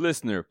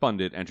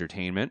listener-funded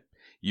entertainment.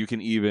 You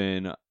can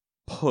even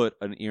put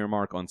an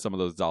earmark on some of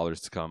those dollars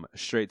to come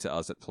straight to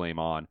us at Flame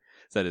On.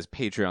 So that is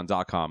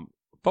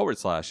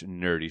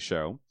patreon.com/nerdy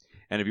show.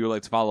 And if you would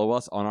like to follow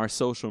us on our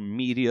social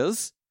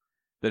medias,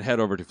 then head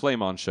over to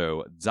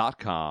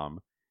flameonshow.com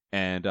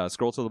and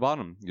scroll to the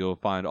bottom. You'll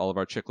find all of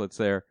our chiclets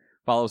there.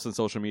 Follow us on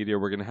social media.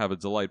 We're going to have a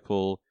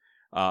delightful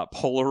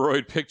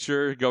Polaroid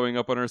picture going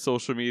up on our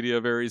social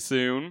media very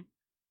soon.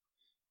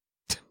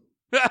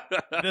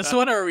 This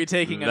one, or are we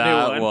taking a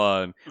new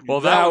one?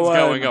 Well, that one's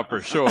going up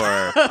for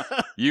sure.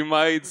 You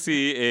might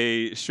see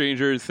a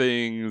Stranger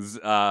Things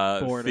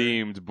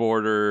themed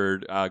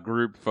bordered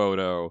group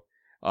photo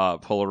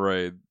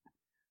Polaroid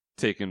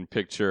taken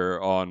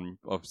picture on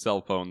a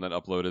cell phone that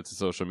uploaded to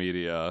social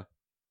media.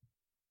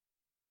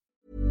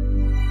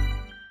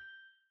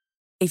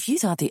 If you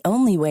thought the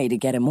only way to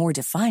get a more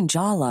defined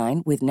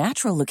jawline with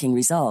natural-looking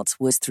results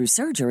was through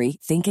surgery,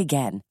 think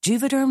again.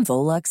 Juvederm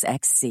Volux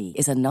XC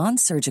is a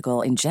non-surgical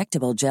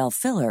injectable gel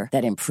filler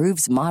that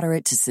improves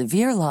moderate to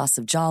severe loss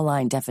of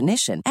jawline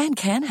definition and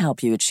can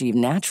help you achieve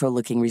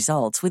natural-looking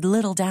results with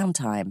little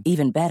downtime.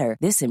 Even better,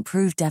 this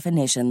improved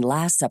definition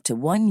lasts up to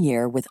 1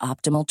 year with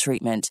optimal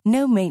treatment.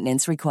 No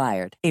maintenance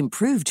required.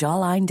 Improve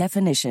jawline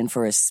definition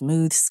for a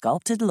smooth,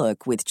 sculpted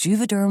look with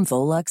Juvederm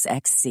Volux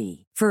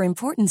XC. For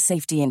important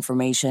safety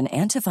information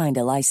and to find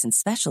a licensed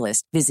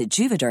specialist, visit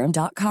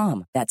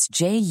Juvederm.com. That's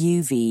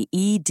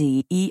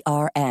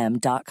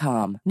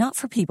JUVEDERM.com. Not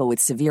for people with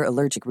severe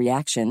allergic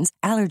reactions,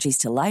 allergies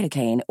to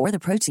lidocaine, or the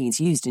proteins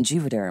used in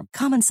Juvederm.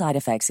 Common side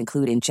effects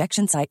include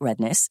injection site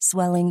redness,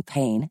 swelling,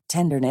 pain,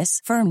 tenderness,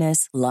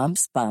 firmness,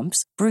 lumps,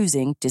 bumps,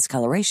 bruising,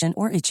 discoloration,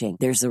 or itching.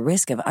 There's a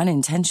risk of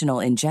unintentional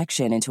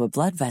injection into a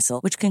blood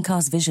vessel, which can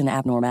cause vision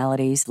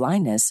abnormalities,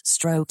 blindness,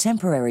 stroke,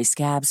 temporary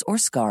scabs, or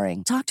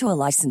scarring. Talk to a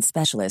licensed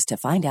specialist to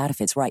find out if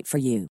it's right for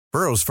you.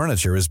 Burrow's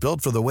furniture is built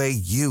for the way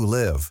you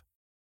live.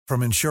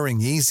 From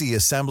ensuring easy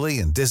assembly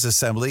and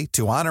disassembly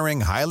to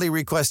honoring highly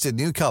requested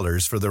new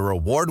colors for their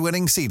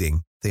award-winning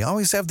seating, they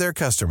always have their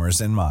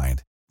customers in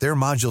mind. Their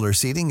modular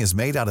seating is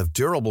made out of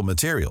durable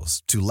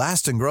materials to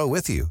last and grow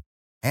with you.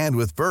 And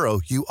with Burrow,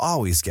 you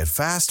always get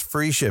fast,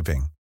 free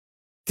shipping.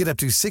 Get up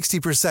to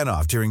 60%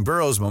 off during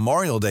Burrow's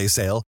Memorial Day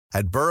sale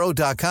at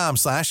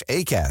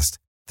burrow.com/ACAST.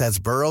 That's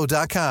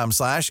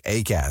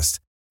burrow.com/ACAST.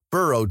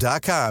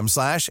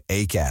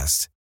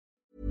 burrow.com/ACAST.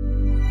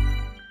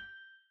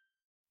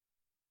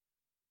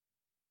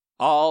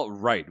 All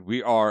right,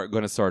 we are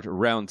going to start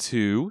round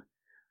 2.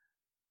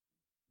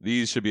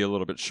 These should be a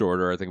little bit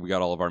shorter. I think we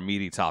got all of our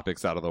meaty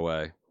topics out of the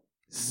way.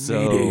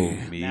 So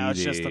meaty. Now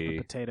it's just the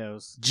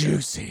potatoes.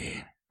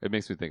 Juicy. It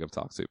makes me think of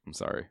Talk Soup. I'm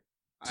sorry.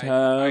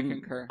 I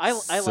concur. I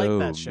So like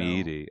that show.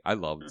 meaty. I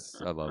love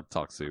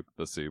Talk Soup,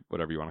 the soup,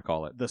 whatever you want to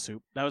call it. The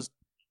soup. That was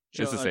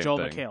It's the same Joel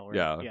thing. McHale,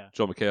 right? Yeah.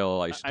 Joel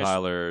McHale, Aisha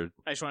Tyler,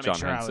 I just want to John make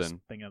sure I was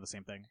Henson. thinking of the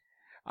same thing.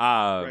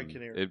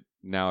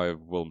 Now I have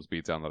Willem's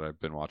Beatdown that I've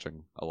been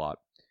watching a lot,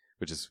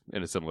 which is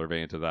in a similar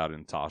vein to that,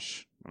 and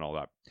Tosh and all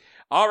that.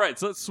 All right,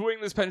 so let's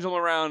swing this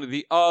pendulum around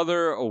the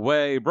other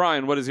way.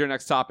 Brian, what is your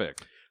next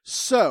topic?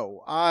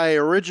 So, I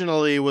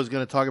originally was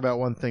going to talk about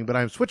one thing, but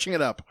I'm switching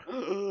it up.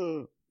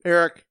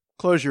 Eric,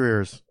 close your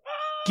ears.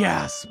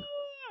 Gasp.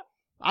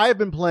 I have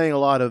been playing a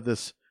lot of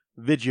this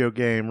video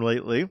game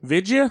lately.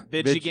 Vidya?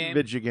 Video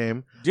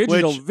game.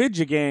 Digital which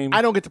Vidya game.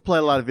 I don't get to play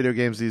a lot of video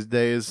games these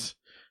days.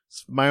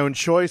 It's my own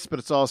choice, but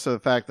it's also the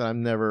fact that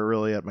I'm never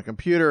really at my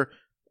computer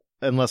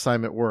unless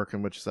I'm at work,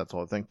 in which that's the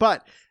whole thing.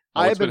 But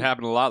It's been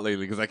happening a lot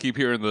lately because I keep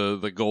hearing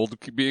the gold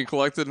being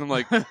collected, and I'm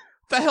like, what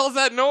the hell's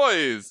that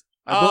noise?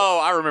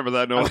 I remember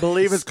that noise. I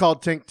believe it's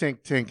called Tink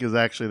Tink Tink is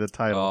actually the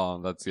title.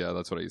 Oh, that's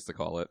what I used to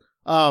call it.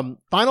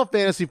 Final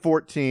Fantasy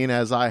XIV,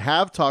 as I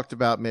have talked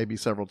about maybe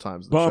several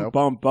times in the show,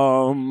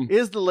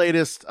 is the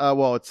latest.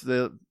 It's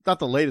not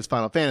the latest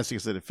Final Fantasy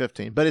because they did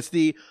 15, but it's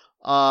the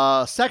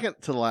second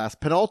to the last,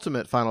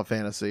 penultimate Final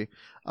Fantasy.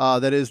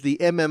 That is the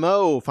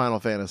MMO Final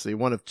Fantasy,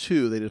 one of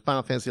 2. They did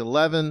Final Fantasy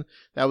 11.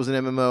 That was an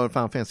MMO, and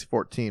Final Fantasy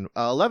 14.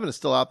 11 is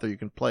still out there. You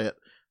can play it.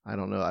 I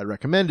don't know. I'd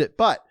recommend it,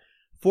 but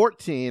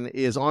 14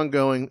 is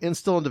ongoing and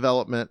still in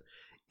development.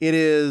 It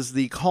is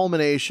the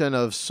culmination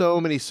of so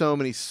many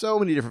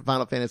different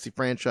Final Fantasy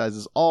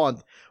franchises,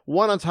 one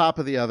on top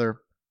of the other.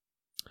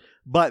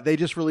 But they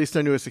just released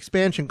their newest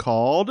expansion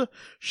called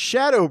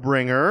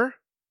Shadowbringer.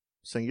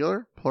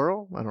 Singular?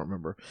 Plural? I don't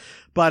remember.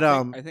 But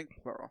I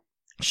think plural.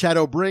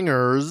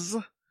 Shadowbringers.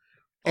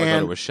 I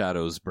thought it was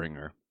Shadows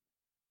Bringer.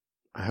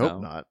 I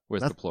hope not.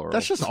 Where's the plural?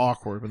 That's just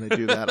awkward when they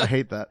do that. I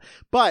hate that.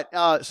 But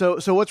so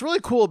what's really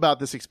cool about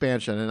this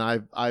expansion, and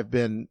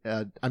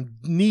I'm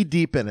knee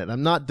deep in it.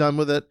 I'm not done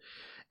with it.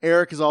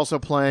 Eric is also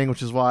playing,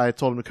 which is why I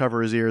told him to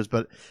cover his ears.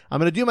 But I'm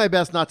going to do my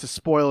best not to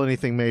spoil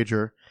anything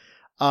major.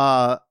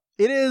 It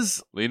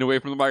is lean away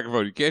from the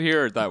microphone. You can't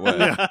hear it that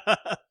way.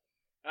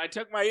 I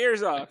took my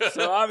ears off,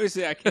 so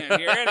obviously I can't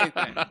hear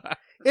anything.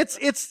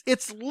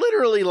 It's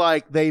literally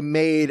like they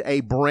made a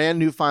brand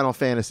new Final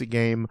Fantasy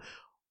game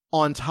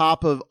on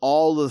top of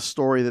all the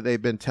story that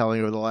they've been telling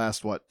over the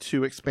last,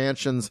 2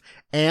 expansions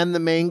and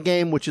the main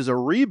game, which is a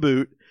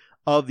reboot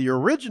of the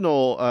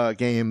original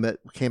game that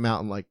came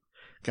out in God,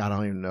 I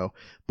don't even know.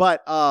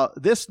 But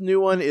this new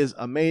one is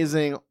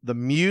amazing. The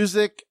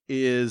music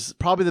is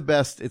probably the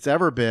best it's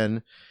ever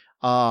been.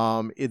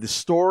 The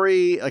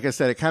story, like I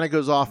said, it kind of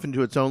goes off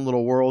into its own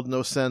little world,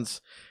 no sense.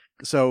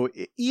 So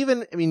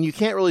you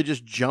can't really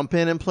just jump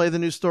in and play the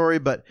new story,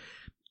 but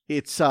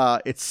it's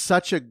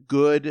such a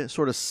good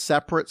sort of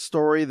separate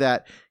story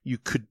that you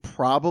could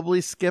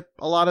probably skip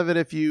a lot of it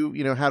if you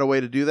had a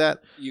way to do that.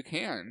 You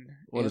can.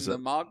 In the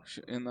Mog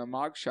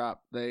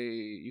Shop,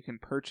 you can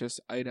purchase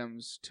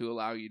items to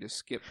allow you to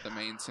skip the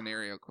main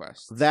scenario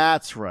quests.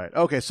 That's right.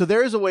 Okay, so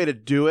there is a way to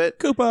do it.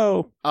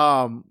 Kupo.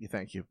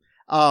 Thank you.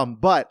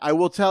 But I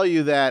will tell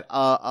you that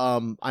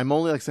I'm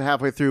only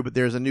halfway through, but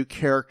there's a new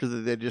character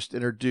that they just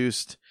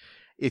introduced.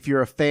 If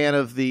you're a fan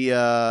of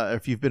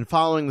if you've been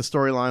following the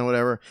storyline,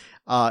 whatever,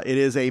 it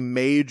is a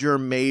major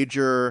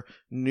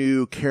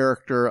new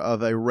character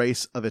of a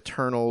race of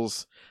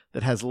Eternals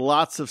that has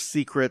lots of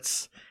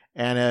secrets.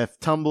 And if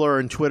Tumblr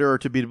and Twitter are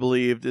to be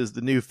believed, is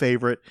the new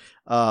favorite,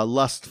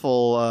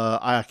 lustful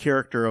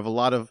character of a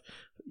lot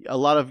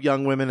of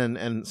young women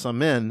and some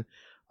men.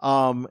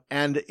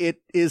 And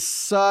it is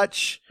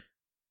such,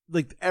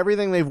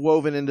 everything they've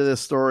woven into this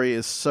story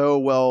is so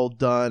well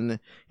done.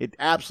 It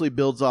absolutely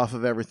builds off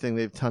of everything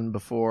they've done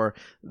before.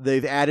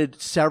 They've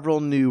added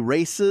several new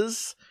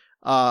races.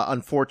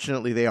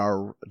 Unfortunately, they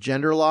are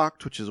gender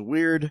locked, which is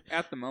weird.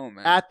 At the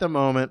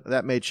moment,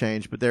 that may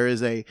change, but there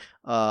is a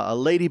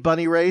lady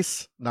bunny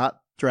race, not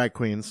drag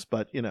queens,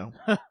 but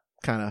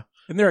kind of.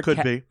 And there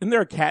could be. And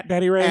there a cat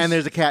daddy race? And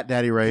there's a cat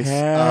daddy race.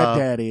 Cat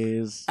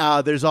daddies.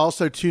 There's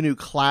also 2 new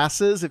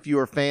classes. If you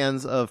are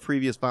fans of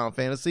previous Final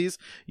Fantasies,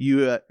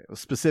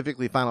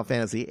 specifically Final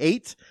Fantasy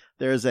VIII,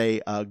 there's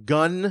a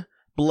gun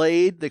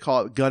blade. They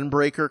call it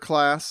Gunbreaker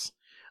class,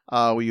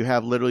 where you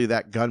have literally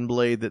that gun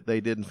blade that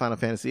they did in Final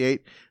Fantasy VIII.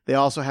 They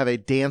also have a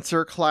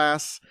dancer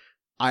class.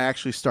 I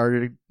actually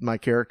started my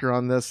character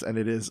on this, and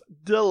it is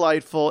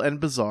delightful and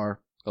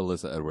bizarre.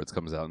 Alyssa Edwards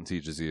comes out and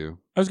teaches you.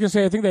 I was going to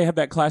say, I think they have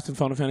that class in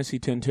Final Fantasy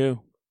X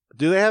too.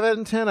 Do they have it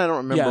in 10? I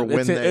don't remember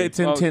when it's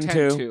in 10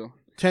 too.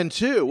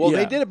 10-2. Well, Yeah.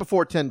 they did it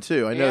before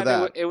 10-2. I know And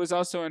that. it was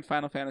also in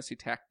Final Fantasy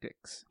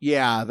Tactics.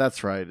 Yeah,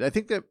 that's right. I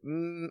think that,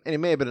 and it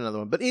may have been another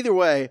one. But either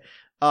way,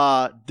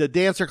 the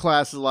dancer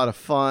class is a lot of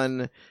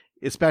fun,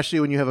 especially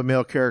when you have a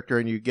male character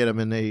and you get him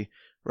in a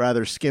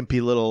rather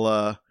skimpy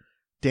little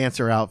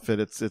dancer outfit.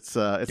 It's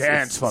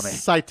Dance for me. a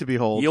sight to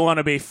behold. You want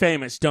to be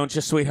famous, don't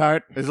you,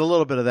 sweetheart? There's a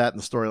little bit of that in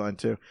the storyline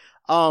too.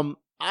 I'm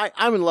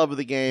in love with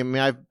the game.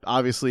 I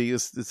mean,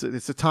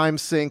 it's a time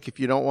sink if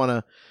you don't want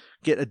to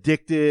get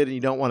addicted and you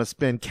don't want to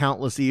spend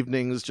countless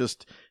evenings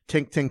just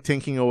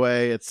tinking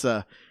away.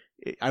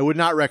 I would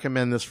not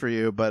recommend this for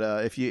you,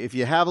 but if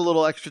you have a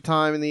little extra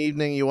time in the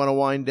evening, you want to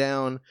wind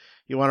down,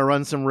 you want to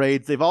run some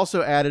raids. They've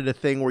also added a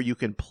thing where you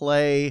can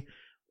play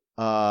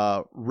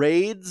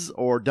raids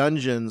or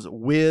dungeons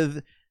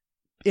with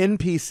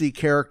NPC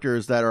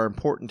characters that are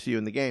important to you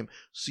in the game.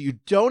 So you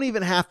don't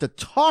even have to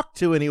talk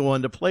to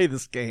anyone to play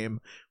this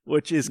game,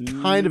 which is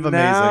kind of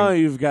amazing. Now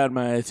you've got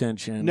my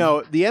attention.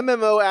 No, the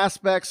MMO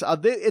aspects,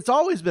 it's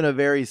always been a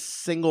very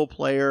single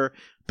player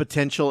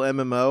potential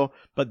MMO,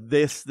 but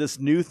this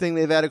new thing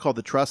they've added called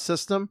the trust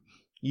system,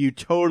 you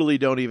totally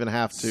don't even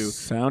have to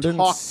Sounding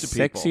talk to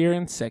people. sexier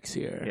and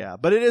sexier. Yeah,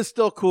 but it is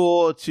still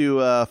cool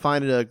to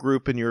find a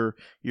group in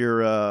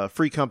your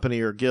free company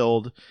or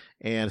guild,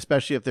 and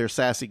especially if they're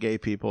sassy gay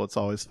people, it's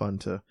always fun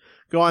to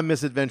go on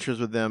misadventures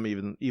with them,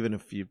 even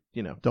if you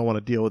don't want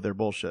to deal with their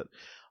bullshit.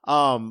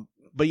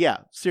 But yeah,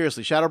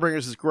 seriously,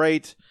 Shadowbringers is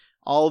great.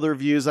 All the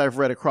reviews I've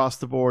read across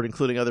the board,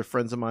 including other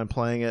friends of mine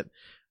playing it,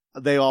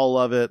 they all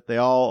love it.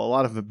 A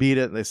lot of them beat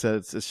it. And they said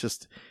it's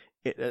just.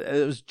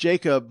 It was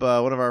Jacob,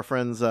 one of our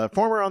friends,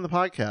 former on the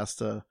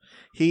podcast.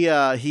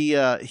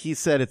 He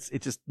said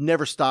it just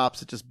never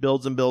stops. It just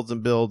builds and builds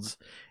and builds,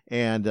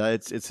 and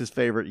it's his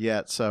favorite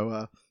yet.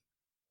 So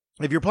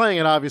if you're playing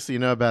it, obviously you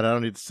know about it. I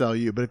don't need to sell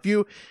you. But if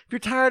you're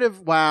tired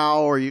of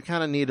WoW or you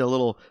kind of need a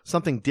little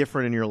something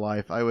different in your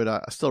life, I would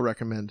still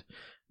recommend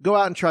go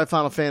out and try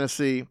Final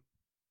Fantasy.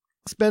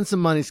 Spend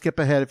some money, skip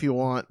ahead if you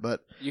want, but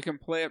You can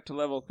play up to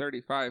level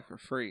 35 for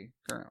free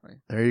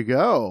currently. there you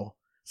go.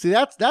 See,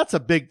 that's a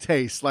big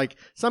taste. Like,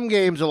 some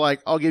games are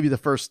like, I'll give you the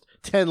first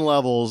 10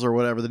 levels or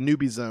whatever, the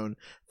newbie zone.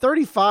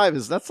 35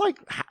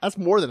 that's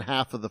more than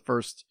half of the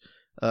first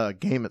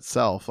game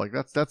itself. Like,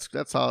 that's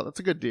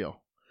a good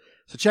deal.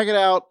 So check it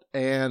out,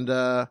 and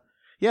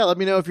let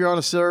me know if you're on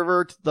a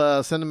server.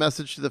 Send a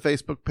message to the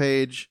Facebook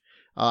page.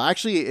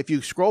 Actually, if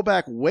you scroll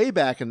way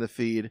back in the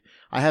feed,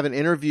 I have an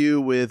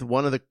interview with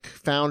one of the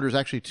founders,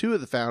 actually two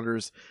of the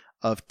founders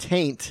of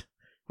Taint,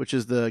 which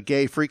is the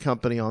gay free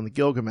company on the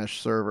Gilgamesh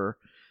server.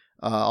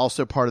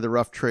 Also part of the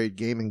Rough Trade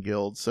Gaming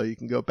Guild, so you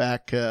can go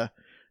back.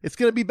 It's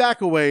going to be back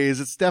a ways.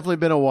 It's definitely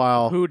been a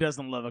while. Who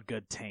doesn't love a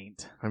good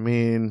taint? I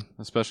mean,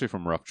 especially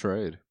from Rough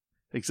Trade.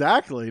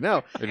 Exactly.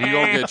 No. If you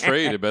don't get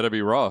trade, it better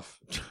be rough.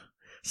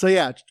 So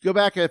yeah, go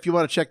back if you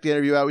want to check the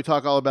interview out. We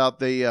talk all about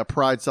the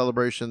Pride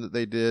celebration that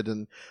they did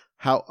and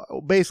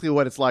how basically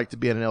what it's like to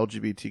be in an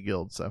LGBT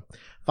guild. So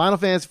Final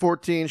Fantasy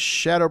 14,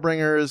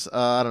 Shadowbringers,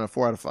 I don't know,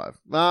 4 out of 5.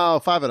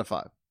 No, 5 out of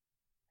 5.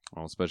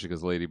 Well, especially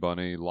because Lady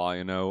Bunny,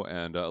 Lion-O,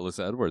 and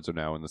Alyssa Edwards are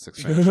now in this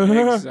expansion.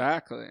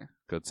 Exactly.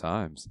 Good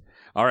times.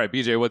 All right,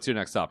 BJ, what's your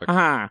next topic?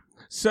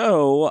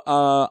 So,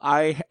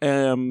 I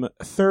am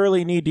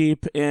thoroughly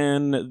knee-deep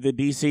in the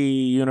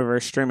DC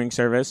Universe streaming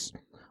service.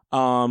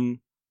 And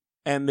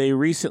they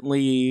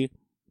recently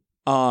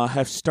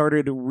have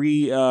started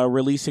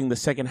releasing the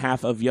second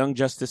half of Young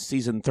Justice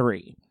Season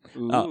 3.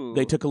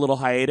 They took a little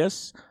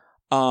hiatus.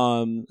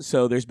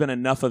 So there's been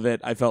enough of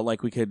it. I felt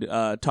like we could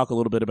talk a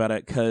little bit about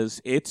it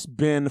because it's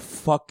been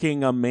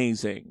fucking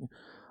amazing.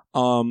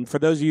 For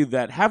those of you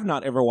that have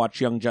not ever watched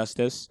Young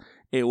Justice,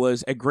 it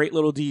was a great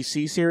little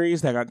DC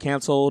series that got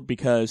canceled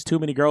because too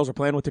many girls are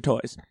playing with their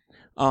toys.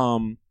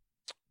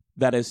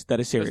 That is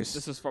serious.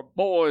 This is for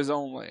boys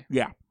only.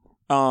 Yeah.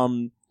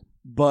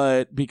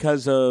 But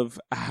because of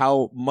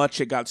how much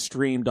it got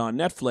streamed on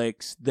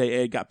Netflix,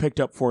 it got picked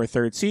up for a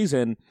third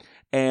season.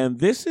 And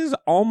this is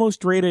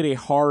almost rated a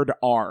hard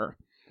R.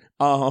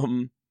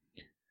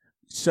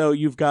 So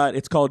you've got,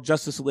 it's called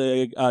Justice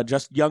League,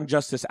 Young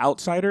Justice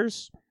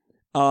Outsiders.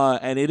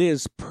 And it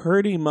is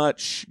pretty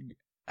much,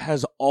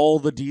 has all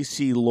the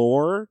DC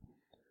lore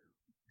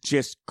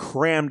just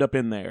crammed up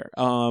in there.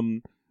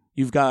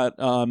 You've got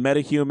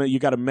metahuman, you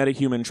got a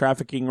metahuman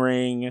trafficking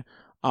ring.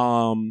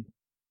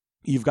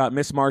 You've got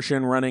Miss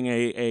Martian running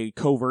a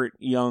covert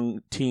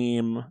young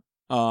team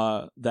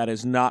that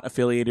is not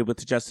affiliated with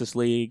the Justice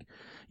League.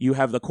 You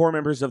have the core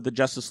members of the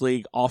Justice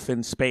League off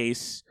in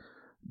space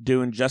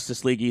doing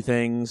Justice League-y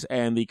things,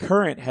 and the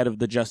current head of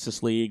the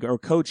Justice League, or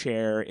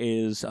co-chair,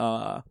 is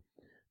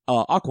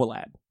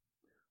Aqualad.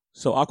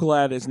 So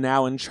Aqualad is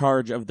now in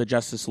charge of the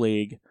Justice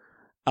League.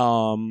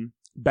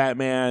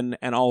 Batman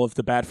and all of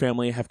the Bat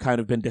family have kind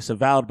of been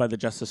disavowed by the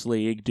Justice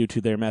League due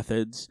to their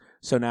methods.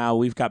 So now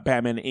we've got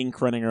Batman Inc.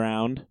 running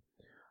around,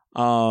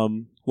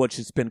 which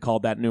has been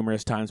called that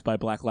numerous times by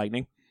Black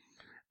Lightning.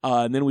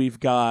 And then we've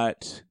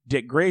got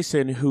Dick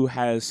Grayson, who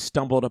has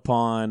stumbled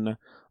upon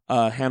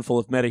a handful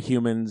of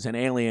metahumans and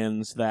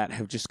aliens that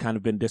have just kind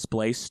of been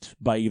displaced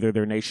by either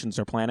their nations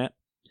or planet.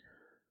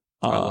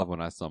 I love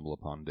when I stumble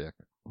upon Dick.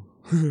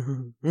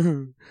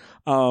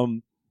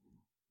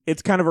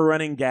 It's kind of a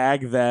running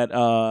gag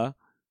that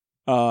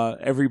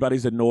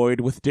everybody's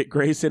annoyed with Dick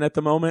Grayson at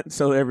the moment,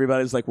 so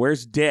everybody's like,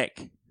 "Where's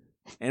Dick?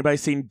 Anybody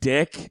seen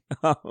Dick?"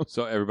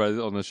 So everybody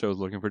on the show is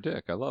looking for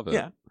Dick. I love it.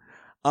 Yeah.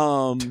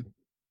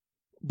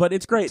 But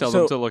it's great. Tell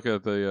them to look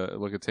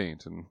at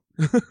Taint and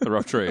the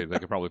Rough Trade. They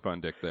could probably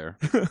find Dick there.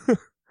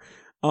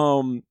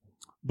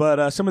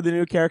 But some of the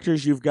new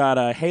characters, you've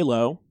got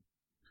Halo,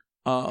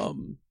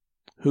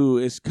 who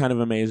is kind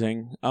of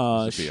amazing.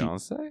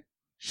 Beyonce?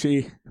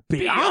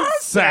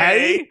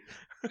 Beyonce?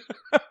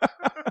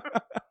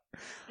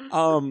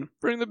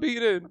 Bring the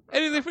beat in.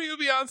 Anything for you,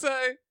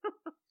 Beyonce?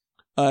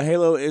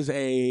 Halo is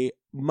a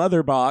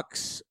mother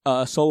box,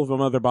 soul of a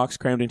mother box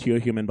crammed into a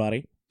human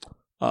body.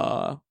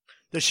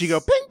 Does she go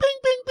ping, ping,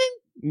 ping, ping?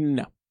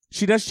 No.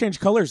 She does change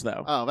colors,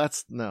 though. Oh,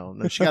 that's no.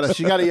 She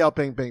gotta yell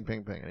ping, ping,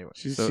 ping, ping. Anyway,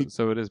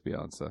 so it is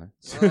Beyonce.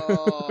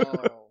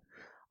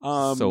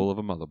 Oh. Soul of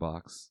a mother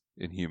box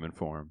in human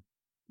form.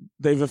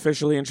 They've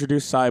officially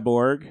introduced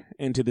Cyborg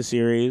into the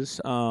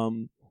series.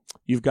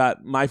 You've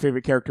got my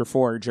favorite character,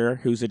 Forager,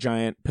 who's a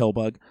giant pill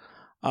bug.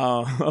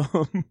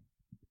 You've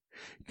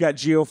got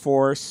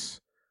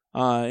Geoforce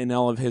in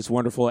all of his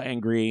wonderful,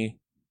 angry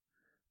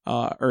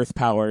Earth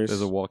powers.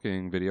 There's a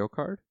walking video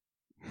card.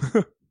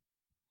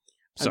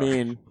 I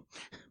mean,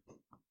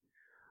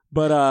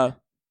 but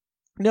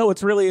no,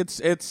 it's really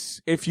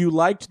it's if you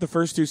liked the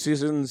first 2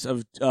 seasons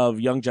of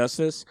Young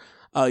Justice,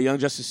 Young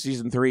Justice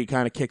season 3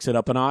 kind of kicks it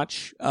up a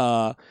notch,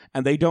 and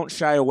they don't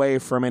shy away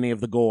from any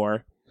of the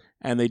gore,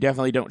 and they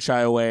definitely don't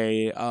shy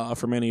away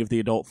from any of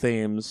the adult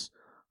themes.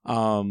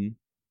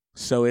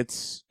 So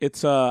it's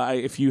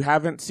if you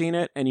haven't seen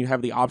it and you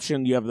have the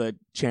option, you have the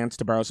chance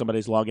to borrow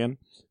somebody's login.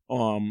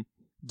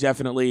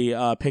 Definitely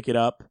pick it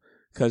up,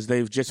 because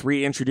they've just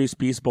reintroduced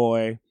Beast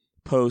Boy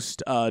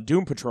post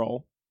Doom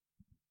Patrol,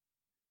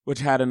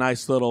 which had a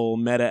nice little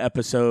meta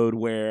episode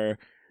where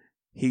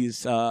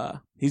he's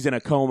in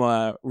a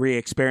coma,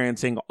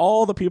 re-experiencing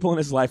all the people in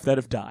his life that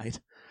have died.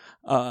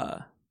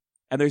 And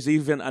there's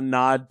even a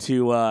nod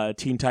to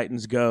Teen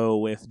Titans Go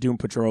with Doom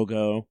Patrol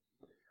Go.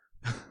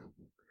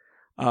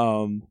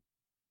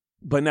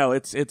 But no,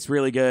 it's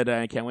really good.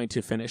 I can't wait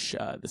to finish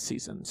the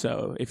season.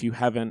 So if you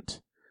haven't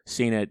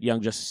seen it,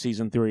 Young Justice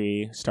season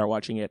 3, start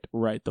watching it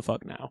right the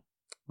fuck now.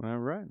 All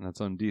right,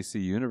 that's on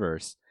DC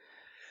Universe.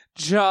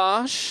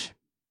 Josh,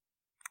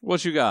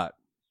 what you got?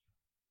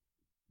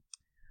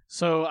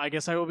 So I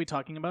guess I will be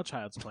talking about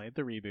Child's Play,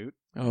 the reboot.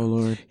 Oh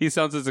Lord, he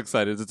sounds as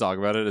excited to talk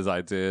about it as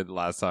I did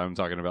last time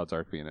talking about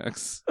Dark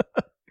Phoenix.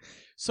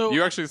 So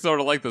you actually sort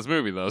of like this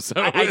movie, though. So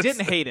I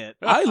didn't hate it.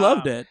 I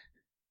loved it.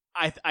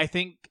 I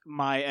think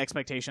my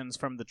expectations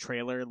from the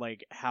trailer,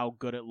 like how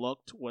good it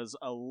looked, was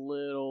a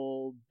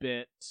little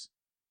bit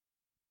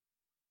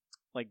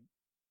like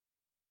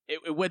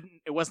it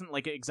wasn't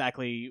like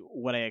exactly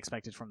what I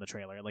expected from the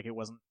trailer. Like it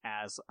wasn't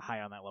as high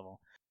on that level.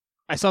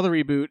 I saw the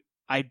reboot.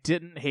 I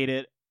didn't hate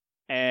it,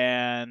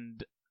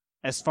 and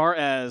as far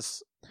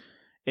as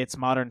its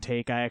modern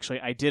take,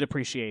 I did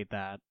appreciate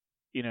that.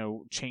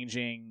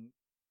 Changing,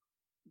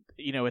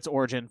 its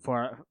origin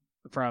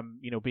from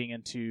being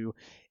into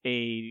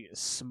a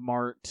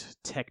smart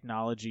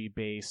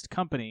technology-based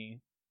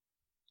company,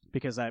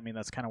 because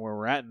that's kind of where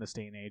we're at in this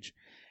day and age.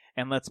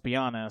 And let's be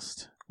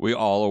honest, we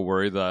all are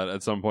worried that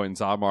at some point in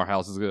time our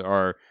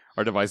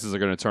devices are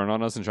going to turn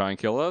on us and try and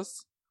kill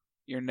us.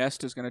 Your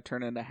Nest is going to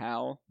turn into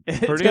Hal.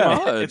 Pretty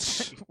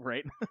much.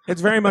 Right.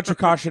 It's very much a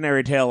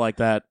cautionary tale like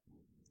that.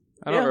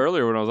 I know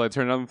earlier when I was like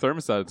turning on the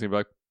thermostat, it seemed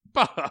like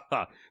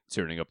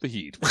turning up the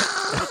heat.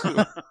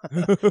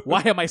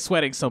 Why am I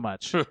sweating so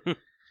much?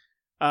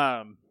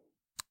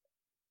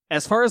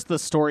 As far as the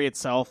story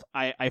itself,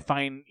 I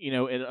find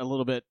it a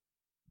little bit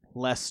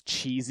less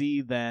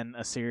cheesy than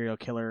a serial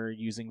killer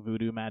using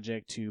voodoo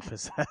magic to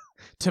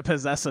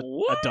possess a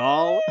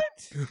doll.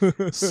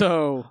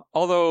 So,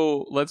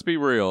 although let's be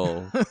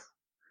real,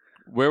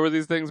 where were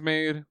these things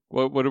made?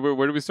 Where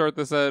did we start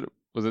this at?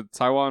 Was it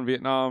Taiwan,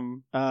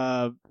 Vietnam?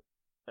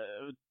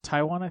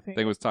 Taiwan, I think. I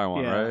think it was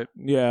Taiwan, right?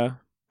 Yeah.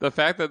 The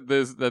fact that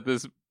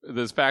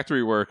this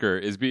factory worker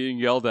is being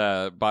yelled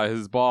at by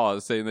his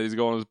boss, saying that he's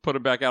going to put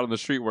him back out on the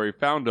street where he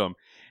found him,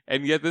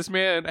 and yet this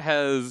man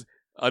has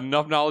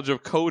enough knowledge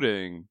of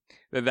coding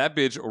that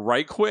bitch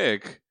right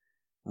quick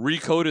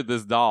recoded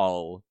this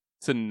doll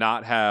to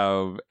not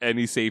have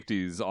any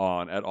safeties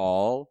on at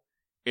all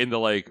in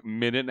the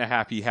minute and a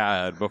half he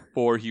had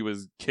before he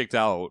was kicked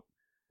out.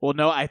 Well,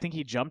 no, I think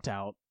he jumped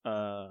out.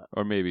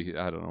 Or maybe,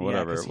 I don't know,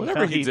 whatever. Yeah,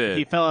 whatever he did.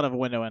 He fell out of a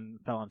window and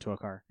fell into a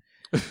car.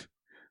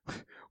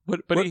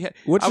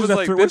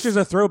 Which is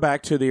a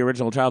throwback to the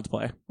original Child's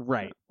Play,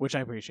 right? Which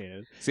I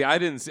appreciated. See,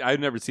 I've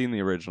never seen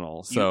the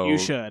original, so you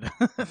should.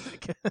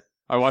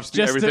 I watched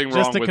Everything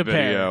Wrong with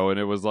Video, and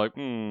it was like,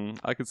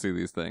 I could see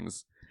these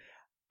things.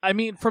 I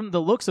mean, from the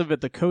looks of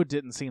it, the code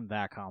didn't seem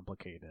that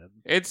complicated.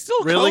 It's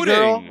still really, coding.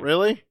 girl?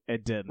 Really?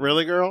 It didn't.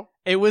 Really, girl?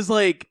 It was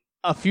like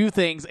a few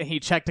things, and he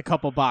checked a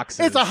couple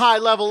boxes. It's a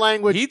high-level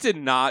language. He did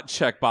not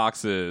check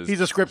boxes. He's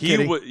a script he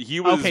kiddie. He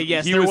was okay.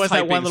 Yes, he there was that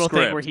typing one little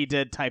script, thing where he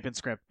did type in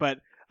script, but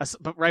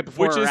right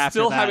before which or is after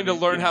still that, having to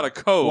learn how to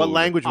code. What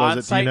language was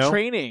it? Do you on-site know?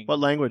 training. What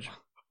language?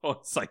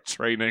 On-site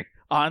training.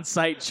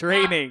 On-site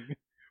training.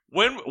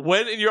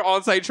 When in your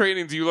on-site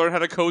training do you learn how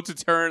to code to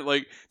turn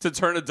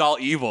a doll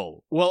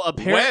evil? Well,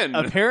 When?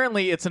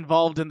 apparently it's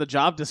involved in the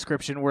job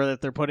description where if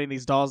they're putting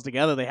these dolls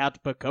together, they have to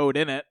put code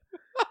in it.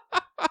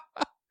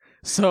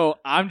 So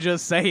I'm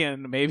just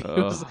saying, maybe it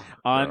was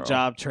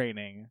on-job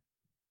training.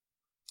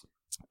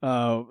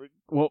 Well,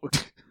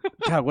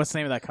 God, what's the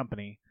name of that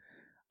company?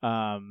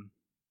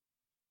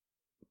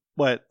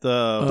 What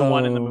the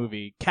one in the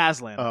movie?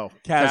 Kaslan. Oh,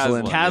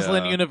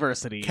 Kaslan yeah.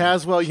 University.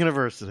 Caswell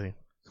University.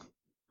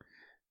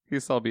 He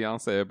saw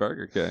Beyonce at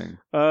Burger King.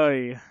 Oh,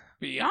 yeah.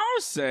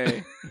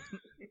 Beyonce.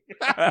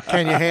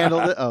 Can you handle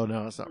it? Oh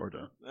no, that's not what we're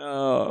doing.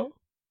 Oh.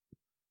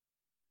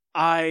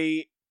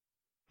 I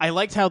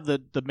liked how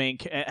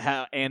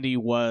how Andy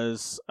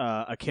was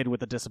a kid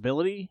with a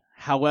disability.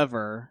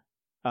 However,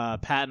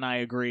 Pat and I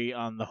agree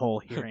on the whole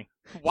hearing.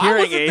 Why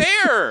was aid. it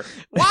there?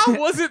 Why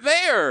was it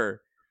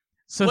there?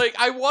 So, like,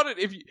 I wanted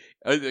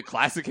the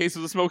classic case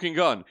of the smoking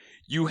gun.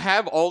 You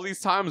have all these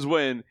times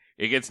when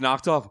it gets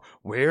knocked off.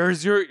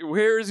 Where's your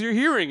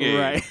hearing aid?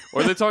 Right.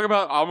 Or they talk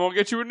about, I'm gonna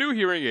get you a new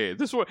hearing aid.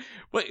 This one,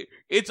 but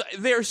it's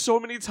there so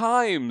many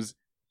times.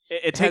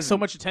 it takes so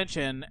much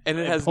attention, And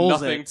it has pulls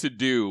nothing it. to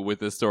do with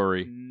the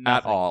story at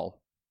Nothing.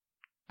 all.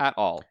 At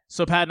all.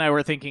 So Pat and I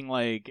were thinking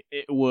like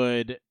it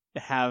would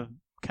have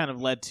kind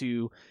of led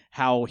to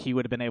how he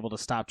would have been able to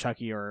stop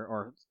Chucky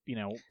or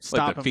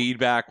stop Like the him.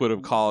 feedback would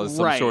have caused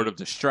some Right. sort of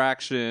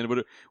distraction. Would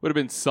have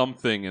been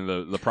something in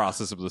the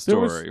process of the There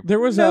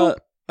was story.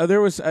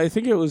 I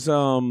think it was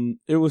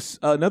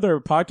another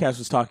podcast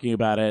was talking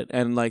about it,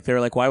 and like they were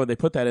like, why would they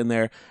put that in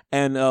there?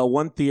 And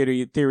one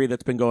theory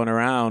that's been going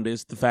around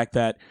is the fact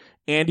that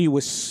Andy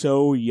was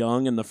so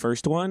young in the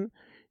first one.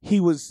 He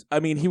was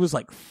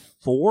like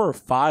 4 or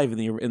 5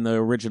 in the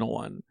original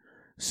one.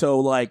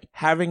 So like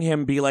having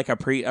him be like a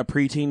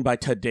preteen by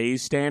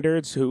today's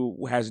standards,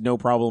 who has no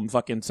problem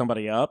fucking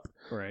somebody up.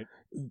 Right.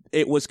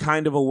 It was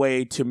kind of a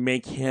way to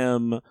make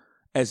him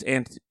as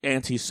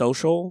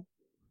antisocial.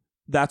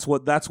 That's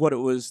what it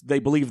was. They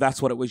believe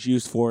that's what it was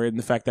used for, in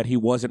the fact that he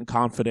wasn't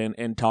confident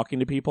in talking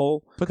to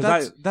people. But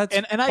 'Cause that's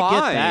And I fine. get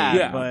that,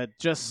 Yeah.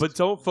 but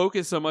don't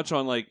focus so much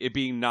on like it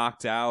being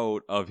knocked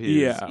out of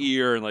his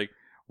ear and like,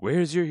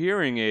 where's your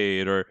hearing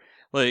aid? Or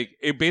like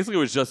it basically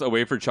was just a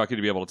way for Chucky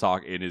to be able to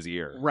talk in his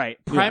ear. right.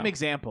 Prime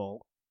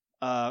example,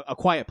 A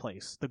Quiet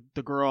Place.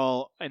 The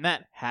girl in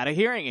that had a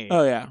hearing aid.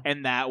 Oh yeah,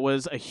 And that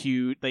was a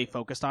huge. They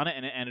focused on it,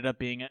 and it ended up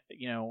being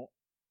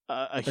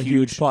a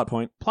huge plot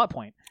point.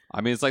 I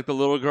mean, it's like the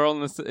little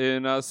girl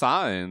in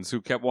Signs who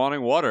kept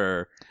wanting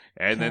water,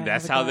 and Can then I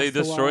that's have a how they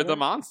glass of destroyed the water?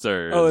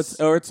 monsters.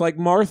 It's like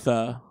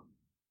Martha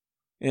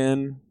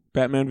in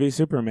Batman v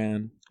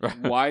Superman.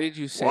 Why did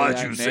you say Why'd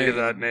that you name? say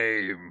that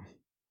name?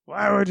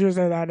 Why would you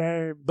say that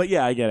name? But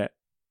yeah, I get it.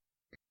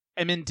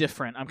 I'm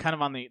indifferent. I'm kind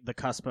of on the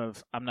cusp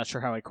of I'm not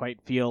sure how I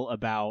quite feel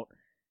about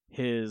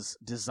his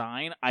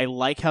design. I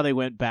like how they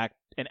went back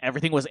and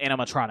everything was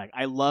animatronic.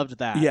 I loved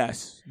that.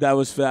 Yes, I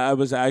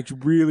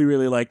really,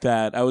 really like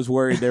that. I was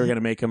worried they were going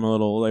to make him they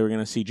were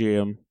going to CG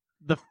him.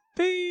 The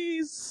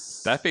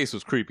face. That face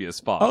was creepy as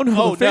fuck. Oh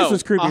no, Oh, the face no,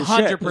 was creepy as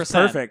shit. It was 100%.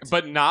 perfect.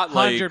 But not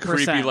like 100%.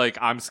 creepy like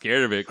I'm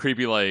scared of it.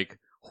 Creepy like,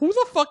 who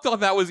the fuck thought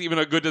that was even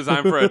a good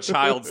design for a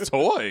child's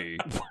toy?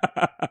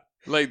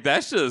 Like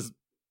that's just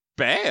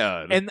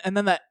bad. And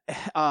then that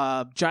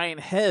giant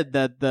head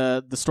that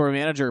the store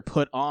manager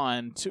put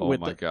on oh with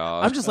my the,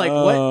 god. I'm just like,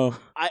 what?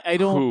 I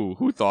don't.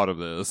 Who thought of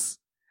this?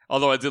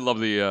 Although I did love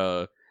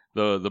the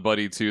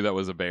Buddy 2 that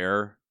was a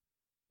bear.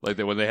 Like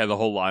when they had the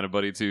whole line of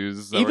Buddy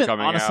 2s that were Even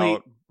coming honestly,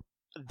 out.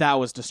 that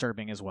was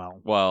disturbing as well.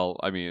 Well,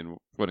 I mean,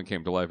 when it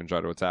came to life and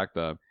tried to attack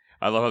them.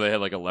 I love how they had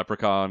like a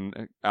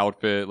leprechaun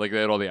outfit. Like they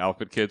had all the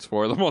outfit kits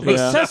for them on the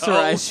shelves.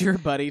 Accessorize your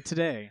buddy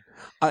today.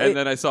 And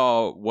then I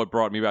saw what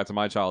brought me back to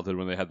my childhood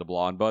when they had the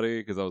blonde buddy,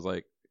 because I was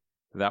like,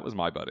 that was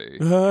my buddy.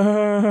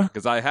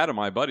 Because I had a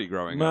my buddy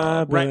growing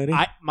up. Right.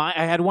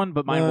 I had one,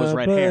 but mine was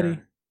red buddy.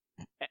 hair.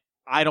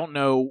 I don't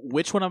know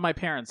which one of my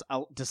parents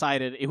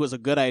decided it was a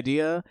good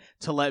idea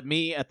to let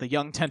me, at the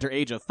young tender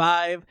age of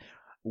 5,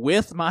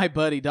 with my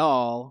buddy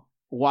doll,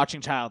 watching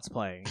Child's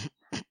Play.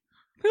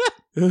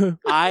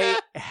 I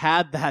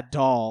had that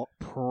doll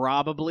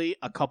probably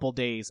a couple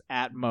days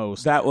at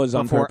most. That was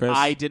on before purpose.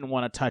 I didn't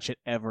want to touch it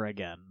ever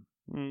again.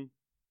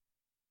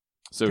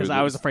 So Because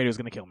I was afraid it was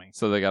going to kill me.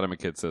 So they got him a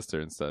kid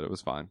sister instead. It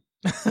was fine.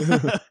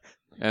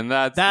 And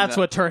that's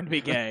what turned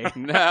me gay.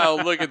 Now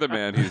look at the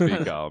man he's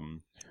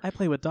become. I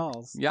play with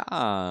dolls.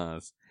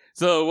 Yes.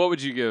 So what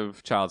would you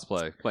give Child's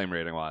Play, flame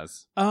rating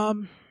wise?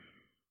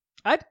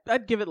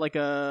 I'd give it like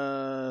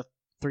a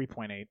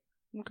 3.8.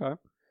 Okay.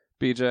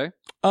 BJ?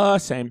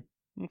 Same.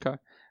 Okay.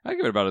 I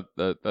give it about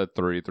a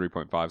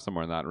 3.5,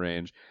 somewhere in that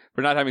range.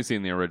 For not having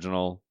seen the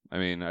original, I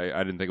mean,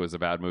 I didn't think it was a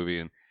bad movie,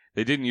 and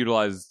they didn't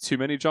utilize too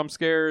many jump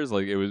scares.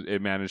 Like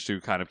it managed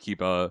to kind of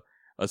keep a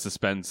a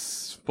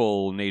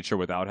suspenseful nature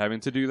without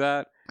having to do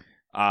that.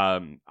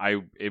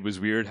 It was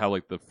weird how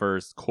like the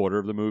first quarter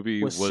of the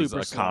movie was super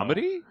a slow.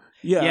 comedy.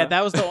 Yeah,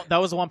 that was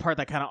the one part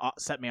that kind of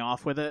set me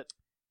off with it,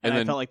 and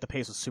I felt like the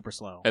pace was super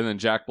slow. And then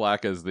Jack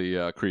Black as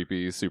the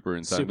creepy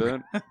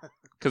superintendent.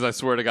 Because I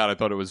swear to God, I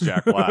thought it was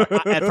Jack Black.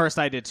 At first,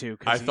 I did too.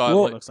 I thought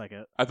it looks like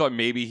it. I thought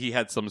maybe he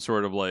had some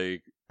sort of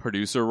like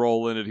producer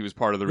role in it. He was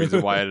part of the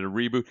reason why I had a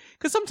reboot.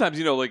 Because sometimes,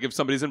 like if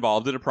somebody's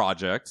involved in a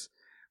project,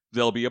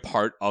 they'll be a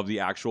part of the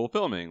actual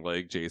filming.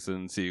 Like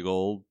Jason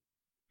Segel,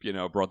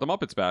 brought the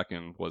Muppets back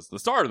and was the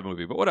star of the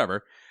movie. But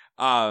whatever.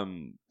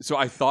 So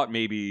I thought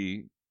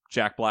maybe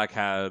Jack Black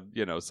had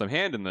some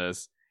hand in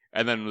this.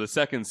 And then the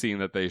second scene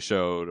that they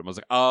showed, I was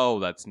like, oh,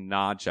 that's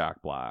not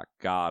Jack Black.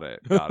 Got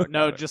it.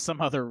 No, just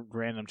some other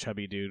random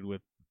chubby dude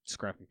with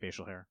scruffy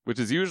facial hair. Which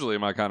is usually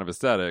my kind of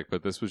aesthetic,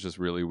 but this was just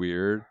really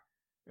weird.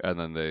 And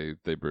then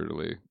they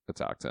brutally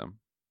attacked him.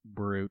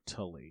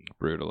 Brutally.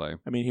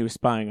 I mean, he was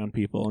spying on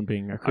people and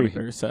being a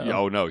creeper, so...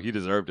 Oh, no, he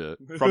deserved it.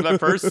 From that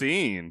first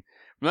scene.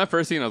 I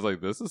was like,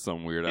 this is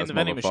some weird-ass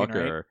motherfucker. Machine,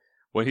 right?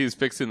 When he's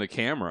fixing the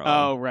camera.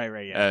 Oh,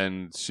 right, yeah.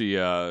 And she,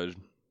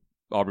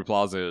 Aubrey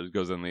Plaza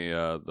goes in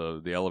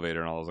the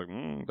elevator, and I was like,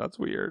 that's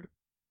weird.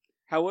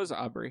 How was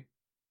Aubrey?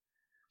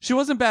 She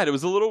wasn't bad. It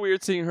was a little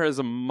weird seeing her as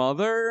a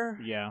mother.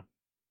 Yeah.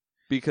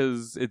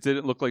 Because it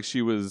didn't look like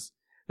she was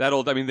that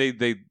old. I mean,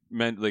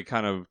 they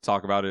kind of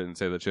talk about it and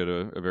say that she had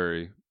a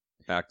very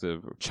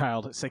active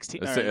child at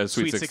 16, a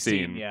sweet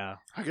 16. Yeah,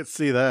 I could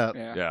see that.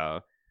 Yeah.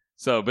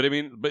 So, but I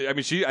mean,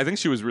 I think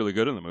she was really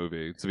good in the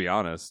movie. To be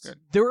honest,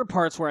 there were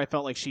parts where I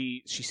felt like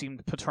she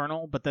seemed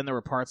paternal, but then there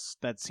were parts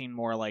that seemed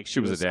more like she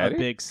was a daddy? A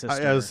big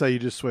sister. I would say you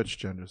just switched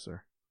gender,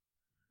 sir.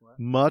 What?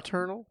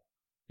 Maternal?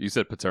 You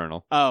said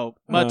paternal. Oh,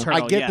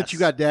 maternal. I get that you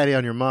got daddy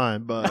on your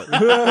mind, but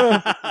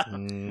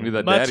need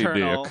that daddy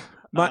dick.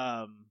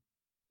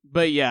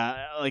 But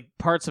yeah, like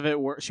parts of it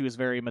were she was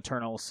very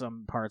maternal.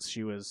 Some parts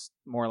she was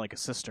more like a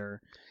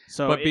sister.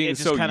 So, but being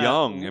so kinda,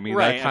 young, I mean,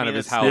 right, that kind of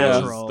is how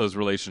those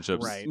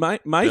relationships. Right.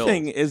 My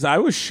thing is, I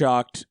was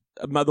shocked.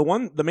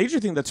 The major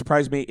thing that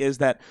surprised me is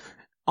that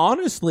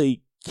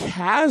honestly,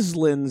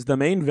 Kaslan's the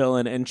main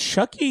villain, and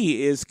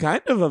Chucky is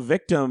kind of a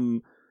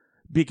victim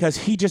because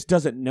he just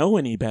doesn't know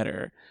any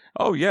better.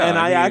 Oh yeah, and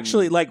I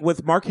actually like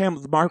with Mark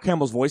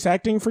Hamill's voice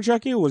acting for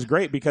Chucky was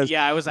great because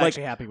I was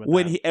actually happy with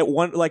when that. he at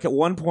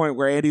one point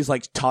where Andy's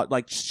like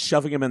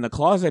shoving him in the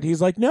closet,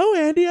 he's like, "No,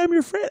 Andy, I'm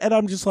your friend," and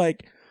I'm just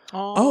like,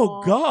 aww.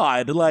 "Oh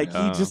God!" Like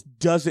he just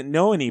doesn't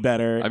know any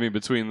better. I mean,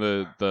 between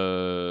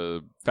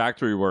the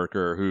factory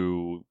worker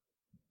who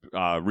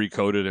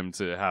recoded him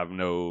to have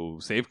no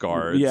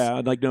safeguards,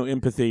 like no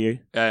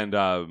empathy, and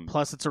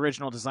plus its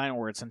original design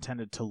where it's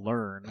intended to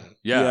learn,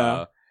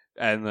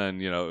 and then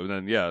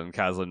and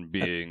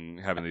Kaslan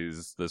having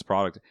this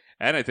product,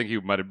 and I think he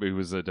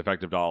was a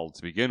defective doll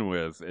to begin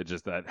with. It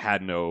just that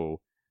had no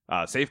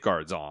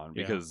safeguards on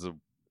because of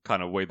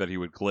kind of way that he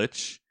would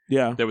glitch.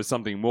 Yeah, there was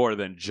something more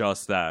than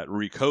just that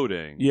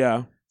recoding.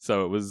 Yeah,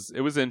 so it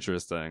was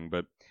interesting,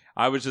 but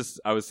I was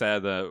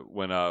sad that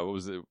when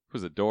was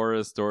it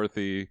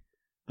Dorothy?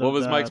 What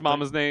was Mike's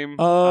mama's name?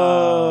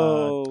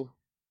 Oh,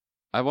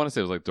 I want to say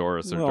it was like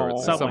Doris or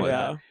Dorothy, something like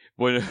that.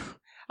 When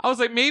I was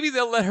like, maybe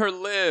they'll let her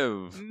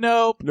live.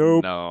 Nope.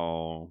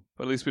 No,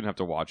 but at least we didn't have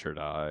to watch her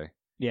die.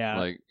 Yeah,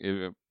 I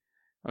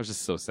was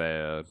just so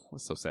sad. I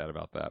was so sad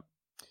about that.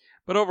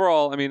 But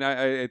overall, I mean,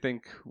 I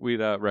think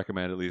we'd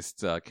recommend at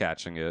least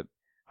catching it.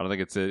 I don't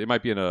think it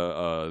might be in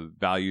a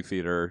value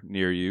theater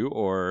near you,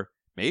 or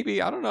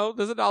maybe, I don't know,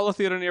 there's a dollar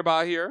theater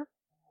nearby here.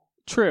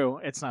 True,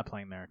 it's not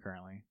playing there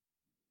currently.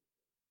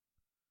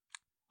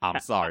 I'm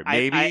sorry.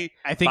 Maybe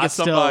I think it's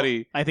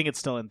somebody. I think it's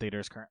still in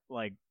theaters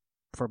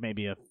for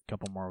maybe a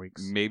couple more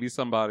weeks. Maybe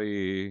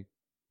somebody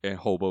in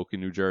Hoboken,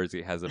 New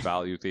Jersey, has a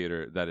value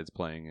theater that it's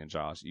playing in.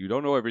 Josh, you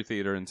don't know every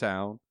theater in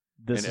town.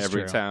 This in is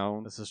every true.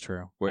 town. This is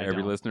true. Where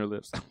every listener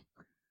lives.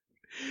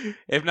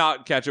 If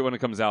not, catch it when it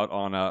comes out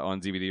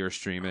on DVD or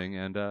streaming,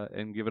 and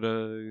give it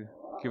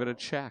a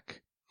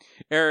check.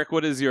 Eric,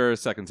 what is your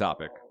second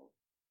topic?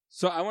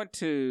 So I went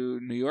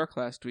to New York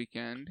last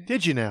weekend.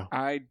 Did you now?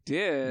 I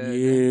did.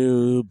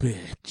 You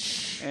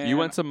bitch. And you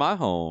went to my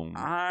home.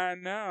 I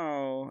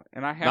know.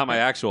 And I have not my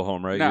actual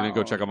home, right? No, you didn't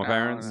go check on my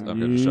parents? No.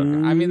 Okay, just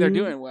checking. I mean, they're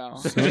doing well.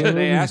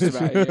 They asked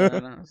about you.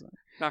 And I was like,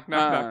 knock,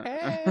 knock, knock.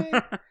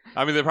 Hey.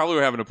 I mean, they probably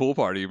were having a pool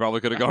party. You probably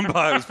could have gone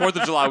by. It was 4th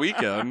of July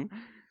weekend.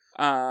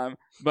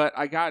 But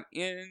I got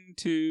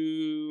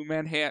into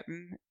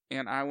Manhattan,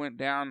 and I went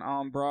down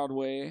on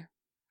Broadway.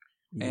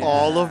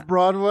 All of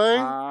Broadway?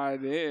 I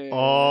did.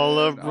 All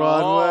of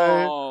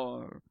Broadway?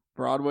 Oh,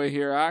 Broadway,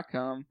 here I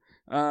come.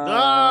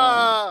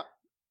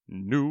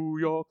 New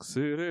York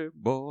City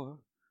boy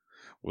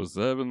was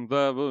 7th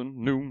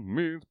Avenue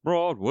meets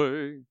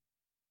Broadway.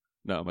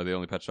 No, am I the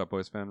only Pet Shop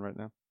Boys fan right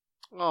now?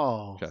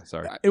 Oh, Okay,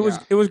 sorry. It was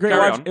great.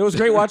 Carry on. It was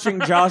great watching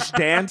Josh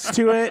dance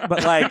to it,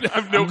 but like I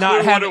have no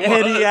not clue have what it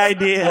any was.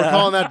 idea. we're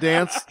calling that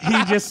dance.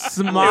 He just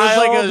smiled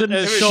like a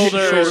and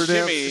shoulder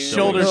shimmy.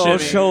 shoulder Oh,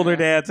 shimmy. shoulder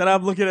dance, and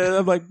I'm looking at it.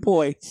 I'm like,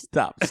 boy,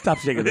 stop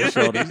shaking those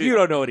shoulders. You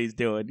don't know what he's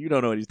doing. You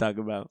don't know what he's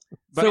talking about.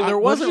 But So there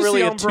What wasn't did you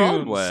really see a on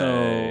tune. Broadway?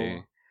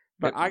 So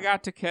But I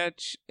got to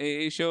catch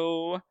a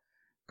show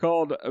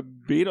called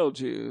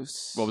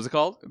Beetlejuice. What was it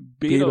called?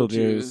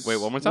 Beetlejuice. Wait,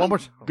 one more time. One more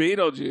time.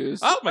 Beetlejuice.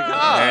 Oh my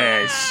god!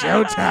 Hey,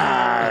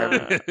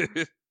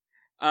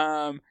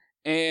 showtime.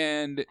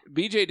 And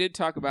BJ did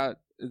talk about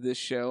this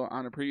show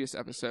on a previous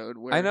episode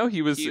where I know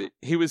he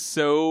was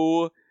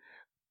so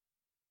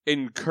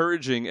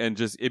encouraging and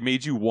just it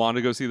made you want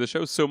to go see the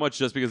show so much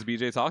just because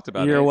BJ talked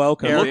about it. You're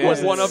welcome. And look Eric what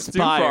was one ups do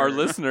for our inspired.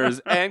 listeners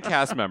and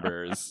cast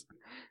members.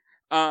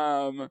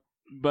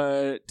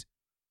 But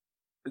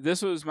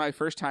this was my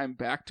first time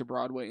back to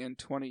Broadway in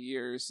 20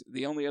 years.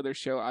 The only other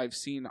show I've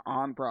seen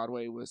on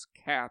Broadway was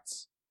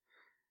Cats.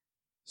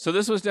 So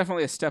this was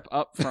definitely a step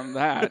up from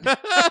that.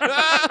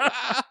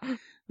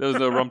 There was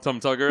no Rum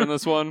Tum Tugger in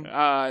this one.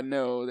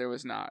 No, there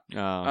was not.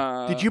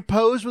 Did you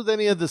pose with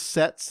any of the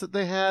sets that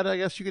they had? I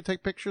guess you could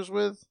take pictures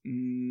with.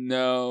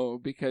 No,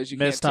 because you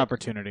missed can't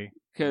opportunity.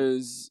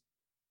 Because,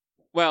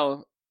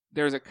 well,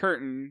 there's a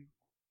curtain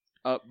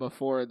up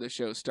before the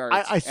show starts.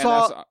 I and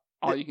saw- that's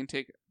all you can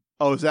take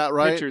Oh, is that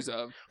right? pictures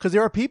of. Because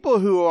there are people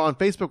who on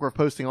Facebook were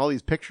posting all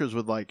these pictures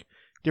with like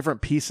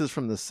different pieces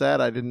from the set.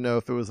 I didn't know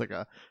if it was like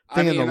a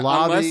thing in the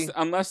lobby.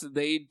 Unless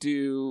they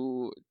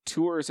do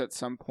tours at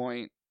some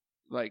point,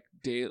 like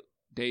day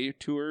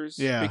tours.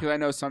 Yeah. Because I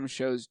know some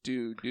shows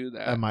do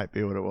that. That might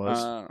be what it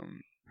was.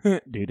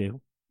 Doo-doo.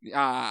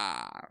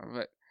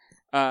 But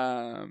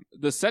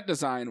the set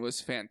design was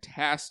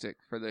fantastic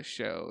for this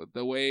show.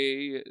 The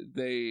way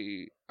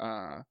the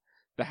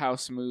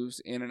house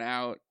moves in and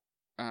out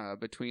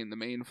between the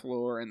main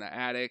floor and the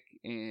attic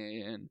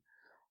and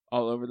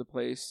all over the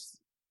place,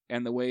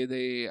 and the way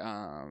they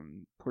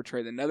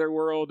portray the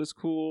netherworld is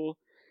cool.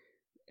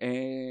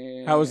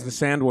 And How was the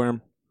sandworm?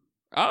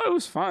 Oh, it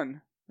was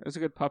fun. It was a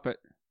good puppet.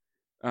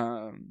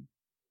 Blah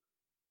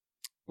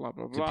blah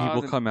Did blah.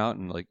 people come out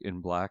in like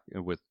in black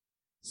with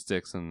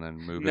sticks and then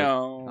move it?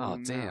 No. Oh,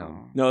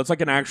 damn. No, it's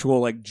like an actual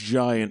like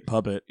giant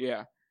puppet.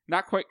 Yeah,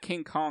 not quite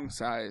King Kong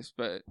size,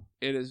 but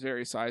it is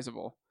very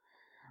sizable.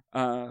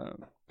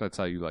 That's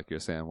how you like your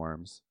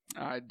sandworms.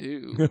 I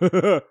do.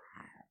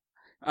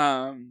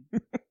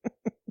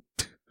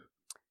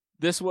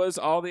 This was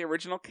all the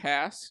original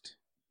cast.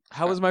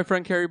 How was my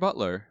friend Carrie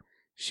Butler?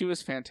 She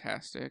was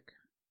fantastic.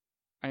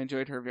 I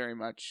enjoyed her very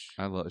much.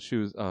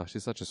 She's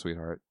such a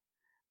sweetheart.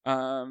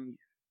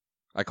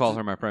 I call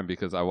her my friend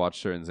because I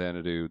watched her in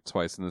Xanadu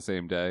twice in the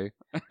same day,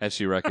 and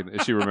she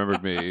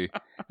remembered me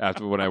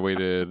after when I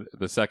waited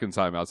the second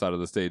time outside of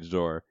the stage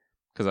door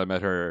because I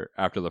met her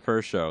after the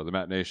first show, the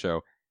matinee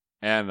show,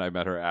 and I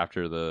met her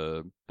after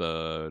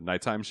the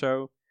nighttime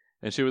show,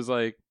 and she was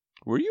like,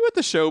 "Were you at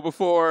the show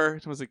before?"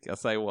 I was like,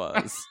 "Yes, I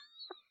was."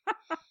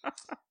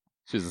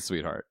 She's a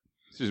sweetheart.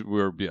 We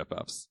were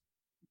BFFs.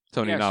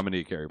 Tony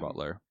nominee Carrie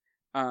Butler.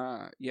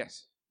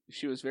 Yes,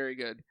 she was very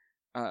good.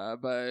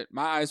 But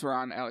my eyes were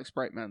on Alex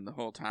Brightman the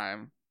whole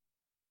time.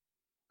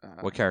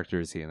 What character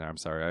is he in there? I'm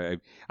sorry.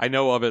 I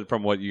know of it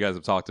from what you guys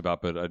have talked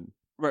about, but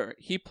Right.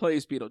 He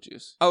plays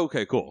Beetlejuice. Oh,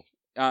 okay, cool.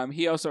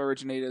 He also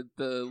originated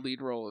the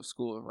lead role of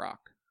School of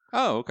Rock.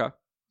 Oh, okay.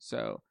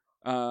 So,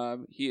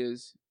 he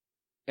is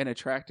an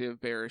attractive,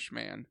 bearish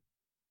man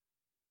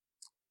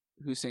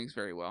who sings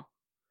very well.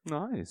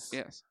 Nice.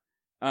 Yes.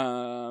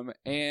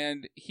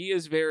 And he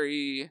is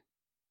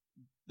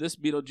this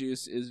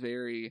Beetlejuice is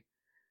very,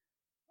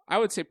 I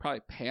would say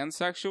probably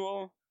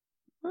pansexual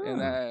in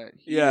that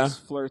he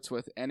just flirts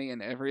with any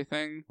and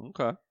everything.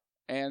 Okay.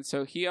 And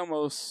so he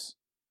almost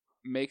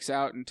makes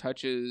out and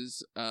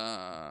touches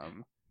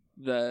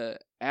the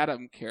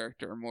Adam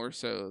character more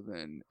so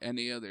than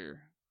any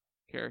other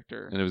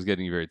character. And it was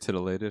getting very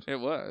titillated. It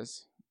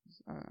was.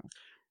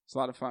 It's a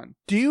lot of fun.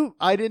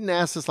 I didn't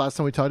ask this last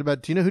time we talked about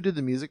it. Do you know who did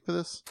the music for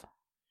this?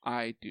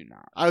 I do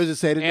not. I was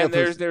just saying, I didn't know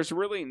if it was- there's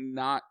really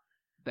not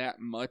that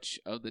much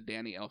of the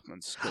Danny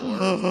Elfman score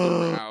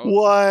throughout.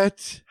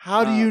 What?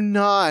 How do you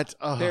not?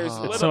 There's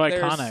It's so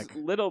iconic. There's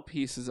little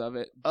pieces of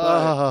it.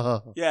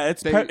 But Yeah,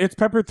 it's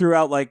peppered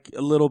throughout like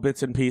little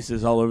bits and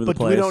pieces all over the But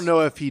place. we don't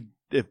know if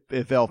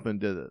Elfman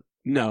did it.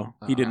 No,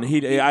 he didn't.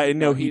 I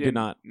know he did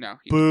not. No.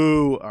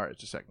 Boo! All right,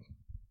 just a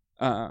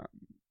second.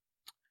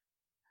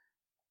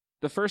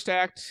 The first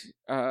act,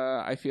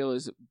 I feel,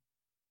 is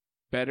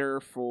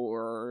better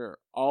for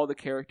all the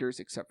characters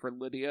except for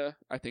Lydia.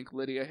 I think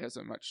Lydia has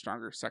a much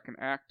stronger second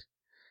act.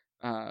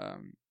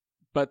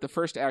 But the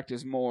first act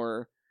is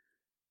more,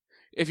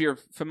 if you're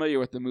familiar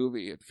with the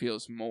movie, it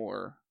feels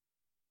more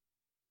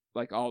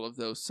like all of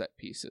those set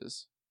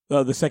pieces.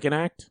 The second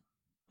act?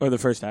 Or the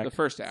first act? The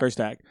first act. First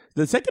act.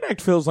 The second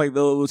act feels like,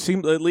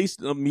 at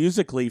least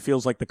musically,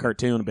 feels like the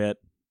cartoon a bit.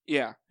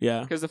 Yeah.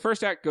 Yeah. Because the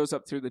first act goes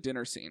up through the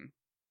dinner scene.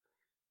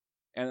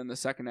 And then the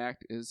second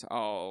act is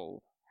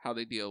all how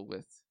they deal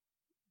with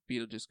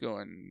Beetlejuice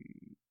going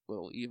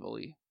will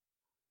evilly.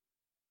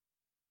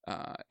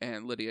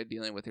 And Lydia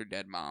dealing with her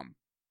dead mom.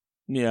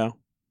 Yeah.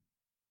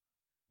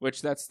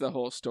 Which that's the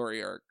whole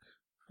story arc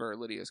for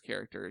Lydia's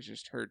character, is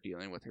just her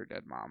dealing with her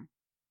dead mom.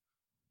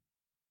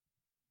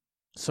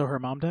 So her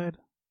mom died?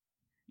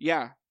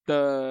 Yeah.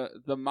 The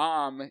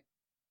mom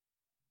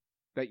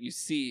that you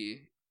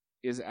see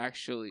is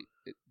actually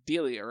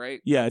Delia,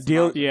 right? Yeah,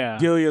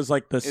 Delia's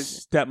like the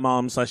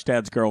stepmom /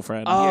 dad's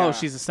girlfriend. Oh, Yeah.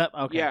 she's a step.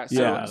 Okay.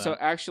 Yeah. So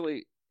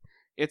actually,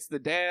 it's the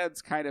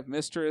dad's kind of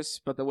mistress,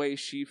 but the way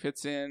she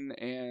fits in,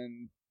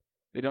 and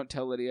they don't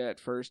tell Lydia at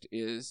first,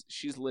 is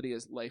she's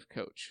Lydia's life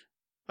coach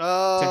to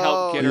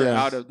help get her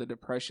out of the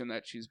depression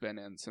that she's been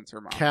in since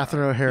her mom.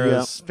 Catherine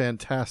O'Hara's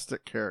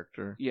fantastic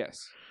character.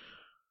 Yes.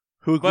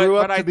 Who grew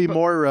up to be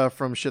more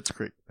from Schitt's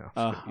Creek. No,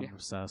 I'm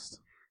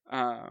obsessed.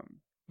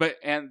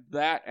 And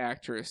that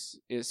actress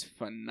is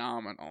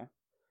phenomenal.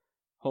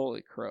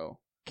 Holy crow.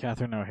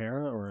 Catherine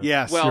O'Hara, or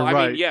yes, well, you're I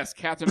right. mean, yes,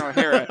 Catherine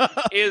O'Hara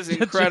is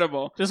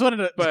incredible. Just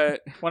wanted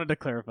to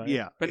clarify.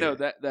 Yeah, but no,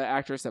 that the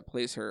actress that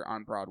plays her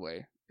on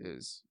Broadway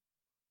is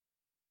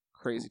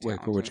crazy talented.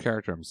 Wait, for which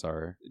character? I'm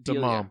sorry. The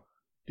mom,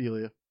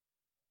 Delia.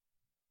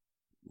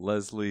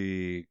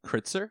 Leslie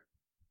Kritzer.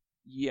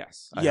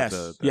 Yes.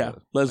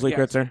 Leslie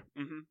Kritzer.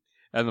 Mm-hmm.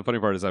 And the funny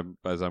part is,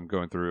 as I'm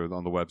going through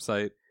on the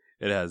website,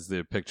 it has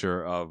the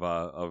picture of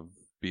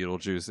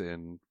Beetlejuice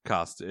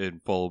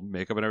in full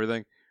makeup and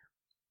everything,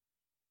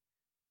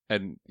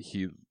 and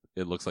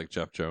it looks like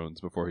Jeff Jones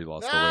before he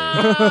lost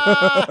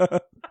the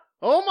weight.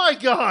 Oh my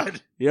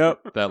God!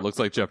 Yep, that looks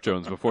like Jeff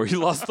Jones before he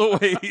lost the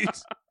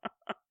weight.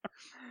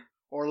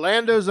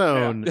 Orlando's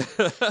own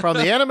from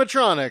the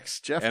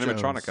animatronics, Jeff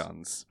Animatronicons.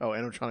 Jones. Oh,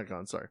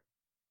 animatronicons. Sorry.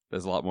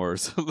 There's a lot more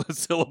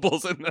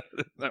syllables in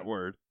that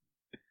word.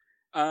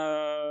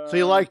 So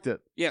you liked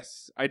it?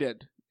 Yes, I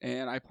did,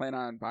 and I plan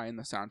on buying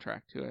the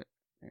soundtrack to it,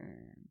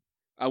 and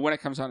when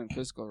it comes out in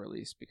physical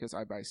release, because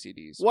I buy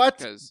CDs. What?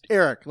 Because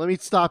Eric, let me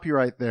stop you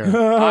right there.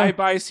 I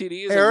buy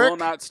CDs Eric? and will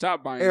not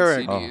stop buying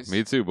Eric. CDs. Oh,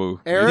 me too,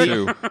 boo. Eric?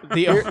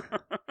 Me too.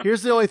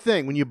 Here's the only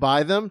thing: when you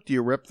buy them, do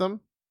you rip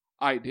them?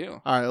 I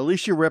do. All right, at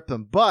least you rip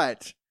them.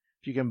 But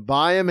if you can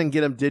buy them and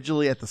get them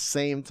digitally at the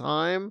same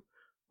time,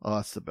 oh,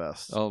 that's the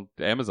best. Oh,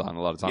 Amazon.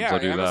 A lot of times Yeah, I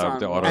do Amazon.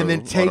 the auto, and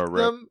then take auto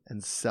rip. them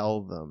and sell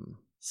them.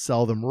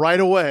 Sell them right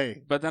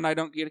away. But then I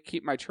don't get to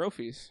keep my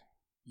trophies.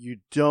 You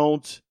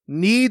don't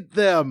need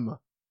them.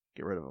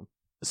 Get rid of them.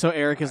 So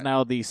Eric is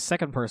now the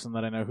second person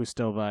that I know who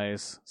still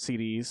buys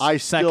CDs.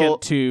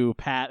 Second to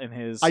Pat and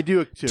his I do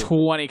it too.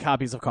 20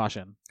 copies of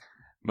Caution.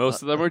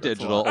 Most of them are That's a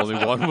digital. lot.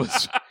 Only one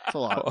was. That's a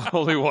lot.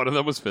 Only one of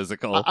them was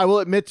physical. I will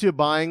admit to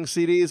buying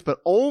CDs, but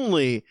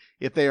only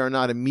if they are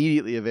not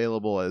immediately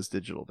available as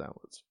digital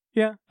downloads.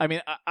 Yeah. I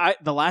mean,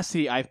 the last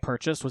CD I've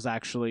purchased was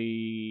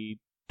actually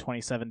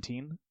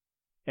 2017,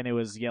 and it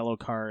was Yellow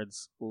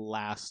Card's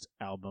last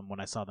album when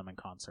I saw them in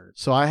concert.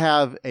 So I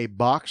have a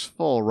box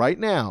full right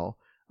now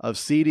of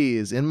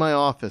CDs in my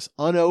office,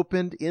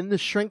 unopened in the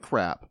shrink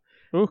wrap.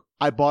 Ooh.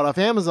 I bought off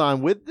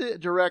Amazon with the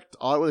direct,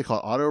 what do they call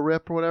it, auto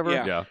rip or whatever?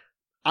 Yeah.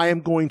 I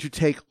am going to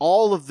take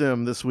all of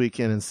them this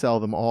weekend and sell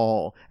them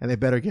all, and they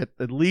better get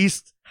at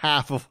least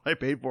half of what I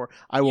paid for.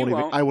 I won't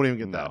even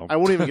get that. No. I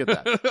won't even get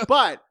that.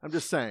 But I'm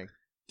just saying,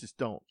 just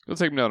don't. Go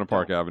take them down to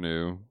Park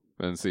Avenue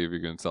and see if you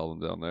can sell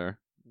them down there.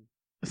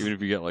 Even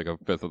if you get like a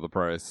fifth of the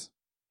price.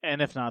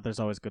 And if not, there's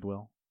always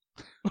Goodwill.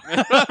 Get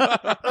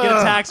a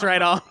tax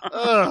write-off.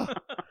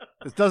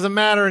 This doesn't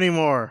matter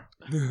anymore.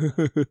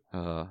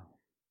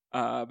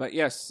 But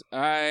yes,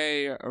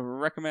 I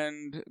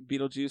recommend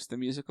Beetlejuice the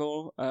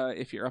musical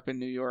if you're up in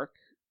New York.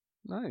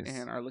 Nice.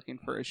 And are looking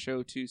for a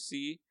show to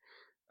see.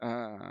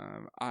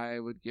 I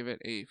would give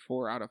it a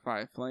 4 out of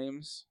 5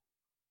 flames.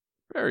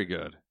 Very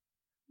good.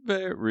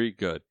 Very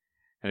good.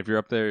 And if you're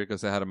up there, go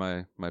say hi to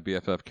my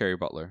BFF, Carrie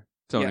Butler.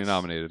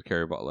 Tony-nominated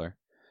Carrie Butler.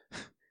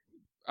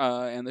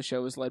 And the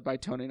show is led by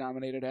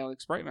Tony-nominated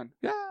Alex Brightman.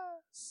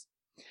 Yes.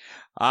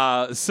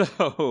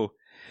 So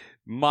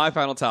my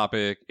final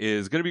topic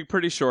is going to be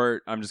pretty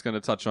short. I'm just going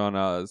to touch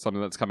on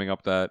something that's coming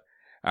up that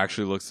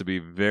actually looks to be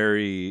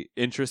very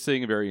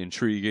interesting, very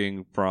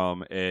intriguing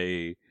from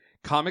a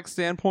comic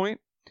standpoint.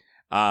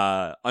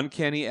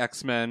 Uncanny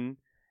X-Men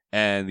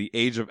and the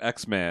Age of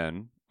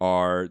X-Men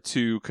are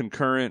two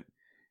concurrent,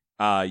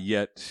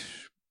 yet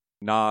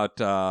not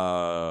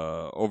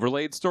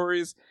overlaid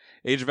stories.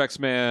 Age of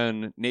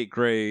X-Men, Nate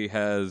Gray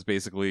has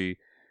basically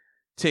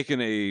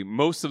taken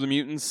most of the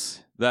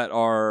mutants that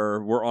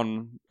were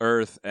on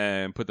Earth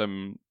and put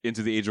them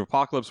into the Age of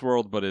Apocalypse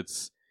world, but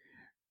it's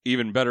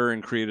even better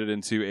and created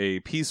into a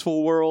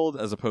peaceful world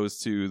as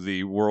opposed to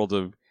the world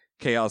of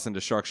chaos and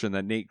destruction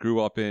that Nate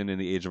grew up in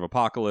the Age of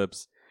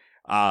Apocalypse.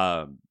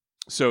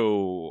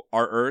 So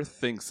our Earth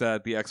thinks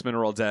that the X-Men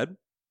are all dead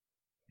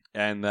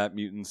and that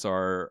mutants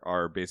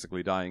are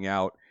basically dying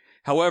out.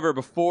 However,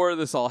 before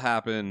this all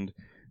happened,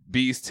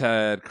 Beast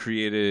had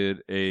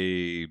created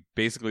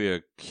basically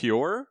a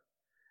cure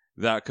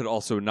that could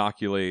also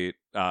inoculate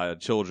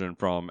children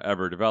from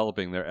ever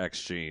developing their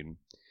X gene.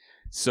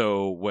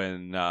 So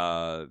when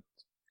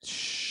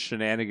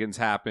shenanigans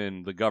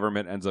happen, the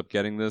government ends up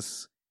getting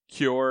this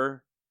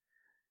cure.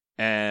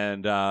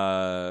 And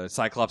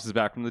Cyclops is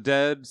back from the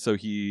dead, so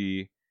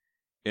he,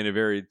 in a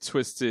very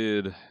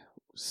twisted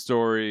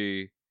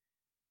story,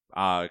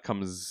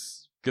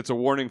 gets a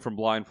warning from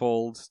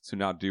Blindfold to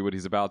not do what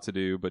he's about to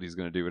do, but he's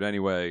going to do it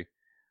anyway.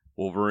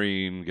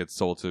 Wolverine gets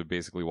told to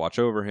basically watch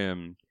over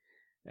him,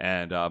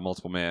 and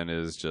Multiple Man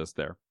is just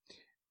there.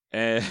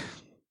 And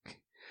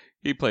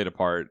he played a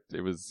part. He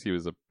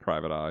was a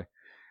private eye.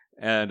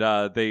 And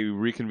they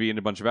reconvened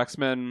a bunch of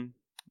X-Men,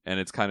 and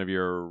it's kind of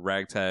your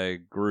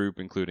ragtag group,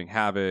 including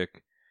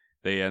Havoc.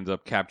 They end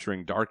up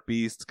capturing Dark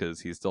Beast,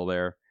 because he's still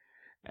there.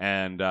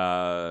 And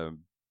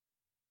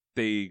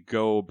they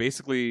go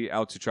basically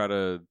out to try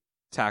to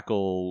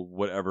tackle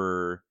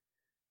whatever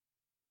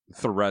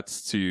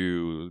threats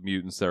to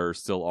mutants there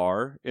still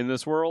are in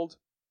this world.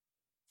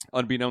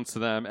 Unbeknownst to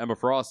them, Emma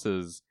Frost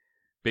has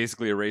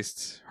basically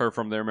erased her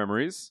from their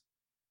memories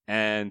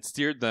and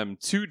steered them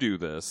to do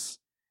this,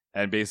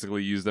 and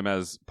basically use them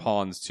as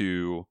pawns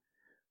to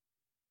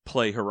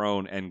play her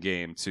own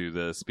endgame to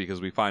this,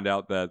 because we find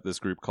out that this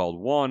group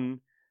called One,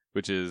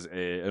 which is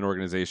an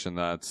organization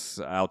that's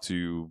out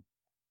to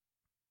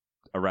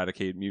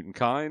eradicate mutant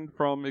kind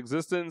from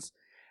existence,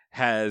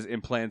 has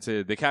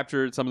implanted... They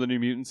captured some of the new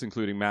mutants,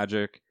 including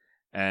Magic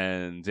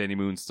and Danny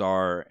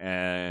Moonstar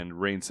and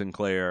Rain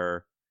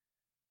Sinclair,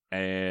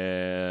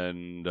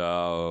 and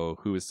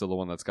who is still the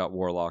one that's got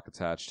Warlock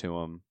attached to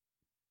him?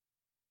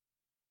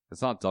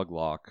 It's not Doug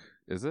Locke,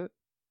 is it?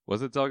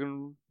 Was it Doug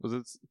and... Was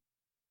it...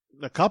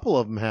 A couple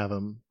of them have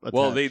him attached.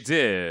 Well, they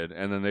did,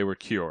 and then they were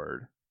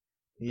cured.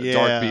 Yeah.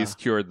 Dark Beast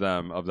cured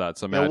them of that.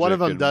 So yeah, one of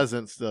them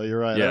doesn't still. You're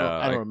right. Yeah,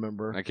 I don't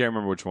remember. I can't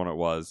remember which one it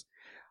was.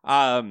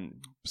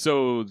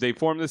 So they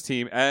form this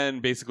team,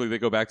 and basically they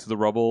go back to the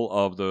rubble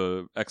of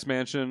the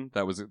X-Mansion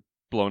that was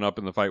blown up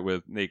in the fight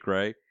with Nate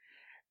Gray,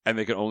 and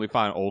they can only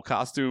find old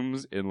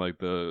costumes in like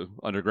the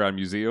underground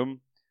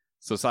museum.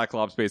 So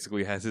Cyclops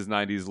basically has his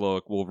 90s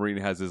look. Wolverine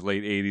has his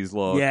late 80s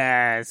look.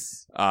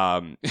 Yes.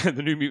 And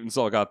the New Mutants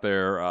all got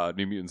their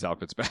New Mutants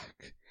outfits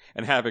back.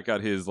 And Havoc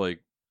got his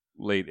like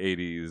late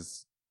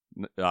 80s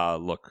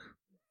look.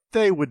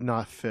 They would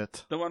not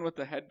fit. The one with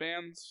the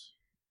headbands?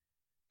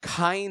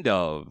 Kind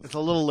of. It's a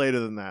little later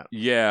than that.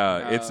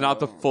 Yeah, it's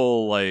not the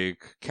full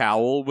like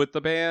cowl with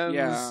the bands.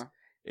 Yeah.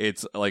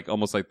 It's like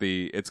almost like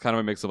it's kind of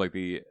a mix of like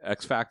the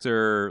X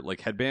Factor like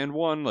headband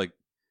one, like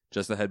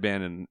just the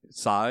headband and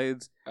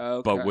sides,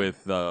 but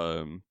with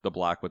the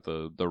black with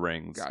the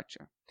rings.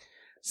 Gotcha.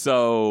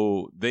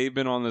 So they've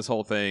been on this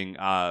whole thing,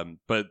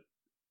 but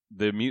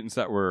the mutants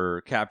that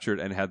were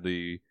captured and had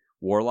the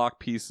Warlock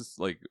pieces,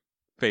 like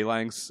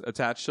phalanx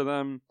attached to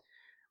them,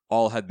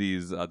 all had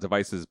these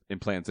devices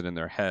implanted in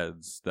their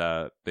heads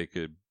that they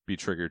could be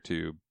triggered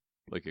to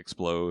like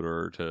explode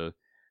or to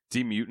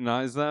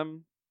demutinize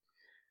them.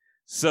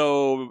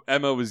 So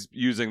Emma was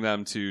using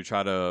them to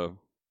try to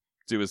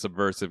do a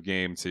subversive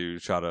game to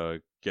try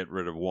to get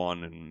rid of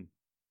One, and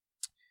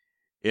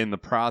in the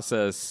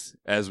process,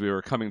 as we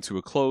were coming to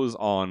a close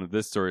on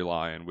this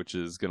storyline, which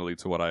is going to lead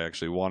to what I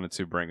actually wanted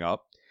to bring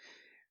up,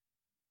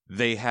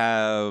 they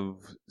have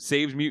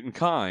saved mutant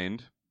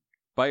kind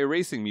by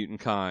erasing mutant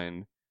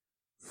kind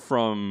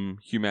from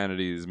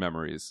humanity's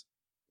memories.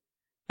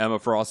 Emma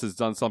Frost has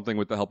done something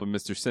with the help of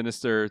Mr.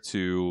 Sinister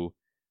to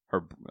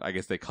her. I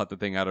guess they cut the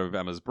thing out of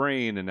Emma's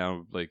brain and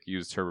now like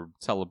used her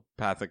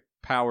telepathic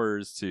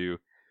powers to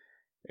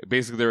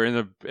basically they're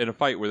in a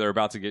fight where they're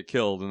about to get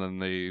killed, and then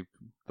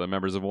the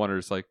members of One are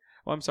just like,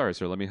 "Oh, I'm sorry,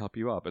 sir. Let me help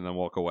you up," and then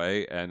walk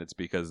away. And it's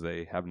because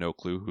they have no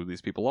clue who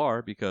these people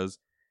are, because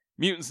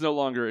mutants no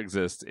longer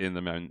exist in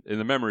the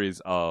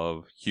memories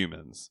of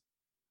humans.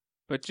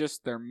 But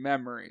just their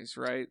memories,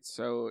 right?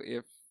 So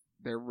if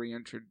they're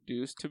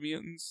reintroduced to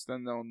mutants,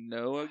 then they'll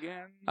know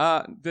again?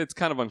 It's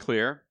kind of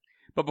unclear.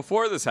 But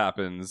before this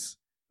happens,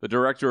 the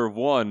director of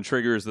One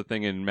triggers the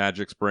thing in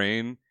Magic's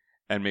brain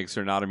and makes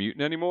her not a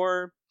mutant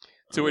anymore.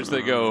 To which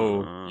they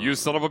go, "You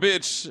son of a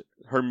bitch!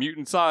 Her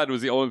mutant side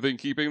was the only thing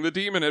keeping the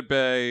demon at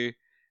bay,"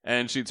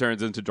 and she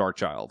turns into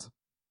Darkchild.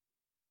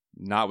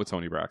 Not with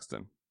Tony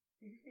Braxton.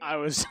 I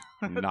was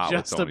Not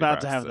just with Tony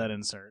about to have Braxton. that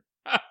insert.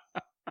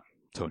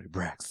 Tony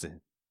Braxton.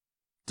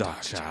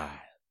 Darkchild.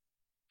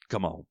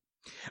 Come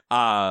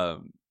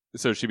on.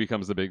 So she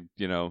becomes the big,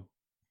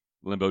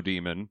 limbo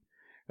demon.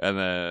 And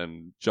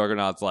then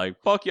Juggernaut's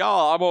like, "Fuck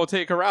y'all, I'm gonna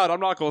take her out.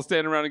 I'm not gonna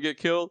stand around and get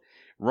killed."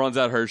 Runs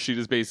at her. She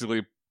just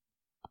basically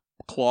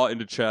claw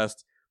into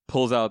chest,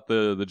 pulls out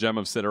the gem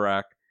of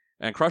Sidorak,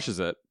 and crushes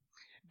it.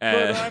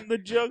 And, But I'm the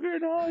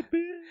Juggernaut,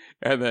 bitch.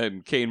 And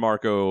then Kane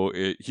Marco,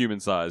 human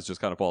size,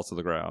 just kind of falls to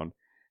the ground.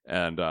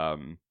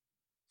 And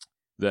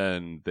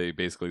then they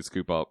basically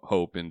scoop up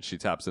Hope, and she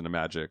taps into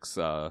Magic's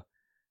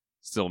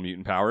still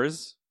mutant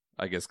powers.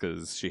 I guess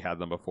because she had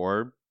them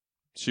before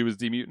she was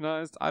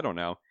demutinized. I don't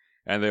know.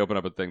 And they open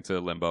up a thing to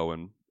Limbo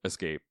and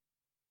escape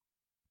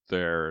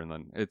there, and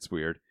then it's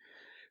weird.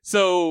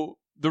 So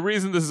the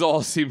reason this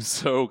all seems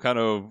so kind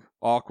of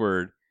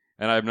awkward,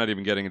 and I'm not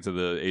even getting into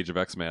the Age of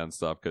X-Man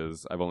stuff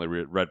because I've only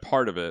read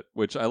part of it,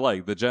 which I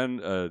like. The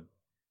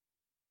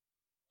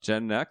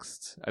Gen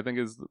Next, I think,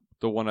 is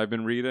the one I've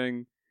been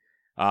reading,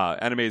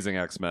 and Amazing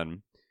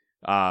X-Men.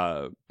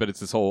 But it's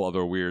this whole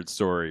other weird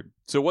story.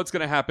 So what's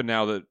going to happen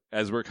now that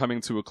as we're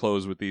coming to a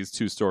close with these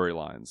two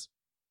storylines?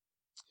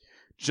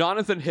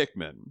 Jonathan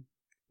Hickman,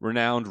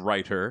 renowned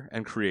writer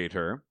and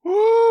creator,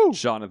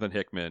 Jonathan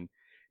Hickman,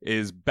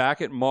 is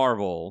back at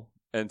Marvel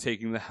and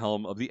taking the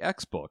helm of the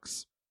X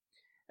books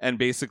and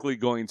basically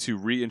going to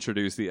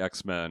reintroduce the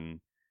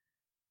X-Men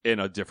in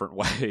a different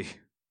way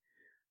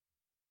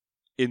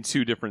in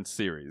two different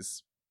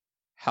series,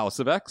 House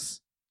of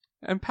X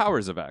and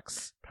Powers of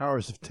X.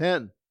 Powers of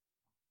 10.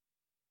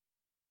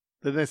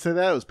 Didn't they say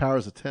that? It was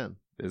Powers of 10.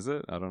 Is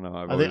it? I don't know.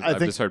 I've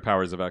just heard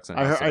Powers of X and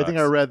I think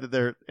I read that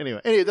they're...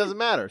 Anyway, it doesn't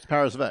matter. It's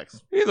Powers of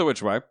X. Either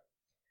which way.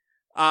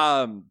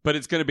 But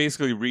it's going to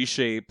basically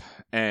reshape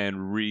and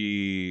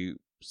refocus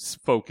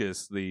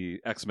the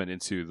X-Men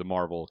into the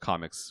Marvel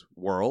Comics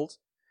world.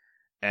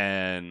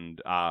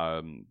 And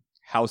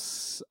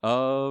House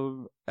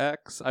of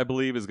X, I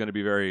believe, is going to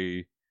be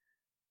very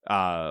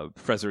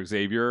Professor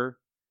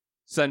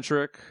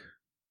Xavier-centric.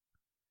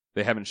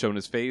 They haven't shown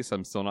his face.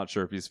 I'm still not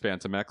sure if he's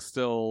Phantom X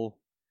still.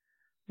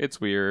 It's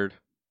weird.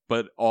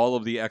 But all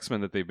of the X-Men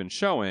that they've been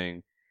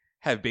showing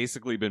have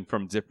basically been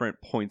from different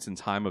points in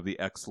time of the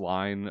X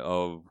line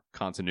of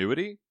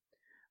continuity.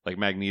 Like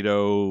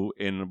Magneto,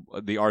 in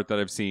the art that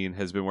I've seen,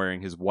 has been wearing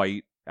his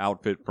white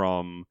outfit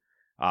from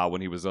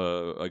when he was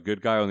a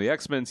good guy on the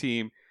X-Men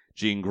team.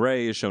 Jean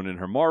Grey is shown in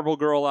her Marvel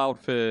Girl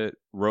outfit.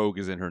 Rogue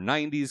is in her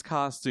 90s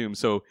costume.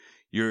 So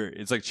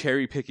it's like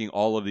cherry picking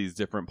all of these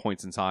different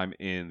points in time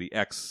in the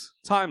X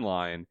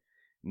timeline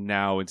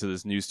now into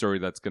this new story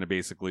that's going to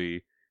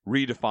basically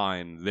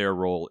redefine their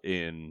role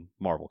in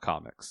Marvel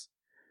Comics.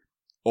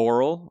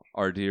 Oral,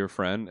 our dear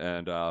friend,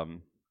 and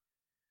bitch,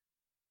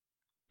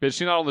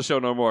 she's not on the show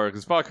no more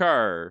because fuck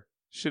her.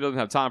 She doesn't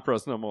have time for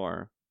us no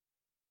more.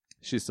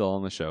 She's still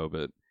on the show,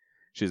 but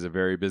she's a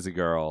very busy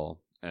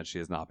girl and she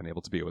has not been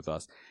able to be with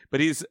us. But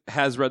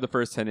has read the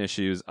first 10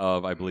 issues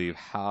of, I believe,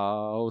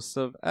 House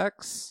of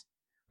X,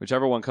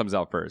 whichever one comes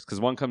out first, because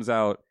one comes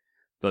out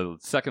the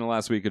second to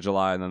last week of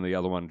July and then the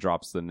other one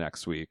drops the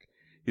next week.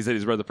 He said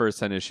he's read the first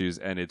 10 issues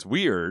and it's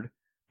weird,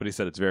 but he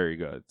said it's very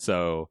good.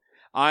 So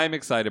I'm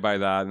excited by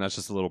that, and that's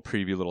just a little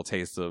preview, little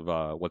taste of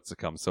what's to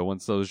come. So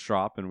once those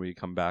drop and we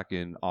come back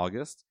in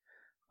August,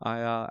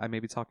 I may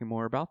be talking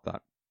more about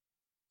that.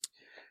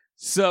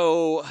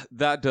 So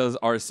that does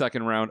our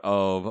second round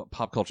of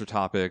pop culture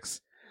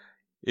topics.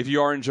 If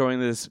you are enjoying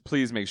this,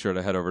 please make sure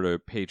to head over to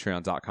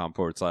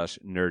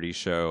patreon.com/nerdy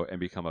show and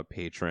become a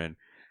patron.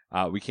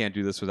 We can't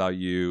do this without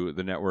you.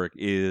 The network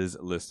is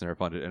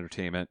listener-funded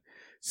entertainment.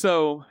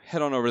 So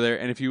head on over there,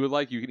 and if you would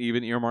like, you can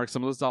even earmark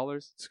some of those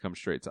dollars to come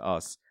straight to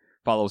us.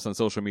 Follow us on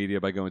social media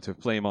by going to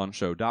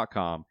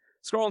flameonshow.com.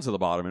 Scroll to the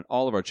bottom, and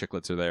all of our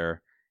chiclets are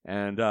there.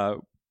 And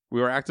we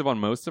were active on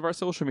most of our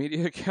social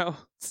media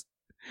accounts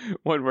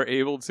when we're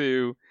able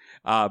to.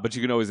 But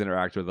you can always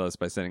interact with us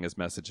by sending us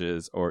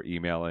messages or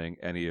emailing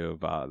any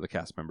of the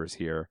cast members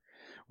here.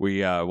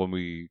 When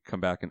we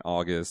come back in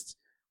August,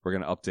 we're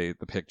going to update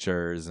the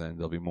pictures, and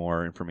there'll be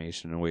more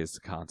information and ways to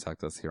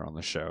contact us here on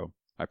the show.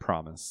 I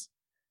promise.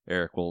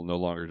 Eric will no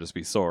longer just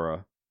be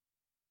Sora.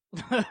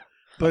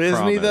 But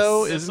isn't he,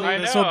 though? This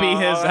will be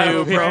his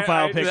new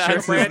profile picture.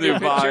 That's his new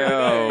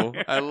bio.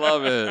 I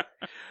love it.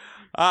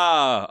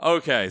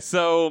 Okay.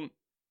 So,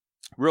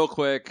 real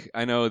quick,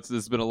 I know this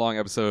has been a long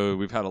episode.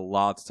 We've had a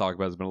lot to talk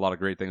about. There's been a lot of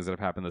great things that have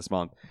happened this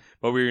month.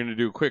 But we're going to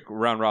do a quick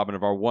round robin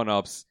of our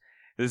one-ups.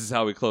 This is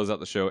how we close out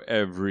the show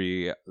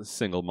every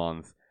single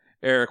month.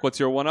 Eric, what's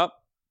your one-up?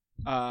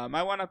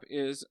 My one-up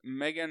is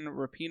Megan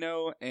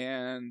Rapinoe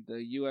and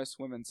the U.S.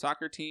 women's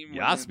soccer team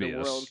winning the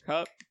World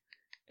Cup.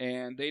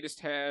 And they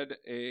just had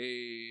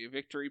a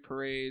victory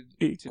parade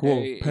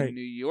today in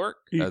New York.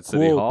 At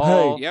City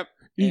Hall. Yep.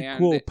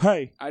 Equal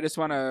pay. I just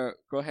want to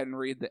go ahead and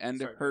read the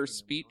end of her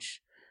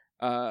speech,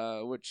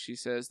 which she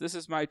says, "This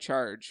is my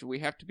charge. We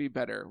have to be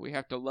better. We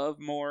have to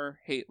love more,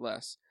 hate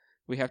less.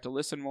 We have to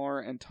listen more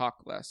and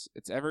talk less.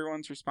 It's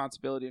everyone's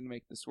responsibility to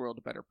make this world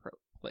a better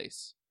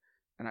place."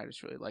 And I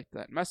just really liked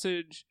that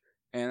message,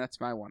 and that's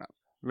my one-up.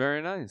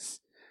 Very nice.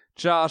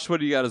 Josh,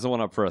 what do you got as a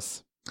one-up for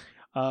us?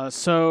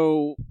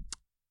 So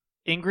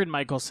Ingrid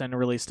Michaelson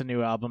released a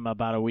new album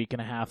about a week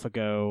and a half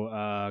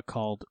ago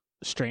called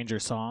Stranger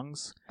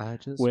Songs,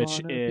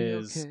 which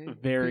is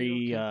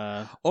very...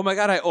 Oh my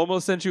god, I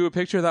almost sent you a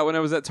picture of that when I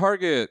was at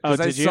Target,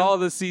 because I saw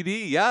the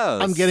CD,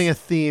 yes. I'm getting a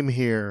theme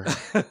here.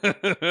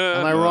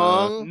 Am I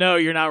wrong? No,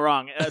 you're not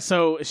wrong.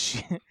 So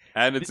she...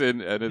 And it's in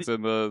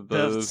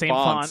the same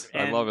font.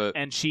 And, I love it.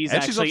 And she's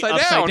actually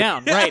upside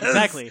down. Yes. Right,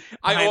 exactly.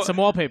 Behind some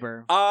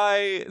wallpaper.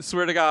 I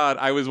swear to God,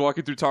 I was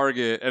walking through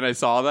Target and I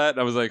saw that and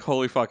I was like,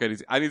 holy fuck,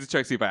 I need to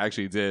check see if I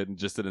actually did and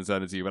just didn't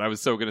send it to you. But I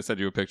was so going to send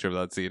you a picture of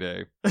that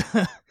CD.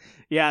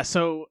 Yeah,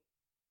 so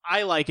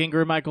I like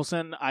Ingrid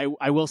Michaelson.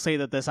 I will say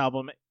that this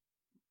album,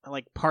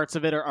 like parts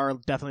of it are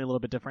definitely a little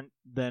bit different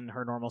than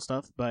her normal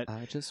stuff, but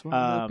I just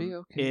want to be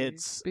okay.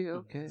 It's be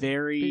okay,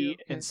 very be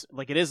okay.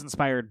 like it is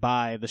inspired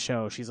by the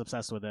show. She's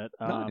obsessed with it.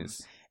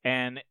 Nice.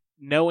 And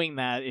knowing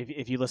that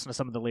if you listen to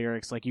some of the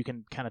lyrics, like you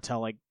can kind of tell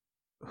like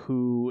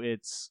who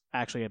it's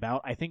actually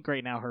about. I think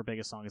right now her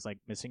biggest song is like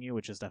 "Missing You,"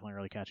 which is definitely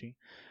really catchy.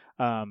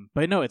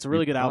 But no, it's a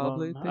really good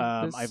album.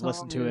 I've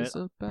listened to it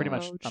pretty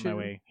much on my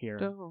way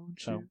here.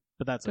 So,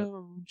 but that's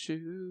Don't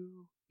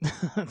you?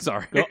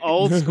 Sorry. Go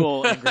old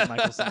school Ingrid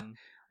Michaelson.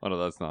 Oh no,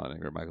 that's not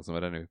Ingrid Michaelson.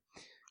 But anyway.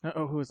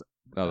 Oh, who is it?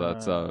 No,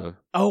 that's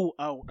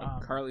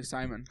Carly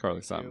Simon.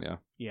 Carly Simon. Yeah.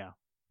 Yeah.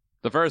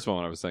 The first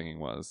one I was singing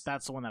was.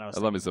 That's the one that I was.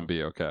 Let Me Some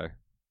Be Okay.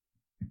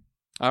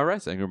 All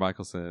right, so Ingrid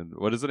Michaelson.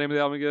 What is the name of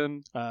the album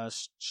again?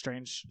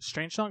 Strange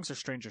Songs or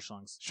Stranger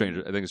Songs?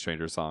 Stranger. I think it's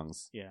Stranger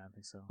Songs. Yeah, I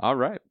think so. All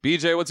right,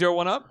 BJ, what's your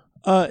one up?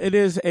 It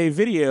is a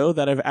video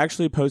that I've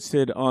actually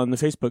posted on the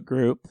Facebook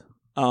group.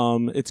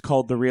 It's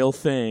called The Real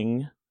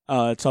Thing.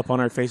 It's up on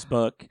our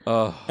Facebook,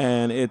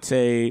 and it's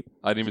a.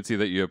 I didn't even see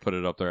that you had put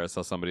it up there. I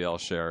saw somebody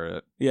else share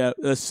it. Yeah,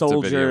 a soldier.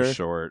 It's a video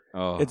short.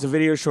 Oh. It's a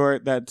video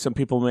short that some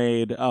people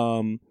made.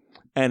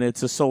 And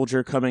it's a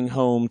soldier coming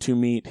home to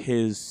meet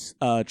his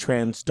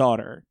trans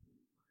daughter.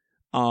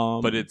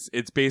 But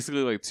it's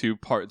basically like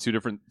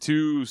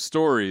two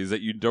stories that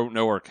you don't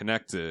know are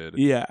connected.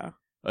 Yeah.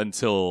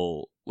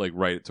 Until like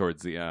right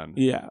towards the end.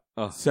 Yeah.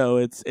 So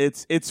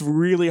it's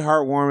really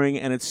heartwarming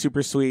and it's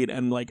super sweet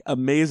and like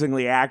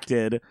amazingly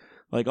acted.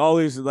 Like all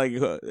these like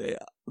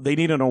they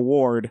need an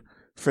award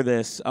for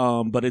this.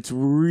 But it's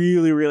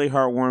really really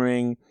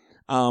heartwarming.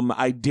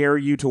 I dare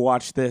you to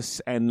watch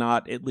this and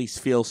not at least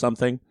feel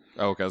something.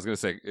 Okay, I was gonna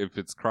say if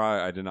it's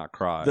cry, I did not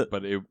cry,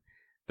 but it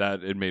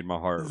made my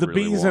heart the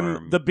really bees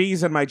warm. the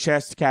bees in my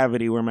chest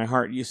cavity where my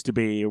heart used to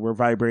be were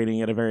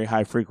vibrating at a very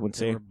high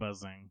frequency.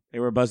 They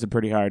were buzzing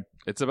pretty hard.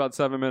 It's about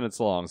 7 minutes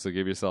long, so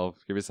give yourself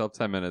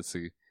 10 minutes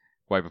to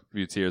wipe a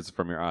few tears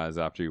from your eyes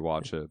after you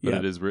watch it.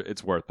 But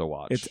it's worth the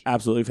watch. It's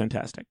absolutely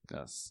fantastic.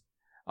 Yes.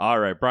 All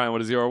right, Brian,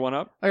 what is your one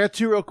up? I got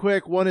two real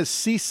quick. One is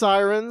Sea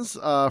Sirens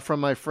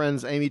from my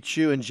friends Amy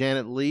Chu and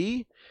Janet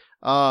Lee.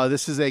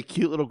 This is a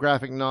cute little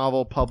graphic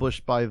novel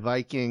published by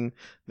Viking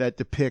that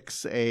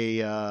depicts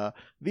a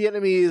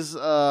Vietnamese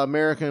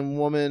American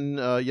woman,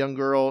 young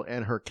girl,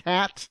 and her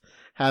cat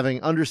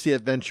having undersea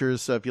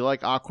adventures. So if you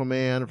like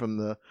Aquaman from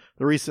the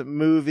recent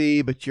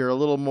movie, but you're a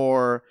little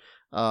more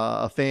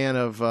a fan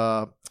of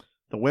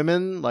the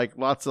women, like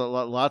lots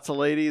of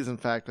ladies. In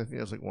fact, I think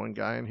there's like one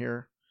guy in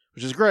here,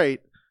 which is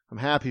great. I'm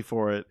happy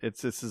for it.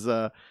 This is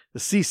the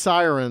Sea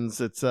Sirens.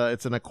 It's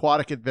an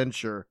aquatic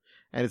adventure.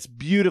 And it's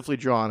beautifully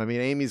drawn. I mean,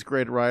 Amy's a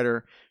great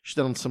writer. She's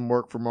done some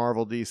work for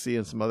Marvel, DC,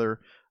 and some other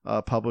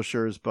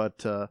publishers.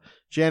 But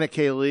Janet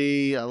K.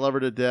 Lee, I love her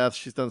to death.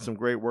 She's done some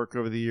great work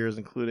over the years,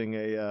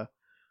 including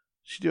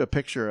she do a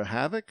picture of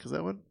Havoc? Is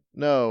that one?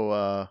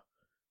 No,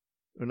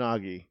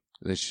 Unagi.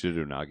 She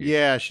did Unagi.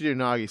 Yeah, she did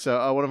Unagi.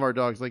 So one of our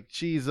dogs, like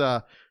she's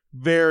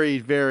very,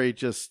 very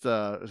just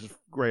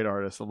great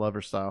artist. I love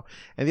her style.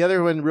 And the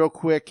other one, real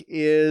quick,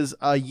 is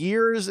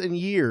Years and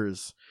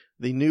Years.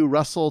 The new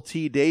Russell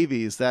T.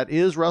 Davies. That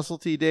is Russell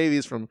T.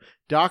 Davies from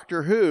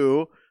Doctor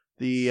Who,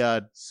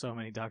 the so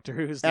many Doctor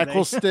Who's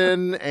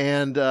Eccleston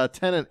and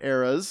Tennant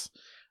eras.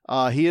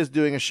 He is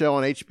doing a show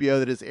on HBO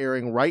that is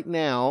airing right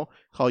now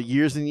called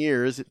Years and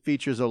Years. It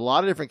features a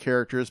lot of different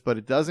characters, but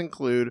it does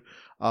include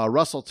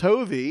Russell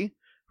Tovey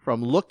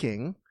from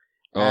Looking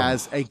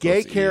as a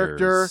gay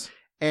character. Ears.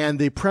 And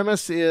the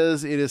premise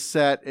is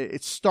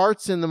it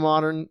starts in the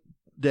modern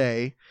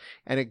day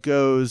and it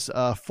goes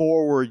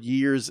forward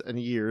years and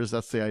years,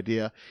 that's the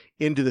idea,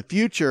 into the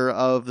future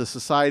of the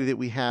society that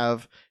we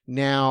have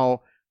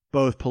now,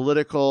 both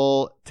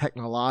political,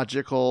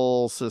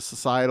 technological,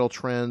 societal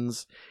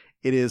trends.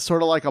 It is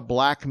sort of like a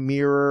Black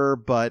Mirror,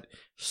 but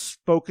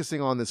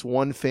focusing on this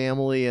one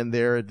family and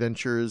their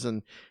adventures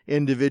and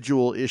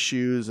individual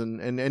issues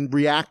and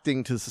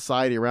reacting to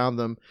society around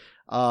them.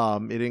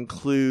 It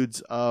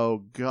includes,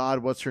 oh God,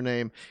 what's her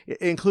name? It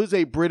includes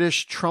a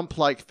British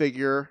Trump-like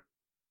figure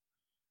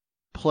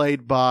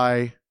played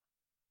by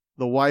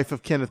the wife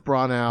of Kenneth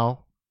Branagh,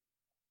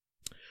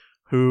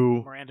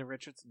 who Miranda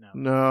Richards.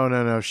 No.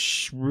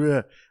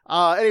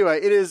 Anyway,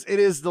 it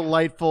is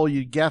delightful.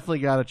 You definitely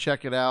got to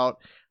check it out.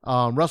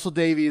 Russell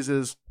Davies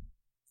is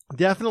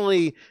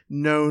definitely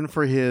known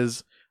for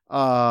his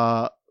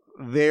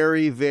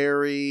very,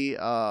 very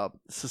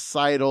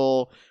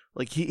societal.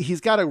 Like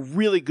he's got a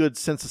really good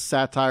sense of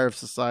satire of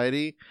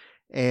society,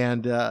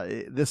 and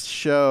this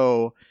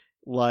show,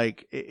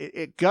 like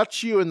it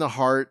guts you in the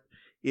heart.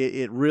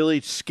 It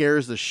really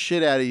scares the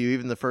shit out of you,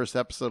 even the first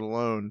episode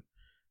alone.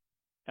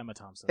 Emma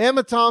Thompson.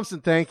 Emma Thompson,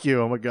 thank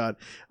you. Oh my God.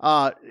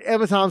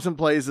 Emma Thompson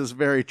plays this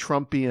very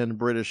Trumpian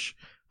British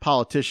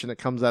politician that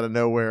comes out of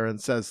nowhere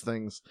and says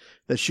things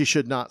that she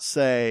should not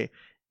say.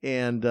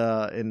 And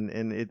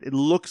it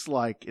looks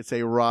like it's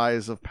a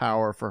rise of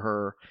power for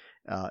her.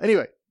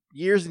 Anyway,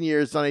 Years and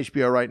Years. It's on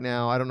HBO right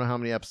now. I don't know how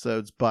many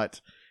episodes,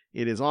 but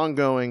it is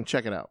ongoing.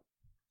 Check it out.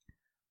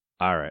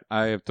 All right.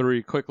 I have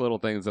three quick little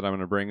things that I'm going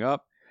to bring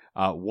up.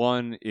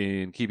 One,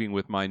 in keeping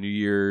with my New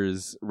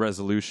Year's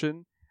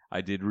resolution, I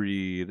did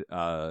read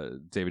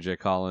David J.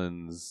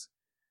 Collins'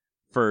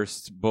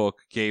 first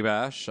book, Gay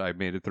Bash. I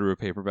made it through a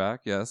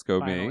paperback. Yes,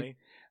 go Finally. me.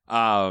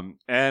 And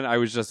I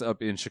was just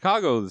up in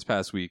Chicago this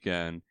past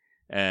weekend,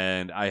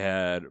 and I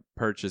had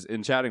purchased,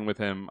 in chatting with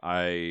him,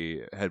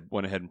 I had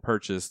went ahead and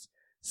purchased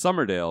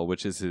Summerdale,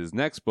 which is his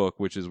next book,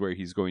 which is where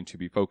he's going to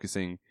be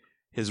focusing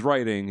his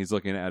writing. He's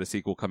looking at a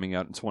sequel coming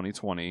out in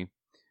 2020,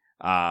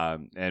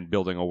 and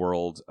building a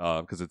world,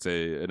 because it's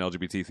an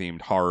LGBT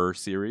themed horror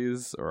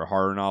series or a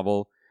horror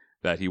novel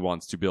that he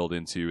wants to build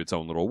into its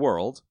own little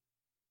world.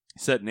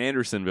 Set in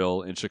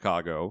Andersonville in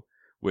Chicago,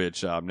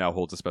 which now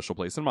holds a special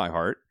place in my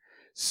heart.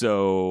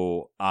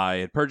 So I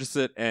had purchased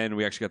it, and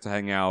we actually got to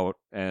hang out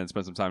and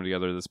spend some time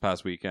together this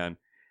past weekend.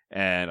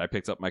 And I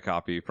picked up my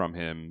copy from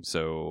him,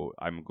 so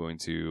I'm going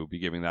to be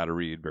giving that a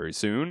read very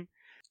soon.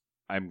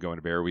 I'm going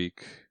to Bear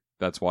Week.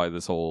 That's why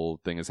this whole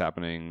thing is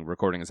happening.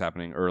 Recording is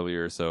happening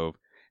earlier, so if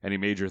any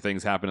major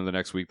things happen in the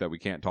next week that we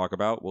can't talk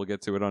about, we'll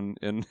get to it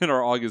in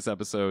our August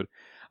episode.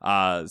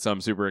 So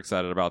I'm super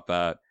excited about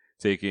that.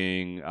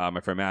 Taking my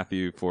friend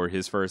Matthew for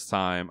his first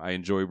time. I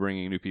enjoy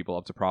bringing new people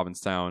up to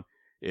Provincetown.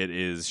 It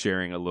is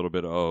sharing a little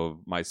bit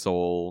of my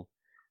soul.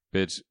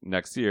 Bitch,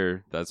 next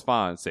year, that's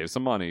fine. Save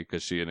some money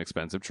because she an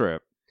expensive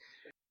trip.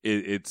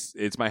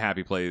 It's my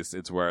happy place.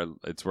 It's where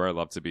I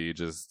love to be.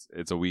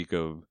 It's a week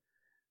of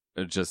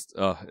it's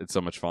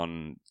so much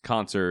fun.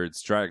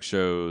 Concerts, drag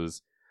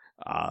shows,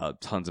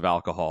 tons of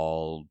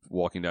alcohol,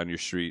 walking down the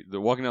street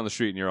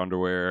in your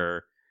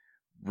underwear.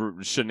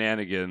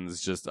 Shenanigans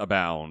just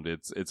abound.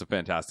 It's a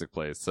fantastic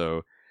place.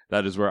 So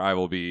that is where I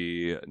will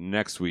be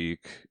next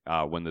week.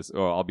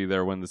 I'll be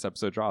there when this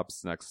episode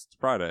drops next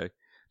Friday.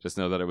 Just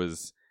know that it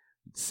was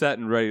set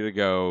and ready to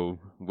go,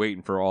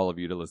 waiting for all of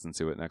you to listen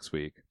to it next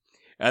week.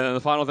 And then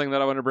the final thing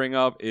that I want to bring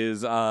up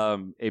is a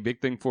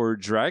big thing for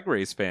Drag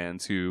Race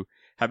fans who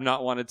have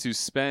not wanted to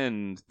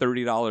spend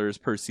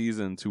 $30 per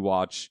season to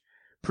watch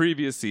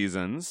previous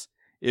seasons.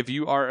 If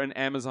you are an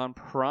Amazon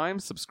Prime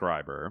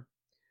subscriber,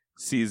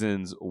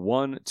 seasons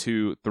 1,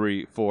 2,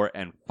 3, 4,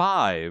 and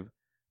 5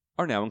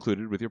 are now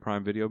included with your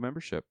Prime Video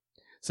membership.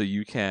 So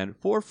you can,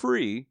 for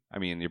free, I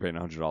mean, you're paying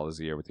 $100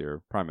 a year with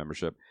your Prime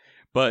membership,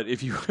 but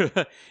if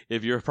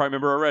you're a Prime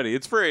member already,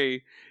 it's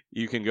free.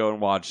 You can go and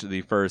watch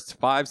the first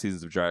 5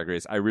 seasons of Drag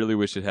Race. I really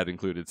wish it had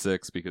included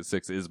 6, because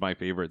 6 is my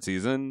favorite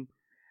season.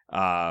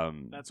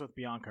 That's with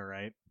Bianca,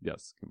 right?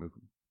 Yes.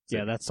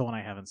 Yeah, that's the one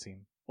I haven't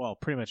seen. Well,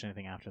 pretty much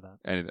anything after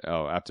that.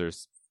 After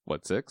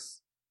what,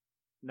 6?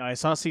 No, I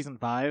saw season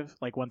 5,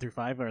 like 1 through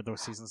 5 are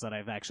those seasons that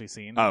I've actually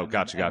seen. Oh,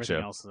 gotcha.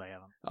 Everything else I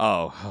haven't.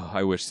 Oh,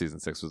 I wish season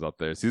 6 was up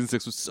there. Season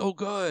 6 was so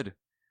good.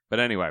 But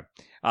anyway,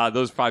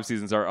 those 5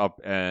 seasons are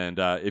up, and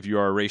if you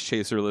are a Race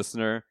Chaser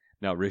listener,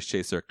 now Race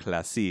Chaser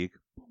Classique,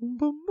 boom,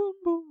 boom,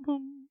 boom,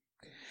 boom,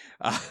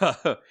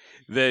 boom,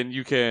 then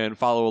you can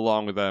follow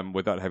along with them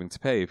without having to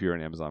pay. If you're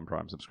an Amazon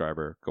Prime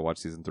subscriber, go watch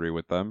season 3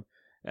 with them.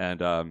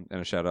 And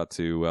a shout out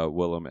to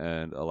Willem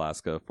and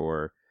Alaska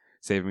for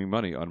saving me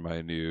money on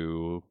my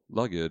new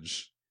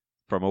luggage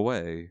from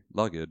Away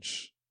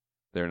luggage.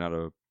 They're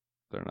not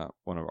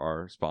one of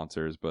our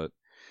sponsors, but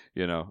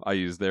I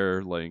use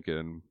their link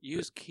and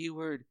use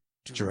keyword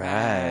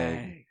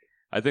drag.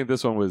 I think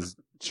this one was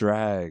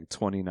drag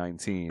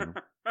 2019.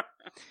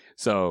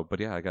 So, but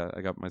yeah, I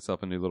got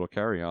myself a new little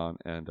carry-on,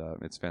 and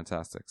it's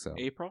fantastic. So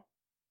April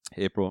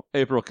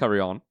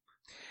carry-on.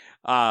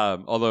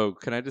 Although,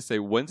 can I just say,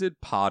 when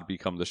did pod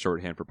become the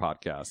shorthand for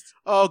podcast?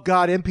 Oh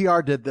God,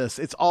 NPR did this.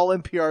 It's all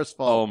NPR's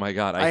fault. Oh my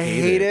God, I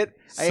hate it.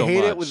 So I hate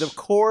much. it with the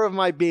core of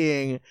my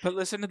being. But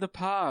listen to the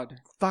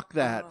pod. Fuck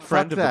that.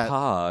 Friend Fuck of that. the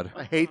pod.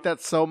 I hate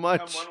that so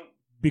much.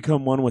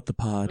 Become one with the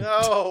pod.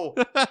 No.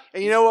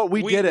 And you know what?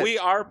 We did it. We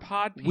are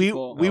pod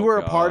people. We were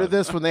a part God. of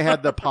this when they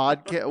had the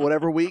pod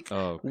whatever week.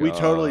 Oh, we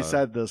totally God.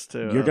 said this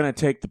too. You're going to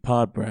take the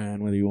pod,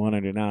 Brian, whether you want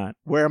it or not.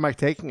 Where am I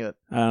taking it?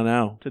 I don't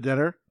know. To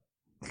dinner?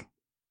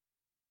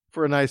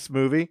 For a nice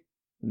movie?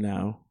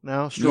 No.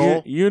 No?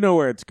 Stroll? You know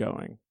where it's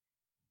going.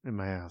 In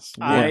my ass.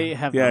 I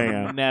have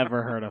Yeah.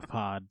 never heard of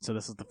pod, so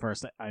this is the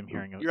first I'm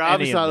hearing of. You're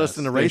obviously any of not this.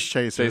 listening to Race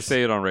Chasers. They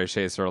say it on Race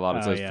Chaser a lot. It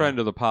Oh, says yeah. friend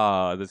of the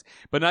pod.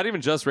 But not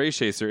even just Race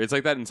Chaser. It's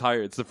like that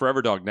it's the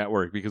Forever Dog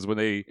Network, because not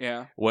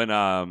even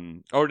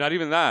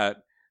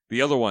that,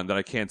 the other one that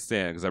I can't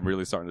stand because I'm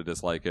really starting to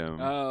dislike him.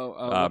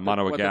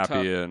 Mono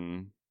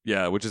Agapian.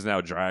 Yeah, which is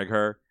now Drag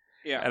Her.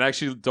 Yeah. And I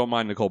actually don't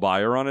mind Nicole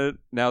Byer on it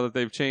now that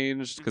they've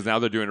changed, because now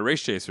they're doing a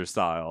Race Chaser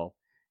style,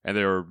 and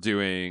they're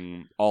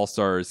doing All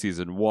Stars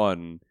Season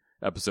 1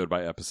 episode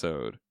by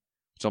episode,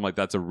 which I'm like,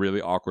 that's a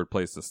really awkward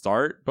place to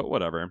start, but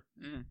whatever.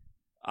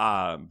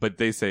 But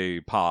they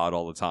say pod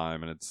all the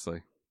time, and it's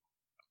like,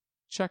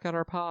 check out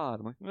our pod.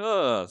 I'm like,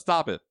 ugh,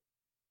 stop it.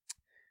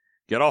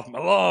 Get off my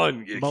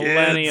lawn, you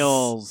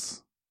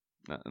Millennials.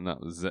 kids. No,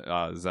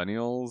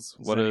 Zennials?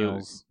 What Zennials.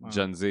 is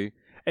Gen Z?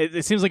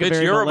 It seems like Bitch, a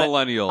very you're a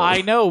millennial.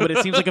 I know, but it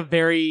seems like a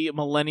very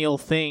millennial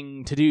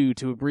thing to do,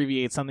 to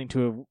abbreviate something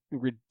to a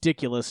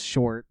ridiculous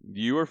short.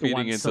 You are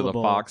feeding into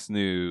syllable. the Fox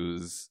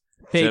News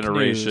Fake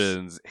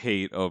generation's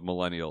hate of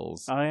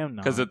millennials. I am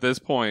not. Because at this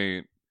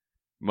point,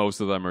 most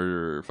of them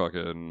are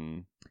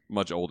fucking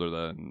much older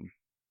than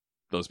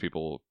those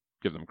people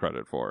give them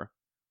credit for.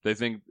 They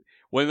think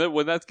when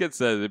that gets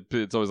said,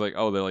 it's always like,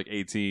 oh, they're like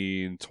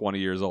 18, 20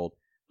 years old.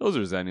 Those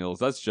are Zennials.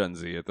 That's Gen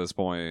Z at this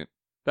point.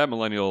 That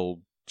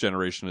millennial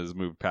generation has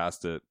moved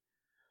past it.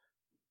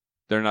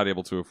 They're not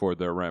able to afford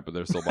their rent, but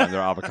they're still buying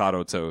their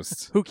avocado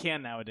toast. Who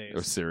can nowadays?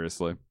 Oh,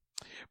 seriously.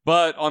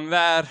 But on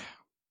that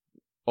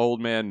old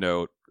man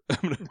note,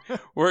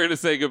 we're going to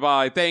say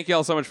goodbye. Thank you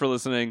all so much for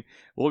listening.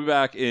 We'll be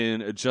back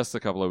in just a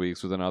couple of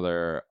weeks with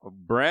another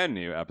brand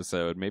new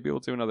episode. Maybe we'll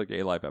do another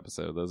Gay Life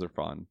episode. Those are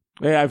fun.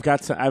 Yeah,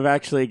 I've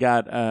actually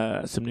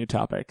got some new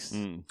topics.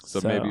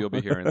 So maybe you'll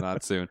be hearing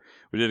that soon.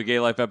 We did a Gay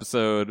Life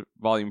episode.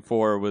 Volume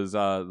 4 was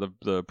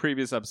the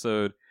previous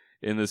episode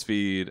in this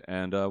feed,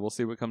 and we'll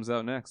see what comes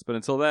out next. But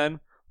until then,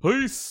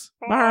 peace.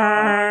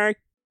 Bye.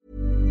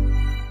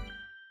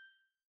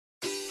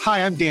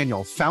 Hi, I'm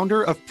Daniel,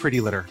 founder of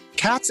Pretty Litter.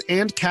 Cats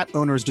and cat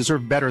owners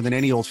deserve better than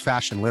any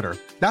old-fashioned litter.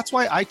 That's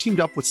why I teamed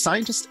up with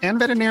scientists and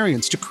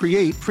veterinarians to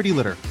create Pretty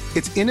Litter.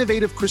 Its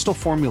innovative crystal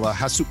formula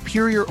has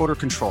superior odor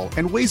control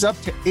and weighs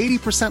up to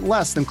 80%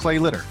 less than clay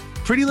litter.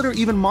 Pretty Litter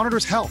even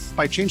monitors health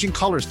by changing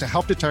colors to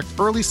help detect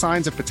early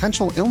signs of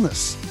potential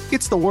illness.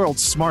 It's the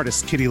world's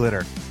smartest kitty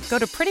litter. Go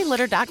to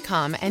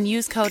prettylitter.com and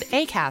use code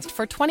ACAST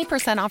for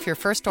 20% off your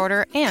first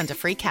order and a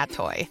free cat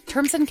toy.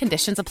 Terms and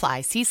conditions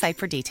apply. See site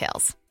for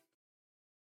details.